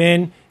has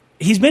been...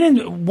 He's been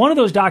in one of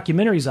those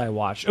documentaries I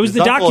watched. It was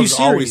His the uncle docuseries. has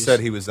always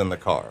said he was in the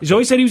car. He's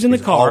always said he was in the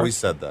car. Always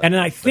said that. And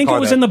I think it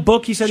was in the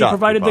book. He said he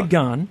provided the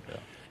gun. Yeah.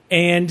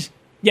 And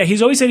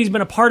he's always said he's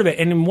been a part of it.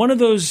 And in one of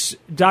those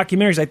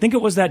documentaries, I think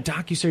it was that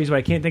docuseries, but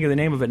I can't think of the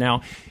name of it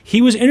now.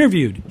 He was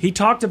interviewed. He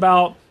talked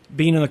about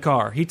being in the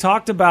car. He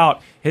talked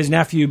about his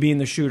nephew being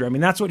the shooter. I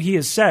mean, that's what he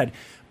has said.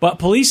 But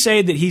police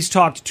say that he's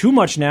talked too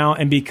much now,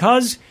 and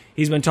because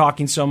he's been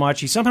talking so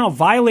much, he somehow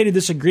violated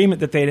this agreement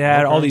that they'd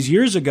had all these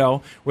years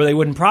ago where they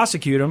wouldn't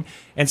prosecute him.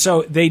 And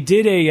so they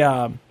did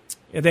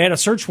they had a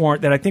search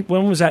warrant that I think,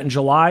 when was that, in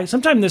July?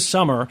 Sometime this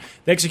summer,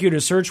 they executed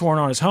a search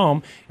warrant on his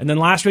home. And then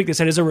last week they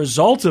said as a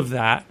result of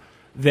that,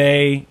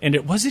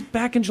 was it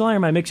back in July, or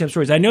am I mixing up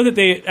stories? I know that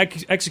they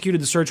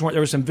executed the search warrant.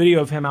 There was some video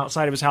of him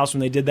outside of his house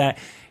when they did that.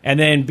 And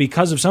then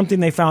because of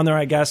something they found there,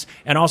 I guess,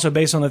 and also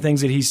based on the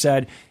things that he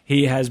said,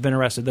 he has been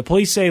arrested. The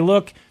police say,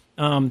 look,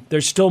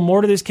 there's still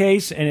more to this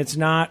case, and it's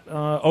not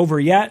over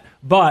yet,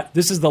 but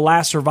this is the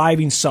last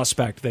surviving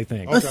suspect, they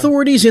think.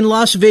 Authorities in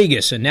Las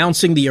Vegas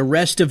announcing the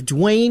arrest of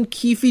Dwayne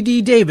Keefe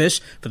D. Davis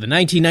for the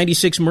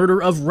 1996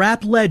 murder of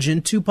rap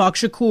legend Tupac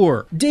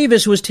Shakur.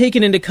 Davis was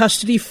taken into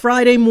custody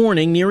Friday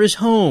morning near his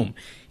home.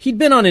 He'd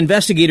been on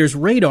investigators'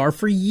 radar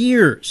for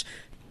years.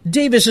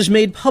 Davis has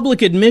made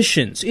public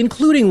admissions,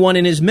 including one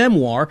in his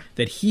memoir,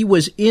 that he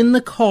was in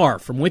the car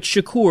from which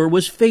Shakur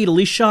was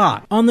fatally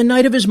shot. On the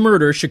night of his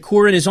murder,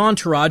 Shakur and his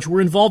entourage were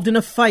involved in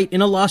a fight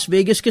in a Las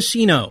Vegas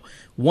casino.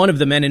 One of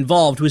the men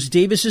involved was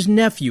Davis's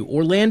nephew,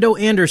 Orlando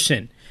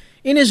Anderson.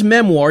 In his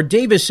memoir,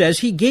 Davis says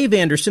he gave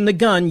Anderson the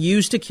gun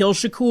used to kill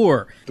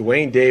Shakur.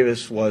 Dwayne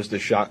Davis was the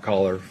shot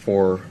caller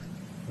for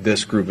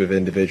this group of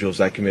individuals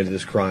that committed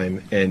this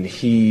crime, and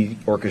he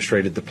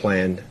orchestrated the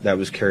plan that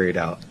was carried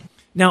out.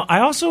 Now, I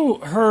also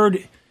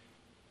heard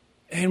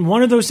in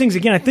one of those things,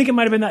 again, I think it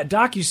might have been that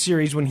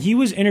docuseries when he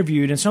was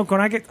interviewed, and so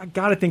I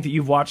got to think that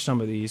you've watched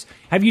some of these.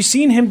 Have you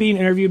seen him being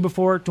interviewed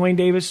before, Dwayne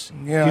Davis?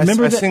 Yeah, Do you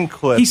remember I've that? seen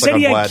clips. He said like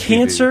he on had Vlad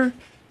cancer. TV.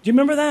 Do you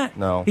remember that?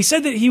 No. He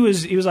said that he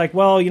was like,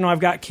 well, I've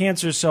got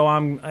cancer, so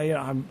I'm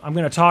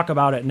going to talk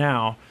about it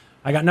now.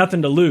 I got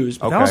nothing to lose.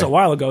 But that was a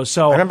while ago.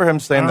 So I remember him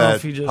saying that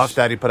just... Puff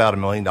Daddy put out $1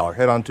 million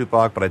hit on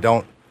Tupac, but I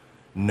don't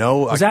know.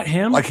 Was that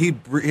him? Like he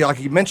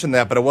mentioned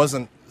that, but it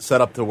wasn't set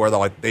up to where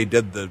they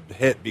did the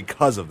hit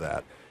because of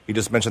that. He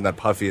just mentioned that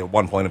Puffy at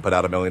one point had put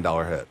out $1 million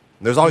hit.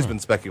 There's always been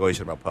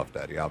speculation about Puff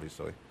Daddy,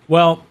 obviously.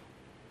 Well,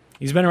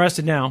 he's been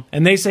arrested now,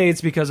 and they say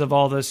it's because of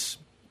all this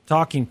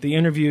talking, the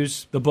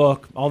interviews, the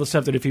book, all the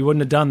stuff that if he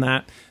wouldn't have done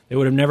that, they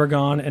would have never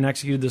gone and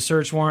executed the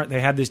search warrant. They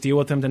had this deal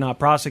with him to not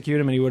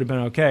prosecute him, and he would have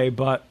been okay,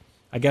 but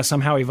I guess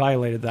somehow he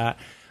violated that.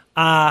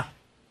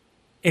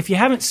 If you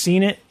haven't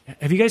seen it,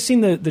 have you guys seen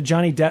the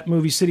Johnny Depp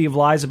movie City of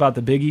Lies about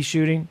the Biggie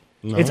shooting?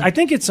 No. I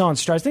think it's on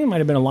Stars. I think it might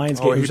have been a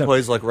Lionsgate. Oh, he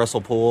plays like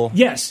Russell Poole?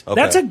 Yes. Okay.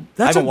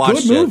 That's a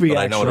good movie,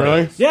 I actually. know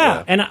it is.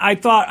 Yeah. And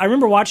I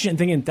remember watching it and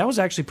thinking, that was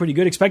actually pretty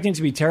good, expecting it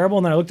to be terrible.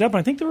 And then I looked up, and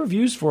I think the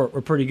reviews for it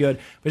were pretty good.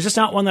 But it's just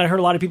not one that I heard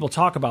a lot of people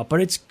talk about.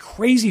 But it's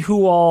crazy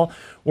who all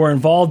were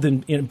involved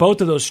in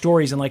both of those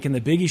stories. And like in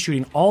the Biggie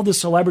shooting, all the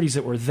celebrities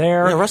that were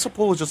there. Yeah, Russell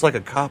Poole was just like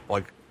a cop,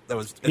 that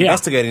was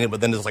investigating it,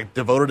 but then just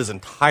devoted his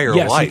entire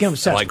life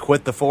to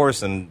quit the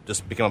force and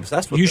just become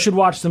obsessed with it. You should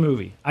watch the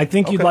movie. I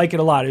think you'd like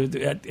it a lot.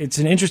 It's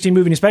an interesting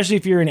movie, and especially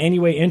if you're in any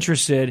way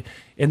interested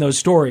in those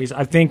stories,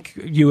 I think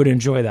you would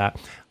enjoy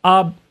that.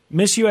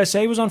 Miss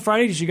USA was on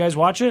Friday. Did you guys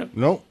watch it?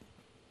 Nope.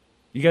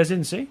 You guys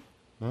didn't see?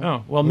 No.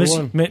 Oh, well,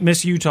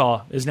 Miss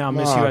Utah is now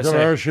Miss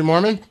USA. Is she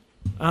Mormon?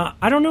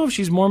 I don't know if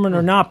she's Mormon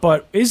or not,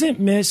 but this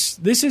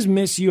is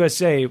Miss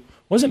USA.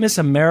 Wasn't Miss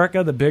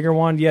America the bigger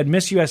one? You had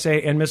Miss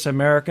USA and Miss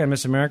America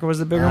was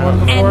the bigger one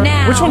before. And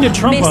now, which one did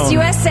Trump Miss own?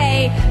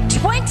 USA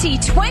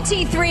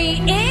 2023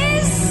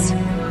 is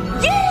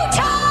Utah!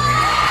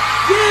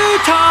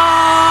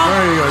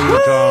 There you go,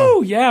 Utah.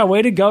 Woo! Yeah,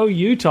 way to go,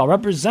 Utah.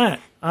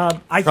 Represent.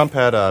 Trump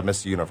had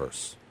Miss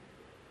Universe.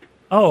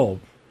 Oh.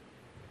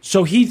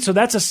 So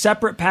that's a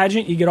separate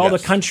pageant? You get all the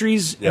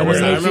countries and then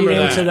they feed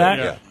into that?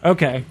 Yeah.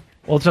 Okay.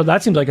 Well, so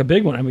that seems like a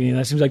big one. I mean,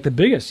 that seems like the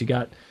biggest. You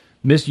got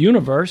Miss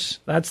Universe.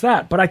 That's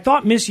that. But I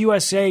thought Miss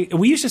USA,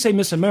 we used to say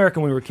Miss America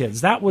when we were kids.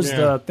 That was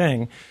the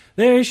thing.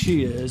 There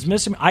she is.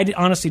 I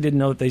honestly didn't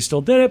know that they still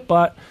did it,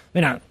 but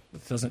it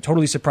doesn't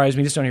totally surprise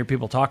me. Just don't hear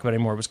people talk about it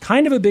anymore. It was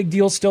kind of a big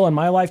deal still in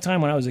my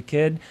lifetime when I was a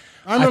kid.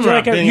 I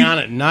remember being on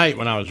at night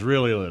when I was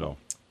really little.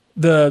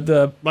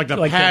 The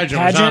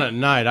pageant was on at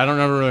night. I don't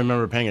ever really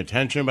remember paying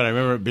attention, but I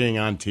remember it being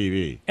on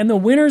TV. And the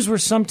winners were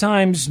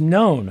sometimes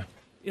known.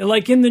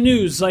 Like in the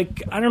news,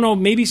 like, I don't know,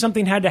 maybe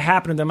something had to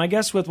happen to them. I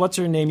guess with, what's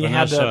her name? You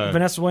had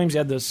Vanessa Williams, you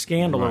had the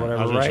scandal or whatever,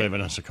 I was going right? to say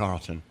Vanessa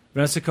Carlton.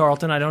 Vanessa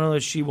Carlton, I don't know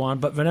that she won,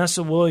 but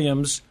Vanessa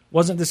Williams,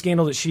 wasn't the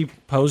scandal that she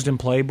posed in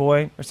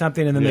Playboy or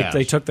something, and then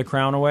they took the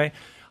crown away?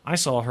 I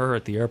saw her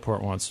at the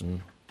airport once,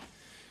 and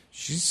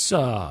she's,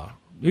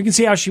 you can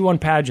see how she won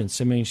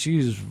pageants. I mean,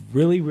 she's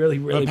really, really,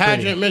 really The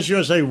pageant, pretty. Miss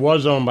USA,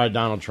 was owned by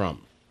Donald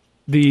Trump.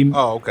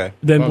 Okay.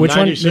 Then From which one?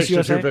 96 Miss to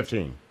USA?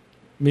 215.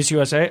 Miss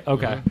USA?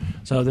 Okay.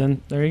 So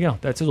then, there you go.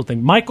 That's his little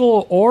thing.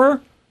 Michael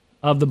Orr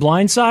of The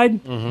Blind Side.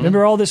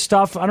 Remember all this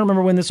stuff? I don't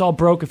remember when this all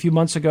broke a few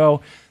months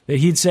ago, that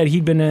he'd said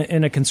he'd been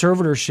in a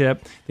conservatorship,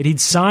 that he'd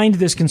signed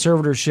this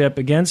conservatorship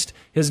against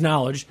his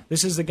knowledge.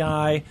 This is the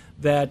guy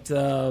that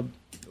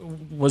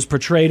was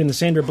portrayed in the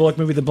Sandra Bullock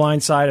movie The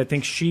Blind Side. I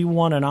think she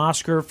won an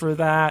Oscar for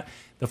that.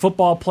 The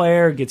football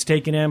player gets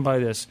taken in by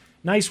this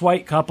nice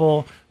white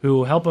couple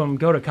who help him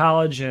go to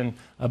college and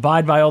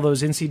abide by all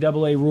those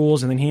NCAA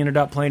rules, and then he ended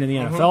up playing in the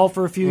NFL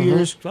for a few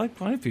years, like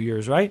quite a few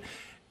years, right?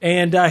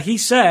 And he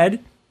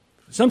said,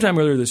 sometime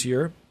earlier this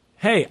year,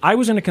 hey, I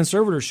was in a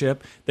conservatorship.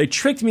 They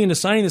tricked me into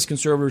signing this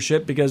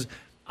conservatorship because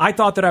I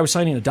thought that I was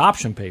signing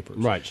adoption papers.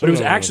 Right. But it was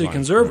actually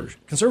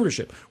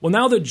conservatorship. Well,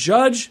 now the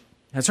judge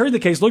has heard the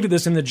case, looked at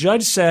this, and the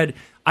judge said,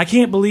 I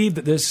can't believe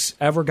that this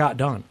ever got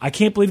done. I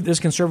can't believe that this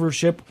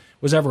conservatorship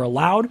was ever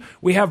allowed.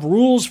 We have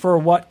rules for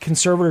what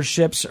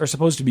conservatorships are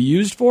supposed to be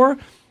used for.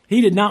 He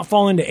did not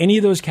fall into any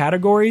of those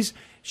categories.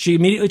 She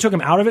immediately took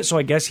him out of it, so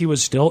I guess he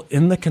was still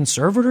in the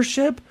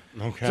conservatorship.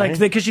 Okay. Like,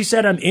 because she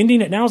said, I'm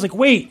ending it now. I was like,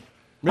 wait.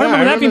 I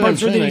remember that being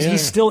part of it.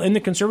 He's still in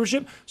the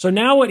conservatorship. So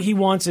now what he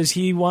wants is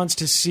he wants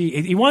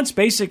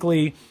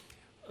basically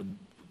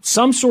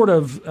some sort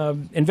of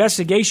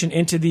investigation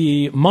into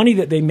the money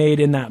that they made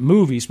in that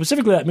movie,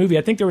 specifically that movie.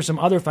 I think there were some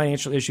other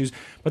financial issues,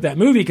 but that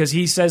movie, because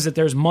he says that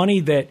there's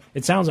money that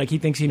it sounds like he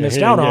thinks he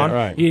missed out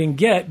on, he didn't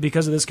get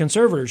because of this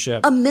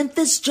conservatorship. A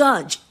Memphis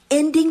judge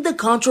ending the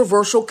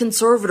controversial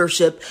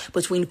conservatorship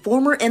between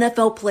former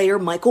NFL player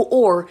Michael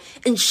Orr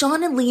and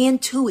Sean and Leanne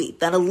Toohey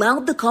that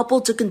allowed the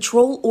couple to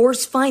control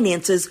Orr's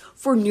finances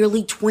for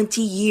nearly 20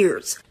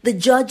 years. The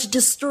judge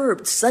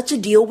disturbed such a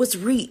deal was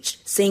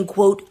reached, saying,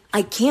 quote,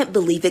 I can't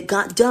believe it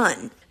got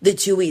done. The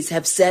Tooheys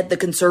have said the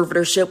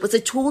conservatorship was a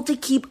tool to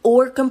keep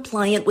Orr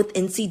compliant with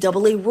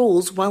NCAA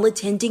rules while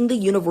attending the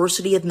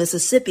University of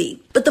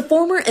Mississippi. But the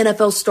former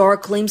NFL star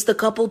claims the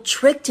couple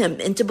tricked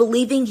him into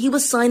believing he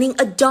was signing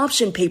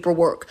adoption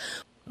paperwork.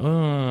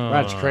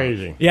 That's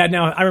crazy. Yeah,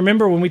 now, I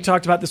remember when we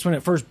talked about this when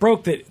it first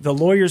broke, that the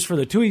lawyers for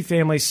the Toohey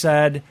family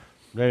said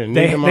they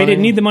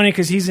didn't need the money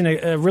because he's in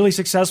a really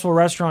successful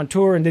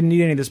restaurateur and didn't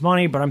need any of this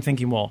money. But I'm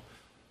thinking, well,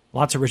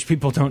 lots of rich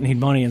people don't need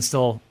money and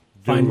still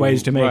find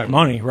ways to make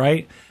money,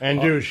 right?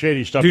 And do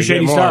shady stuff. Do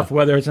shady stuff,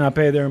 whether it's not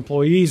pay their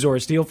employees or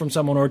steal from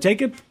someone or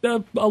take a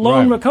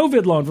loan, a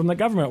COVID loan from the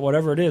government,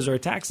 whatever it is, or a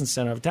tax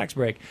incentive, a tax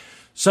break.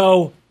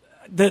 So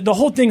the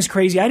whole thing's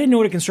crazy. I didn't know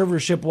what a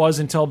conservatorship was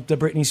until the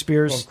Britney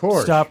Spears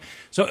stuff.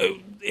 So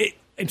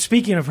and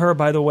speaking of her,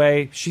 by the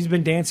way, she's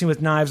been dancing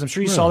with knives. I'm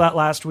sure you saw that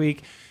last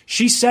week.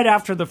 She said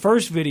after the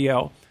first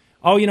video,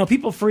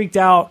 people freaked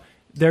out.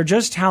 They're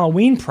just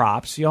Halloween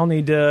props. Y'all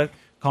need to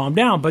calm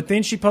down. But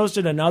then she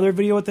posted another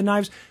video with the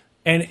knives.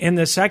 And in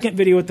the second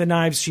video with the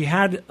knives, she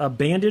had a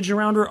bandage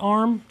around her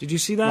arm. Did you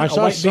see that? I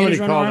saw somebody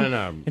called in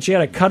and she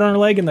had a cut on her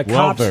leg, and the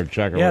welfare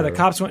check. Yeah, the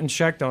cops went and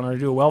checked on her to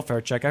do a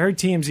welfare check. I heard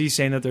TMZ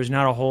saying that there's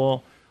not a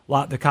whole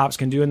lot the cops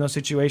can do in those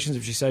situations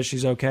if she says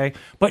she's okay.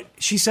 But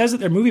she says that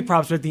they're movie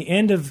props, but at the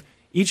end of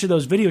each of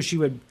those videos, she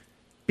would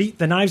beat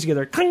the knives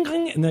together, clang,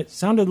 clang, and it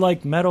sounded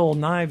like metal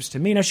knives to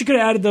me. Now, she could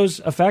have added those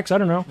effects. I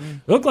don't know.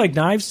 It looked like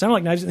knives, sounded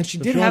like knives, and she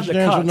did have the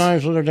cuts. With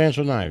knives, let her dance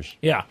with knives.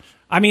 Yeah.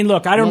 I mean,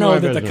 look, I don't know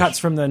that the cuts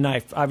from the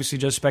knife, obviously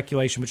just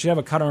speculation, but she'd have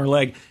a cut on her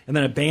leg and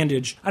then a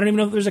bandage. I don't even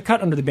know if there's a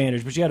cut under the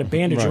bandage, but she had a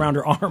bandage around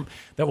her arm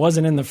that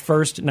wasn't in the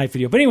first knife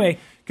video. But anyway,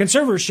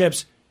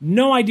 conservatorships,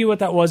 no idea what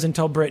that was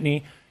until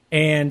Britney.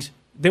 And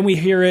then we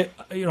hear it,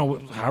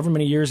 however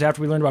many years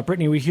after we learned about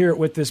Britney, we hear it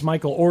with this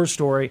Michael Orr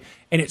story.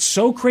 And it's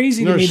so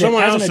crazy to me that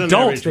as an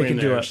adult they can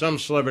do it. Some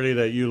celebrity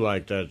that you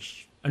like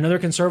that's... Another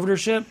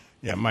conservatorship?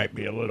 Yeah, it might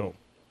be a little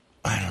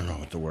I don't know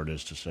what the word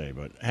is to say,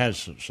 but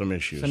has some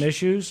issues. Some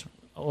issues?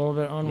 A little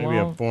bit unwell? Maybe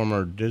a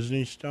former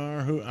Disney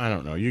star? Who? I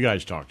don't know. You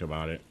guys talked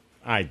about it.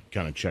 I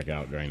kind of check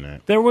out during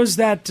that. There was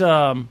that.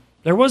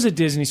 There was a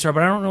Disney star,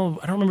 but I don't know.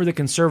 I don't remember the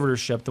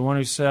conservatorship. The one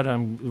who said,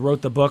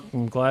 wrote the book,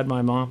 I'm glad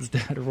my mom's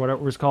dead, or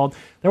whatever it was called.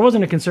 There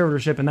wasn't a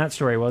conservatorship in that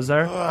story, was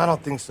there? I don't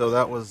think so.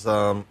 That was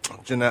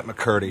Jeanette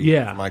McCurdy.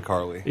 Yeah. My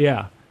Carly.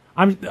 Yeah.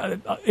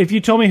 If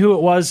you told me who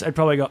it was, I'd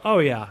probably go, oh,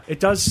 yeah. It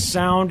does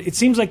sound... It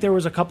seems like there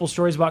was a couple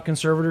stories about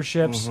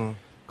conservatorships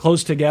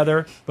close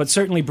together, but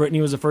certainly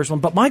Brittany was the first one.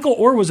 But Michael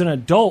Oher was an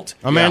adult.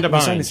 Amanda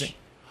Bynes.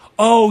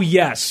 Oh,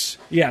 yes.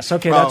 Yes,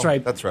 okay, that's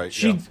right. That's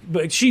right,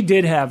 But she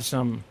did have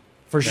some...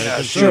 For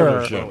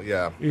sure.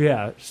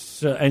 Yeah.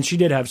 So, and she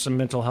did have some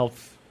mental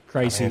health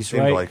crises,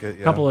 right? Like it,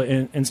 yeah. A couple of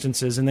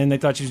instances. And then they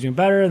thought she was doing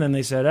better. And then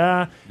they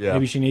said,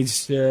 maybe she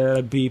needs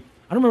to be...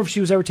 I don't remember if she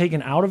was ever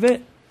taken out of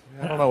it.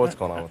 I don't know what's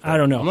going on with that. I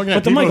don't know. I'm looking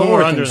at but the people Michael who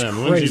are Oher under thing's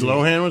them. crazy. Lindsay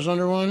Lohan was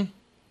under one.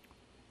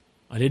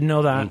 I didn't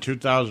know that. In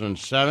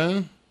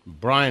 2007.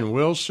 Brian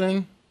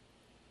Wilson.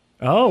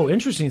 Oh,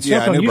 interesting.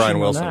 Yeah, I knew Brian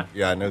Wilson. Wilson.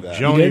 Yeah, I knew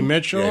that. Joni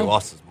Mitchell. Yeah, he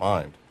lost his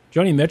mind.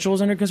 Joni Mitchell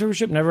was under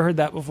conservatorship? Never heard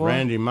that before.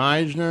 Randy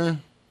Meisner.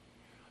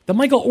 The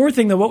Michael Oher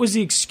thing, though, what was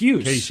the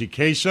excuse? Casey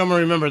Kasem,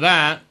 remember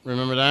that?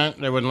 Remember that?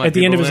 They wouldn't let at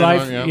the end of his people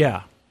life? in,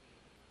 Yeah.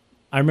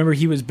 I remember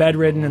he was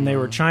bedridden and they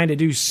were trying to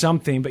do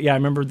something. But yeah, I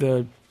remember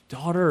the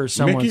daughter or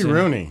someone. Mickey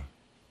Rooney.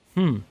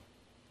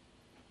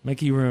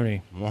 Mickey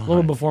Rooney. Why? A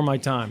little before my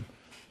time.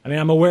 I mean,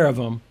 I'm aware of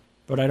him,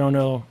 but I don't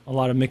know a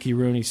lot of Mickey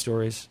Rooney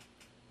stories.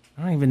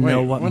 I don't even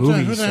know what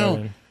movie he's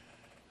in.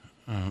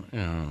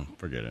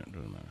 Forget it.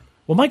 Doesn't matter.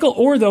 Well, Michael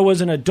Oher, though,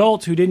 was an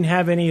adult who didn't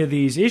have any of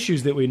these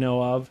issues that we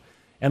know of.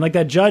 And like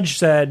that judge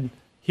said,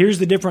 here's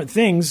the different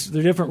things,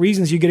 the different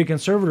reasons you get a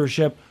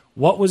conservatorship.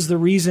 What was the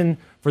reason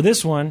for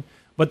this one?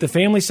 But the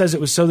family says it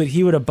was so that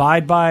he would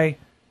abide by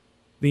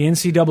the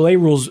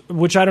NCAA rules,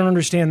 which I don't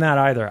understand that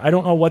either. I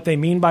don't know what they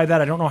mean by that.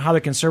 I don't know how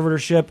the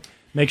conservatorship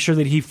makes sure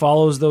that he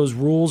follows those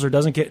rules or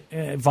doesn't get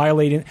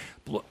violated.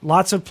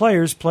 Lots of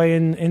players play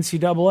in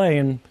NCAA,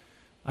 and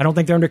I don't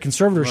think they're under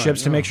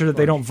conservatorships to make sure that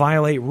they don't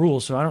violate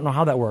rules, so I don't know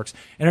how that works.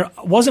 And it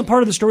wasn't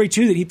part of the story,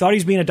 too, that he thought he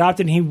was being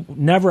adopted and he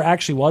never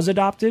actually was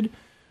adopted?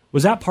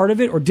 Was that part of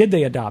it, or did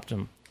they adopt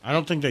him? I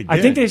don't think they did.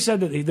 I think they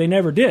said that they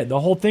never did. The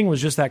whole thing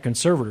was just that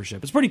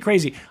conservatorship. It's pretty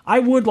crazy. I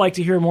would like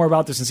to hear more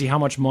about this and see how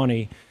much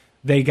money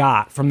they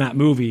got from that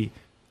movie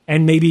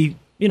and maybe,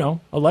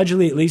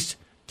 allegedly at least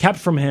kept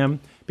from him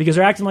because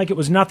they're acting like it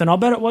was nothing. I'll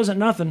bet it wasn't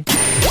nothing.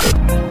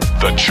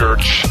 The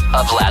Church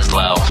of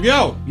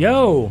Laszlo.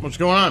 Yo. What's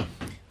going on?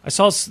 I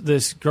saw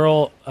this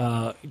girl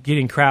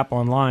getting crap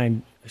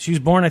online. She was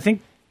born, I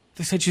think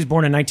they said she was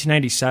born in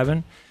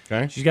 1997.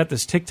 Okay. She's got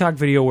this TikTok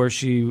video where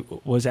she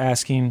was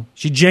asking,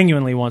 she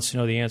genuinely wants to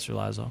know the answer,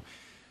 Laszlo.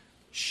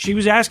 She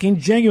was asking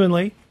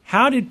genuinely,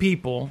 how did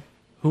people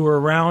who were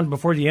around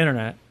before the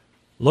internet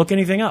look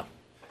anything up?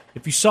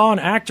 If you saw an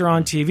actor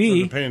on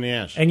TV pain in the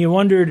ass. and you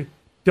wondered,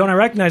 don't I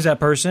recognize that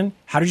person?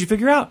 How did you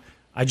figure out?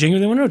 I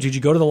genuinely want to know. Did you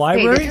go to the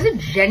library? Hey, this is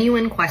a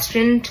genuine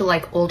question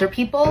to older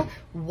people.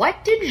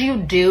 What did you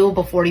do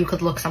before you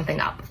could look something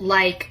up?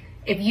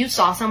 If you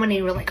saw someone and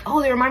you were like,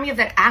 oh, they remind me of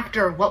that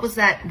actor. What was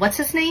that? What's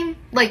his name?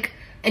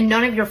 And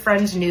none of your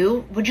friends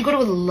knew. Would you go to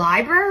a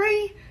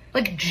library?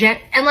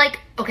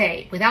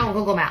 Okay, without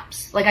Google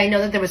Maps. I know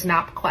that there was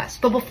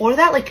MapQuest. But before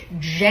that,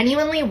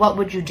 genuinely, what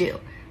would you do?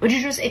 Would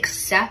you just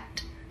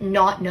accept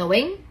not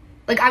knowing?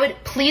 I would,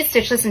 please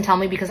stitch this and tell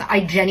me because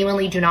I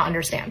genuinely do not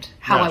understand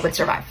how I would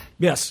survive.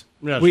 Yes.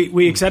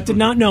 We accepted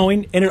not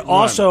knowing, and it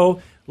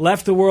also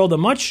left the world a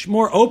much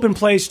more open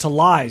place to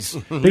lies.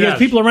 Because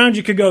people around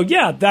you could go,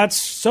 yeah, that's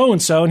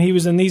so-and-so, and he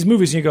was in these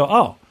movies, and you go,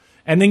 oh.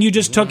 And then you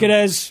just took it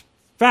as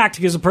fact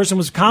because the person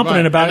was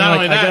confident about it. Not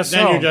only that, I guess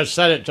then so. you just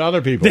said it to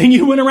other people. Then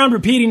you went around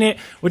repeating it,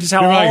 which is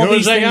how all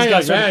these things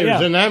got started. He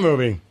was in that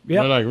movie.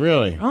 Yep. They're like,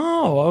 really?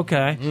 Oh,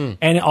 okay.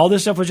 And all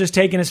this stuff was just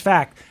taken as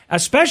fact.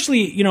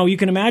 Especially, you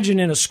can imagine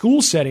in a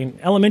school setting,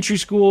 elementary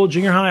school,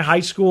 junior high,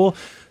 high school,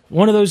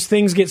 one of those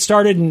things gets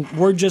started and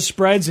word just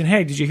spreads and,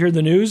 hey, did you hear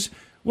the news?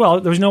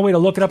 Well, there was no way to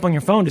look it up on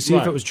your phone to see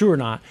if it was true or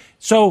not.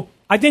 So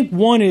I think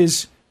one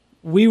is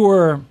we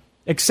were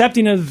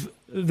accepting of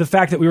the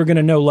fact that we were going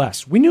to know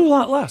less. We knew a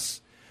lot less.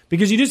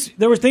 Because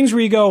there were things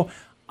where you go,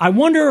 I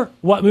wonder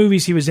what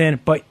movies he was in,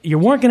 but you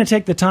weren't going to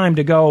take the time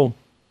to go,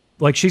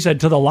 like she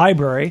said, to the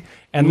library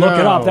and look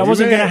it up. That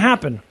wasn't going to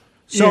happen.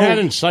 So you had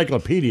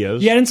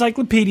encyclopedias. You had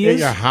encyclopedias.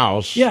 At your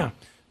house. Yeah.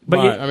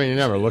 But you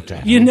never looked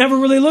at them. You never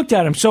really looked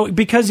at them. So,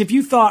 because if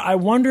you thought, I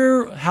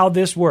wonder how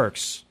this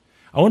works.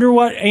 I wonder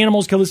what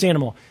animals kill this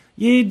animal.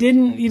 You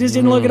just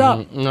didn't look it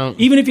up. No.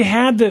 Even if you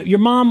had your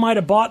mom might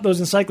have bought those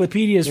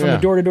encyclopedias from the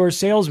door-to-door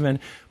salesman,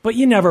 but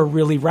you never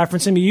really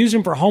referenced them. You used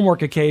them for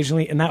homework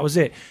occasionally, and that was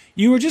it.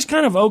 You were just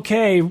kind of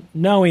okay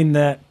knowing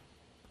that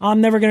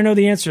I'm never going to know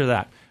the answer to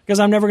that because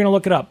I'm never going to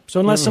look it up. So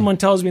unless someone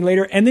tells me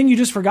later, and then you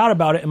just forgot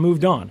about it and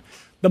moved on.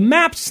 The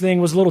maps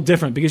thing was a little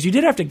different because you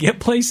did have to get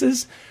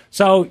places.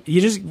 So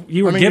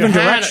you were given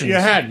directions. You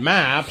had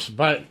maps,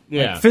 but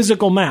like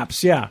physical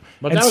maps, yeah.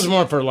 But that was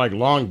more for like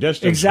long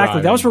distance. Exactly,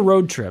 driving. That was for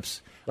road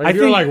trips. Like if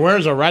you're like,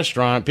 where's a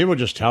restaurant? People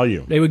just tell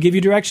you. They would give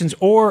you directions,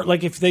 or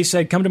like if they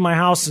said, "Come to my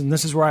house and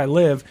this is where I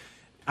live."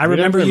 I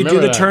remember you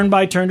do the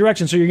turn-by-turn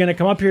direction. So you're going to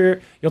come up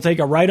here, you'll take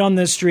a right on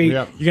this street.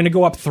 Yep. You're going to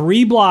go up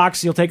 3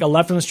 blocks, you'll take a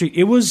left on the street.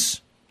 It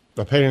was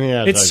a pain in the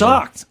ass. It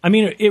sucked. I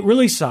mean, it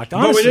really sucked.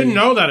 Honestly. But we didn't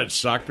know that it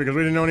sucked because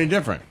we didn't know any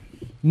different.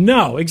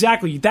 No,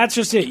 exactly. That's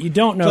just it. You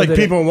don't know. It's like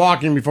people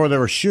walking before there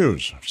were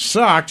shoes.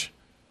 Sucked,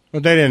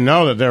 but they didn't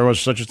know that there was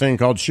such a thing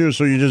called shoes,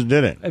 so you just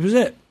did it. It was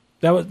it.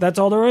 That's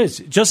all there is.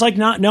 Just like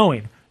not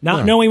knowing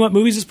what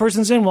movies this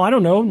person's in. Well, I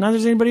don't know. Neither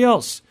does anybody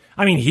else.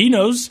 I mean, he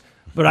knows,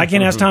 but I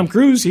can't ask Tom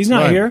Cruise. He's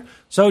not here,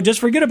 so just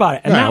forget about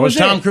it. And that was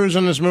Tom Cruise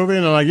in this movie?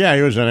 And they're like, yeah,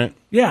 he was in it.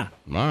 Yeah.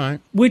 All right.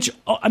 Which,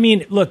 I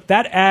mean, look,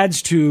 that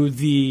adds to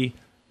the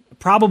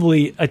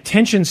probably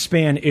attention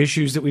span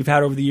issues that we've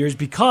had over the years,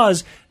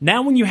 because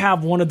now when you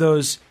have one of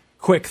those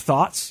quick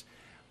thoughts,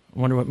 I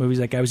wonder what movies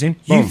that guy was in,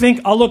 you think,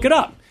 I'll look it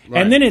up.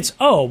 Right. And then it's,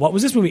 what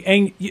was this movie?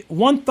 And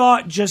one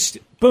thought just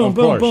boom,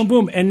 boom, boom,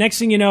 boom. And next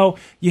thing you know,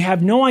 you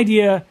have no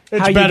idea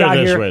how you got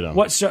here. Way,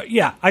 though.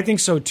 Yeah, I think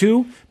so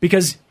too,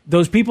 because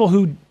those people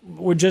who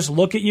would just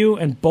look at you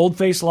and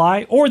bold-faced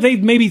lie, or they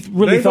maybe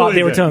thought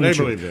they were telling the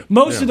truth.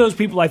 Most of those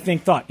people, I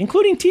think, thought,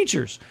 including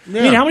teachers.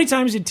 Yeah. I mean, how many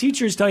times did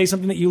teachers tell you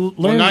something that you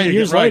learned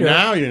years later? Right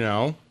now, you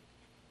know.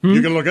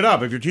 You can look it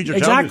up. If your teacher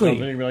tells you something,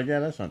 you can be like, yeah,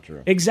 that's not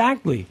true.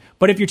 Exactly.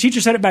 But if your teacher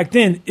said it back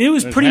then, it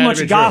was pretty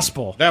much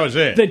gospel. That was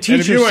it. The teacher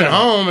and if you went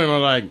home and were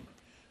like,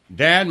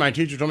 Dad, my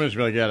teacher told me this, you'd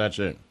be like, yeah, that's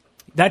it.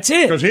 That's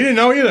it. Because he didn't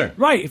know either.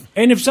 Right.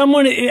 And if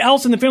someone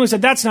else in the family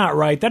said, that's not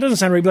right, that doesn't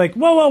sound right, you'd be like,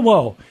 whoa, whoa,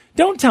 whoa.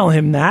 Don't tell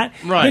him that.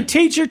 Right. The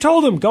teacher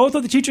told him. Go with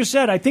what the teacher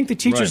said. I think the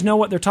teachers know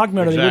what they're talking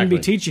about, or they wouldn't be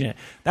teaching it.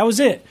 That was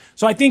it.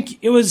 So I think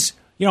it was,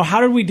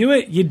 how did we do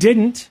it? You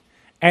didn't.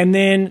 And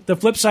then the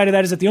flip side of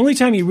that is that the only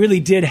time you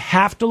really did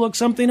have to look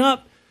something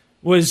up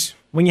was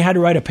when you had to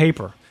write a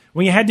paper,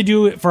 when you had to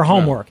do it for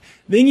homework.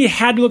 Then you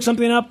had to look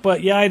something up,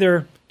 but you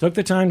either took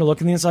the time to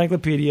look in the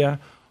encyclopedia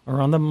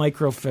or on the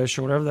microfiche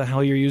or whatever the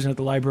hell you're using at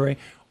the library,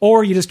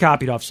 or you just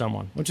copied off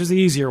someone, which is the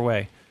easier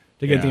way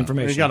to get the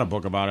information. You got a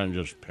book about it and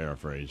just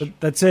paraphrase. But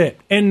that's it.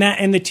 And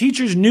the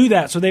teachers knew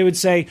that, so they would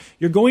say,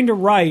 you're going to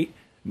write,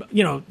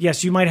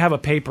 yes, you might have a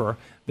paper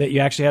that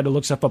you actually had to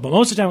look stuff up. But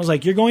most of the time it was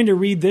like, you're going to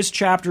read this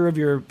chapter of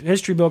your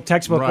history book,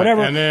 textbook,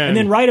 whatever, and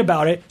then write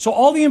about it. So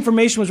all the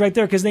information was right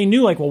there because they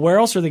knew, where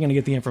else are they going to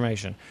get the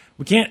information?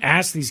 We can't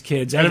ask these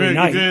kids every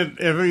night. If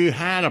you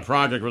had a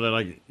project where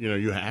they,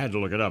 you had to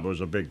look it up, it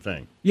was a big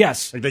thing.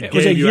 Yes. It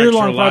was a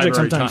year-long project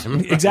sometimes.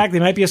 Exactly.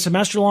 It might be a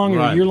semester-long or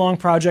a year-long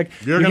project.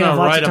 You're going to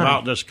write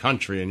about this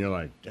country, and you're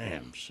like,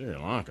 damn, Sri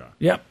Lanka.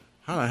 Yep.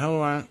 How the hell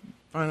do I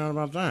find out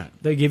about that?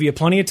 They give you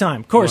plenty of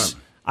time. Of course,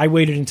 I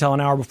waited until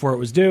an hour before it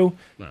was due.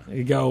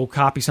 You go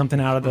copy something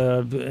out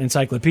of the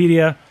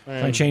encyclopedia,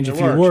 I change a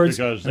few words.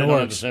 Because they don't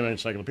have the same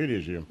encyclopedia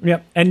as you.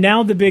 Yep. And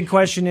now the big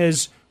question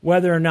is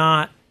whether or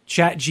not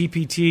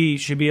ChatGPT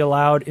should be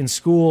allowed in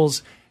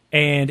schools,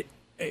 and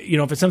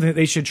if it's something that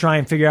they should try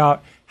and figure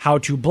out how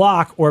to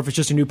block, or if it's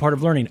just a new part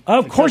of learning.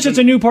 Of course it's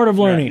a new part of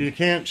learning. Yeah, you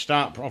can't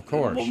stop, of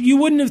course. Well, you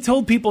wouldn't have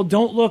told people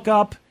don't look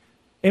up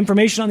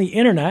information on the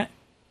internet.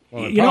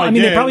 Well,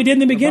 they probably did in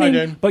the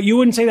beginning, but you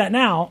wouldn't say that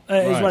now,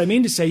 is what I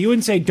mean to say. You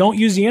wouldn't say, don't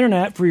use the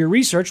internet for your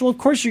research. Well, of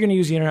course you're going to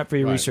use the internet for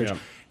your research. Yeah.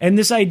 And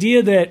this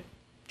idea that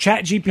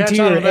ChatGPT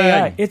or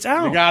AI, it's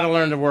out. You got to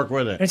learn to work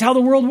with it. It's how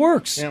the world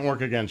works. Can't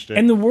work against it.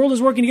 And the world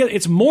is working together.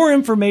 It's more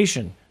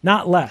information,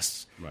 not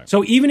less. Right.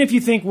 So even if you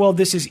think, well,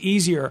 this is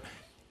easier,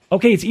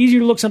 okay, it's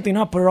easier to look something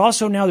up, but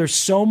also now there's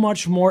so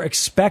much more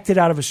expected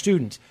out of a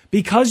student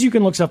because you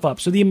can look stuff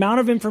up. So the amount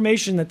of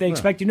information that they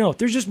expect you to know,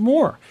 there's just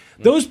more.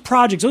 Those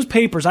projects, those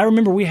papers, I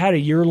remember we had a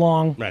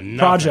year-long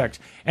project,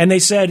 and they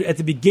said at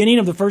the beginning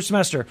of the first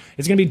semester,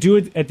 it's going to be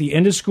due at the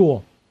end of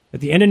school, at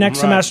the end of next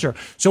semester.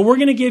 So we're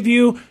going to give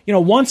you,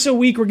 once a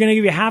week, we're going to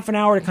give you half an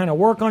hour to kind of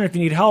work on it if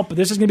you need help, but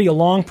this is going to be a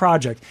long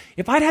project.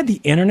 If I'd had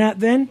the internet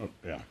then,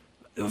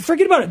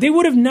 forget about it. They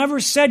would have never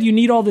said you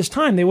need all this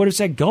time. They would have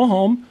said, go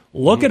home,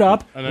 look it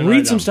up,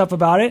 read some stuff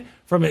about it,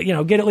 from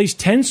get at least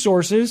 10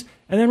 sources,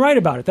 and then write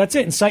about it. That's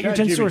it, and cite your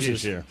 10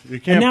 sources. Here. You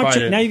can't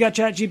fight it. Now you got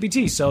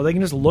ChatGPT, so they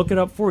can just look it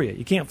up for you.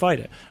 You can't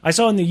fight it. I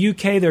saw in the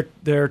UK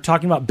they're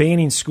talking about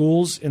banning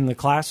schools in the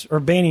class,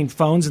 or banning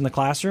phones in the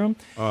classroom.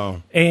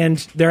 Oh. And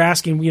they're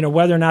asking,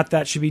 whether or not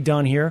that should be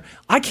done here.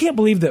 I can't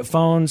believe that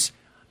phones.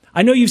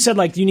 I know you've said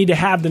you need to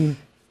have them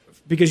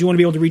because you want to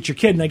be able to reach your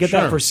kid, and I get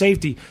that for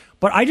safety.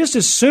 But I just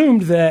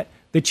assumed that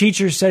the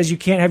teacher says you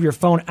can't have your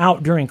phone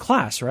out during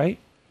class, right?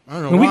 I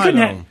don't know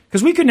why,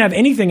 because we couldn't have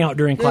anything out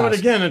during class. But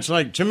again, it's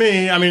to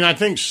me, I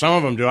think some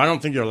of them do. I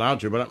don't think you're allowed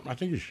to, but I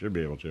think you should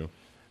be able to.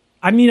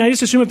 I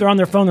just assume if they're on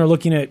their phone, they're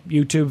looking at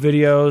YouTube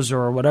videos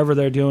or whatever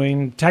they're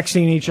doing,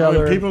 texting each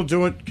other. People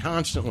do it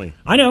constantly.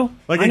 I know.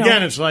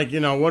 Again, it's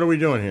what are we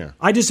doing here?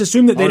 I just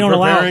assume that they don't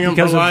allow it because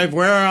them for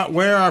life.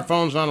 Where are our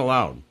phones not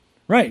allowed?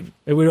 Right.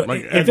 It would.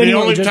 Like, if the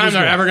anyone, only just time as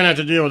they're well. ever going to have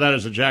to deal with that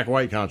is a Jack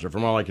White concert,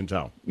 from all I can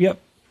tell. Yep.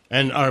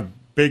 And our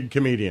big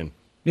comedian.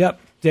 Yep.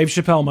 Dave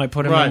Chappelle might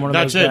put him Right. in one of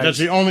That's those it. bags. That's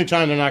the only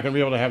time they're not going to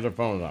be able to have their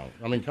phones out.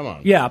 I mean, come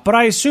on. Yeah, but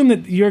I assume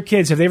that your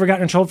kids, have they ever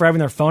gotten in trouble for having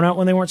their phone out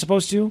when they weren't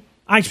supposed to?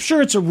 I'm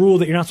sure it's a rule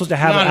that you're not supposed to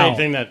have Not it out.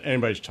 anything that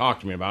anybody's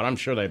talked to me about. I'm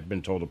sure they've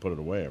been told to put it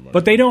away.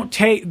 But they don't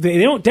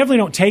definitely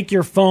don't take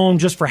your phone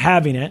just for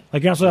having it.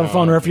 Like, you're not supposed to have a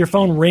phone, or if your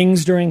phone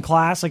rings during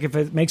class, like if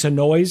it makes a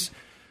noise,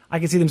 I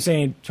can see them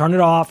saying, turn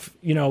it off,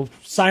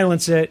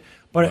 silence it.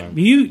 But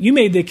you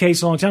made the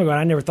case a long time ago, and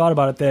I never thought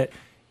about it, that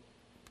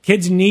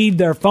kids need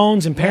their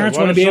phones, and parents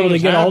what want to if be able to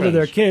something get a hold of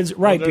their happens? kids,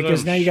 right? Well,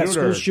 Because now you got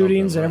shooter or school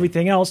shootings something, and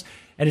everything else,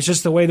 and it's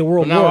just the way the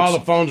world Now works. all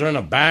the phones are in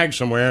a bag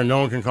somewhere, and no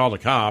one can call the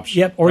cops.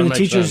 Yep, or That the makes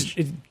teacher's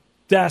sense.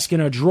 desk in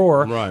a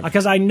drawer. Right.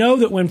 Because I know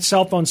that when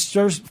cell phones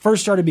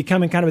first started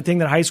becoming kind of a thing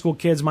that high school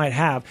kids might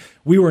have,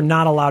 we were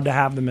not allowed to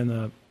have them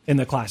in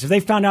the class. If they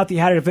found out that you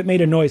had it, if it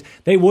made a noise,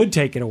 they would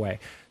take it away.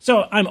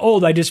 So I'm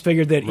old. I just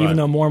figured that even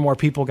though more and more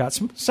people got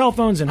cell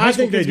phones and high I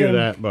school think they kids do get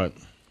them- that,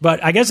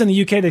 But I guess in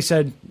the UK they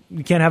said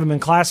you can't have them in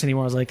class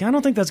anymore. I was like, I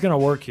don't think that's going to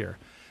work here.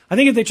 I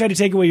think if they tried to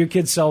take away your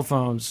kids' cell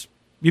phones,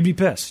 you'd be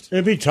pissed.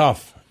 It'd be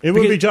tough. It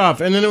would be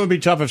tough, and then it would be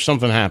tough if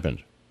something happened.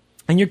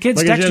 And your kids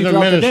Like text as you an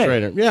throughout the day.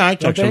 administrator. Yeah, I Don't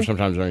text them they?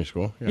 sometimes during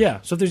school. Yeah.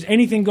 So if there's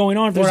anything going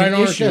on, if there's Well, I an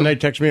don't issue, understand. They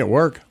text me at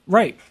work.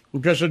 Right.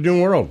 Just a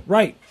Doom World.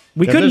 Right.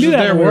 We If couldn't this do is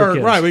that their when we were work.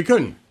 kids. Right, we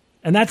couldn't.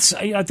 And I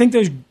think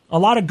there's a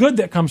lot of good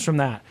that comes from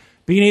that.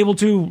 Being able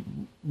to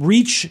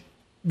reach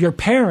your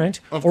parent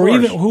Of or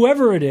course. even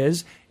whoever it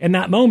is in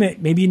that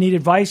moment. Maybe you need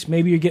advice.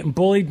 Maybe you're getting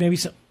bullied. Maybe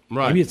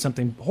maybe it's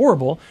something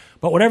horrible.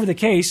 But whatever the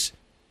case,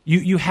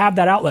 you have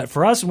that outlet.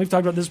 For us, and we've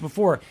talked about this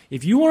before,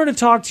 if you wanted to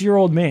talk to your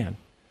old man,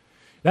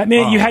 that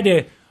meant you had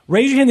to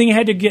raise your hand, then you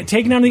had to get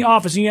taken out of the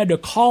office, and you had to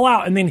call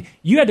out, and then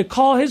you had to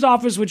call his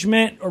office, which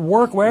meant, or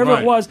work, wherever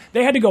Right. it was.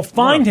 They had to go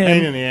find What a him.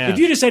 pain in the ass. If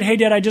you just said, hey,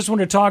 Dad, I just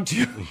want to talk to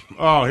you.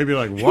 Oh, he'd be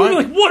like, You'd be what?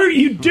 like, what are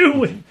you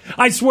doing?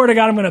 I swear to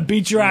God, I'm going to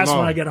beat your ass No.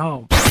 when I get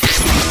home.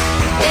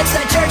 It's the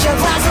Church of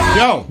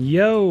Laszlo.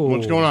 Yo.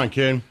 What's going on,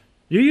 kid?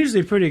 You're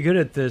usually pretty good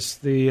at this.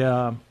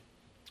 The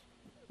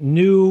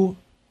new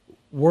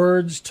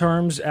words,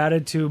 terms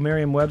added to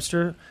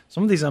Merriam-Webster.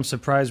 Some of these I'm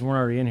surprised weren't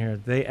already in here.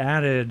 They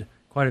added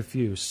quite a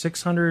few,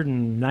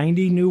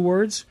 690 new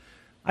words.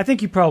 I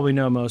think you probably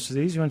know most of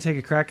these. You want to take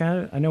a crack at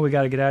it? I know we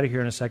got to get out of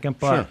here in a second,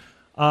 but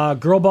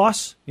girl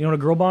boss. You know what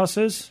a girl boss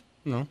is?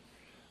 No.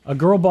 A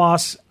girl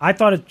boss. I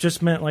thought it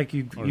just meant like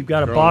you've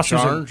got a girl boss in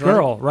who's a charge,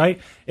 girl, right?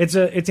 It's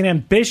an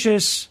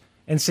ambitious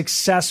and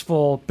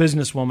successful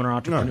businesswoman or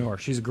entrepreneur.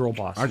 She's a girl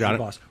boss. I got She's a it.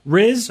 Boss.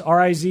 Riz,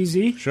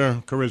 R-I-Z-Z.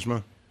 Sure,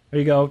 charisma. There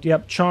you go.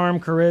 Yep, charm,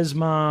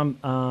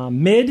 charisma,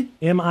 mid,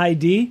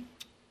 M-I-D.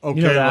 Okay,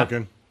 You know that.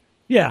 looking.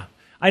 Yeah,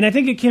 and I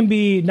think it can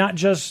be not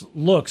just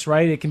looks,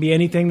 right? It can be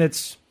anything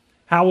that's.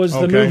 How was the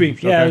Okay, movie?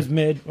 it's Yeah, okay. it was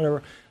mid,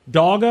 whatever.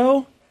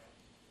 Doggo.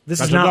 This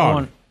That's is a not dog.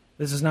 one.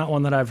 This is not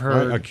one that I've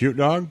heard. A cute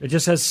dog? It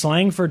just says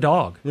slang for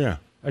dog. Yeah.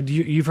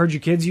 You've heard your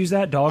kids use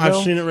that, doggo?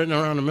 I've seen it written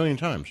around a million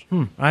times.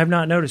 I have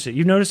not noticed it.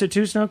 You've noticed it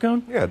too,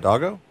 Snowcone? Yeah,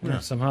 doggo. Yeah.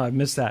 Somehow I've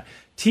missed that.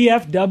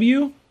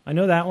 TFW, I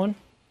know that one.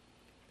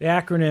 The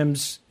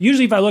acronyms,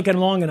 usually if I look at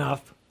them long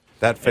enough,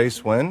 That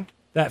face win?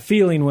 that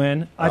feeling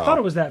win. I thought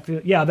it was that.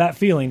 That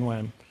feeling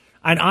win.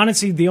 And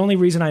honestly, the only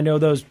reason I know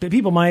those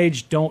people my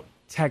age don't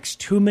text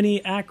too many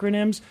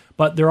acronyms,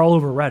 but they're all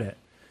over Reddit.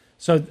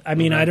 So I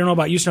mean, I don't know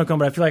about you, Snowcone,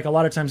 but I feel like a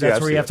lot of times Yeah, that's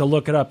I where see you have it. to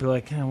look it up. You're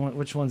like,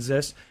 which one's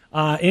this?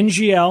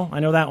 NGL, I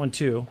know that one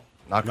too.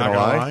 Not gonna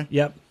lie.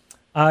 Yep.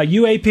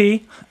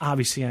 UAP,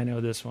 obviously I know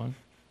this one.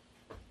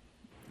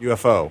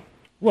 UFO.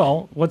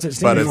 Well, what's it But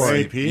stand it's for?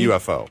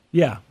 UFO.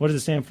 Yeah, what does it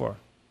stand for?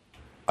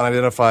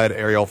 Unidentified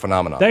aerial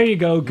phenomenon. There you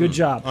go. Good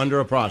job. Under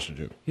a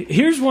prostitute.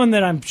 Here's one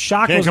that I'm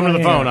shocked. Can't was come to on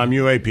the phone. air. I'm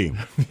UAP.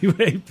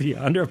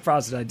 UAP, under a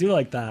prostitute. I do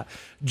like that.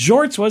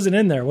 Jorts wasn't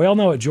in there. We all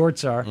know what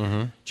jorts are.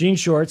 Mm-hmm. Jean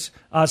shorts.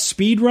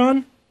 Speed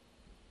run.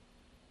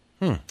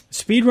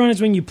 Speed run is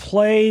when you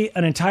play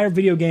an entire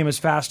video game as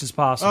fast as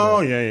possible.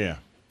 Oh, yeah.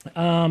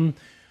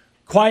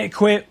 Quiet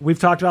quit. We've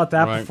talked about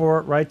that Right.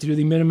 before, right? To do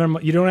the minimum.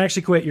 You don't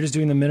actually quit. You're just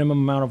doing the minimum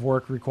amount of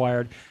work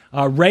required.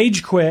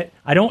 Rage quit.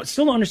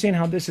 Still don't understand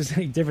how this is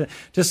any different.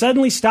 To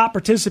suddenly stop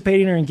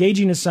participating or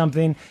engaging in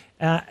something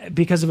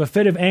because of a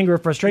fit of anger or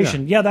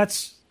frustration. Yeah,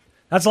 that's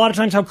a lot of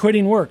times how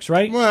quitting works,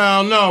 right?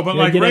 Well, no, but You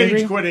like get rage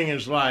angry? quitting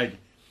is like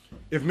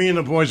if me and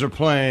the boys are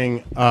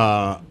playing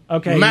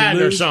Okay, Madden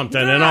you or lose.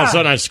 something, and all of a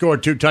sudden I score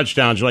 2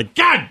 touchdowns. You're like,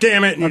 God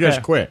damn it, and you Okay.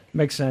 just quit.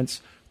 Makes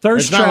sense.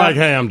 Thirst It's not trap. like,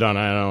 hey, I'm done.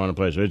 I don't want to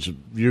play. So it's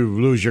you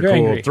lose your You're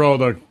cool, angry. throw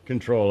the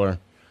controller.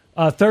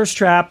 Thirst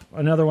trap,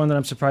 another one that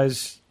I'm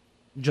surprised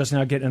just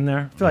now getting in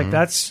there. I feel like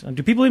that's.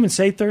 Do people even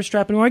say thirst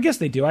trap anymore? I guess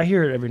they do. I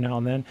hear it every now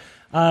and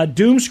then.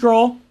 Doom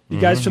scroll. You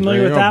guys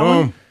familiar There you with go. that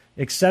one? Boom.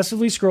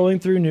 Excessively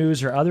scrolling through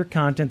news or other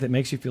content that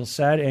makes you feel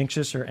sad,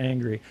 anxious, or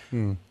angry.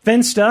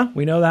 Finsta.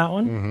 We know that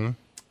one.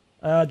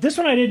 This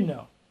one I didn't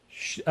know.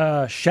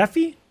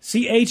 Cheffy?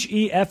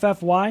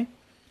 Cheffy?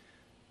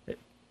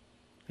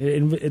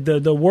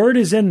 The word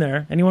is in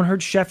there. Anyone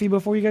heard Cheffy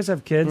before? You guys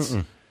have kids?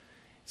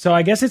 So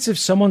I guess it's if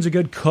someone's a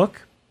good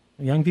cook.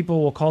 Young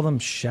people will call them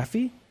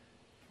chefy.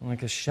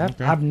 Like a chef?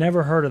 Okay. I've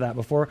never heard of that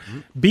before.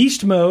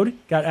 Beast mode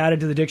got added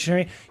to the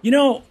dictionary. You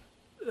know,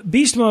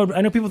 beast mode,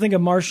 I know people think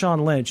of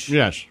Marshawn Lynch.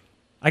 Yes.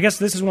 I guess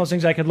this is one of those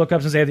things I could look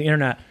up since they have the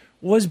internet.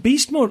 Was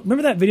beast mode,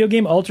 remember that video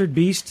game, Altered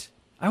Beast?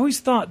 I always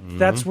thought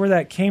that's where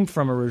that came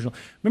from originally.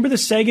 Remember the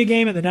Sega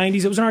game in the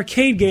 90s? It was an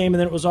arcade game, and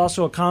then it was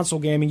also a console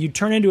game, and you'd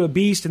turn into a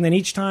beast, and then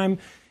each time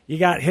you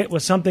got hit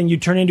with something,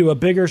 you'd turn into a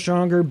bigger,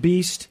 stronger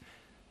beast,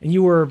 and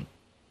you were...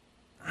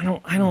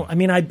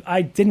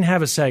 I didn't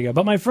have a Sega,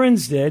 but my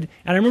friends did,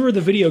 and I remember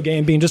the video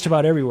game being just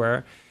about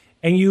everywhere,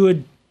 and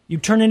you'd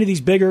turn into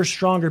these bigger,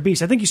 stronger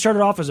beasts. I think you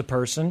started off as a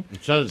person.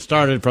 So it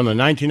started from the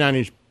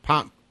 1990s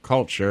pop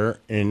culture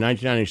in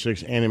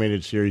 1996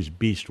 animated series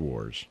Beast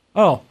Wars.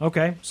 Oh,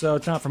 okay. So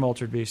it's not from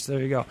Altered Beast. There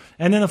you go.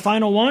 And then the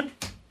final one,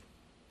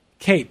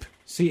 Cape.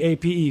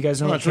 CAPE. You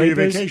guys know what Cape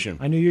is? Vacation.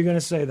 I knew you were going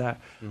to say that.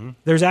 Mm-hmm.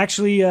 There's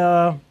actually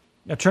a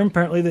term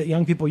apparently that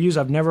young people use.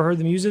 I've never heard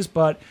them use this,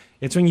 but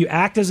it's when you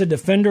act as a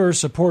defender or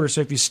supporter.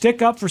 So if you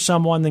stick up for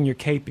someone, then you're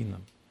caping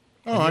them.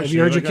 Oh, have you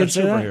heard your kids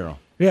say that?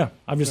 Yeah,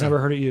 I've just never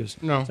heard it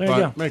used. No, so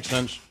but makes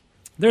sense.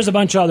 There's a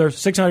bunch of others,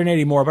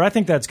 680 more, but I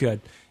think that's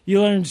good.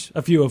 You learned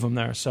a few of them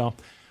there. So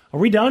are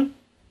we done?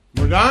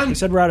 We're done? We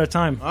said we're out of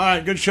time. All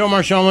right, good show,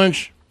 Marshawn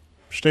Lynch.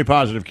 Stay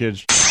positive,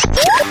 kids.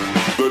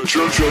 The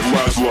Church of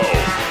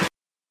Laszlo.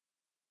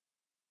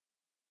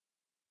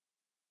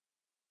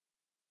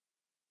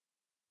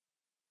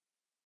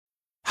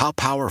 How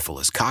powerful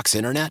is Cox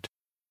Internet?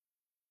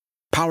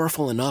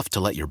 Powerful enough to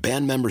let your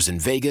band members in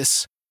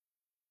Vegas,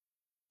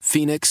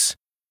 Phoenix,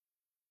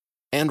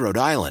 and Rhode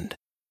Island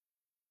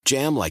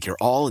jam like you're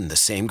all in the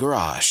same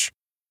garage.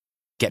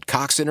 Get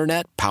Cox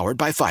Internet powered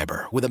by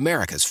fiber with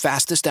America's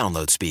fastest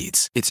download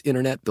speeds. It's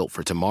internet built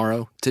for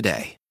tomorrow,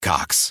 today.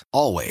 Cox,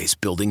 always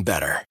building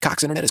better.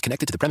 Cox Internet is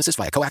connected to the premises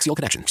via coaxial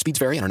connection. Speeds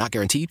vary and are not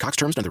guaranteed. Cox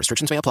terms and other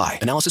restrictions may apply.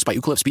 Analysis by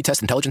Ookla Speed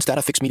Test Intelligence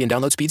Data. Fixed median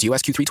download speeds.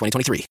 US Q3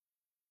 2023.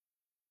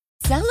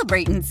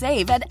 Celebrate and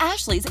save at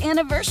Ashley's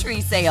Anniversary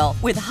Sale.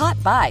 With Hot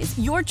Buys,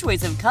 your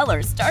choice of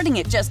colors starting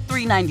at just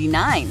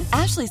 $3.99.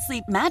 Ashley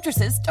Sleep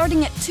mattresses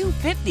starting at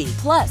 $2.50.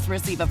 Plus,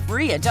 receive a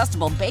free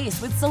adjustable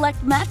base with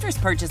select mattress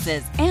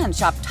purchases. And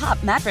shop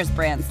top mattress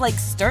brands like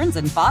Stearns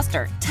 &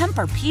 Foster,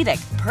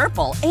 Tempur-Pedic,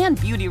 Purple, and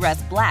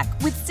Beautyrest Black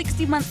with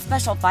 60-month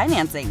special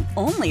financing.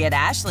 Only at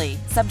Ashley.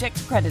 Subject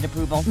to credit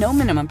approval. No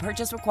minimum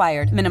purchase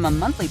required. Minimum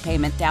monthly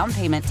payment, down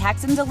payment,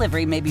 tax, and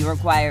delivery may be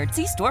required.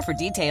 See store for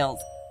details.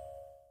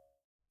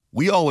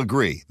 We all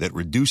agree that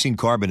reducing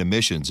carbon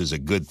emissions is a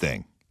good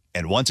thing.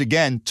 And once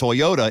again,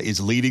 Toyota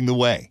is leading the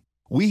way.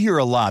 We hear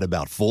a lot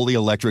about fully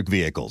electric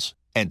vehicles,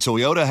 and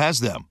Toyota has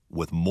them,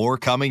 with more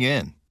coming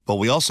in. But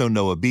we also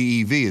know a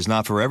BEV is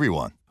not for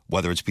everyone,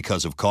 whether it's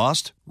because of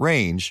cost,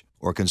 range,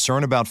 or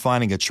concern about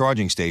finding a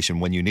charging station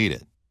when you need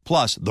it.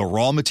 Plus, the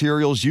raw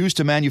materials used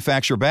to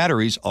manufacture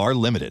batteries are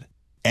limited.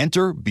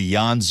 Enter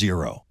Beyond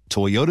Zero,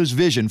 Toyota's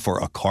vision for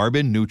a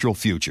carbon-neutral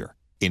future.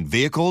 In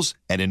vehicles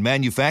and in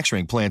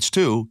manufacturing plants,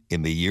 too,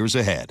 in the years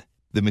ahead.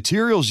 The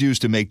materials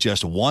used to make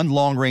just one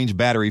long-range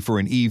battery for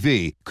an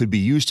EV could be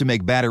used to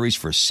make batteries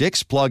for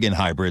 6 plug-in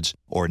hybrids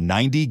or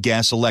 90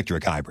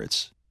 gas-electric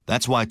hybrids.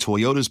 That's why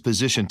Toyota's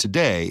position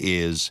today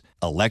is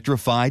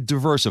electrified,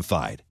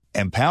 diversified,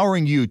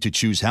 empowering you to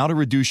choose how to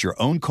reduce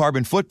your own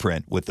carbon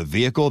footprint with the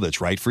vehicle that's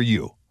right for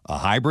you, a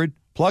hybrid,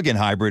 plug-in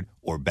hybrid,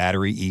 or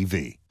battery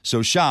EV.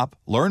 So shop,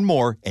 learn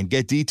more, and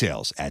get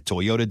details at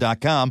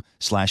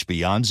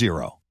toyota.com/beyond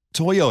zero.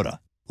 Toyota,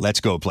 let's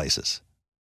go places.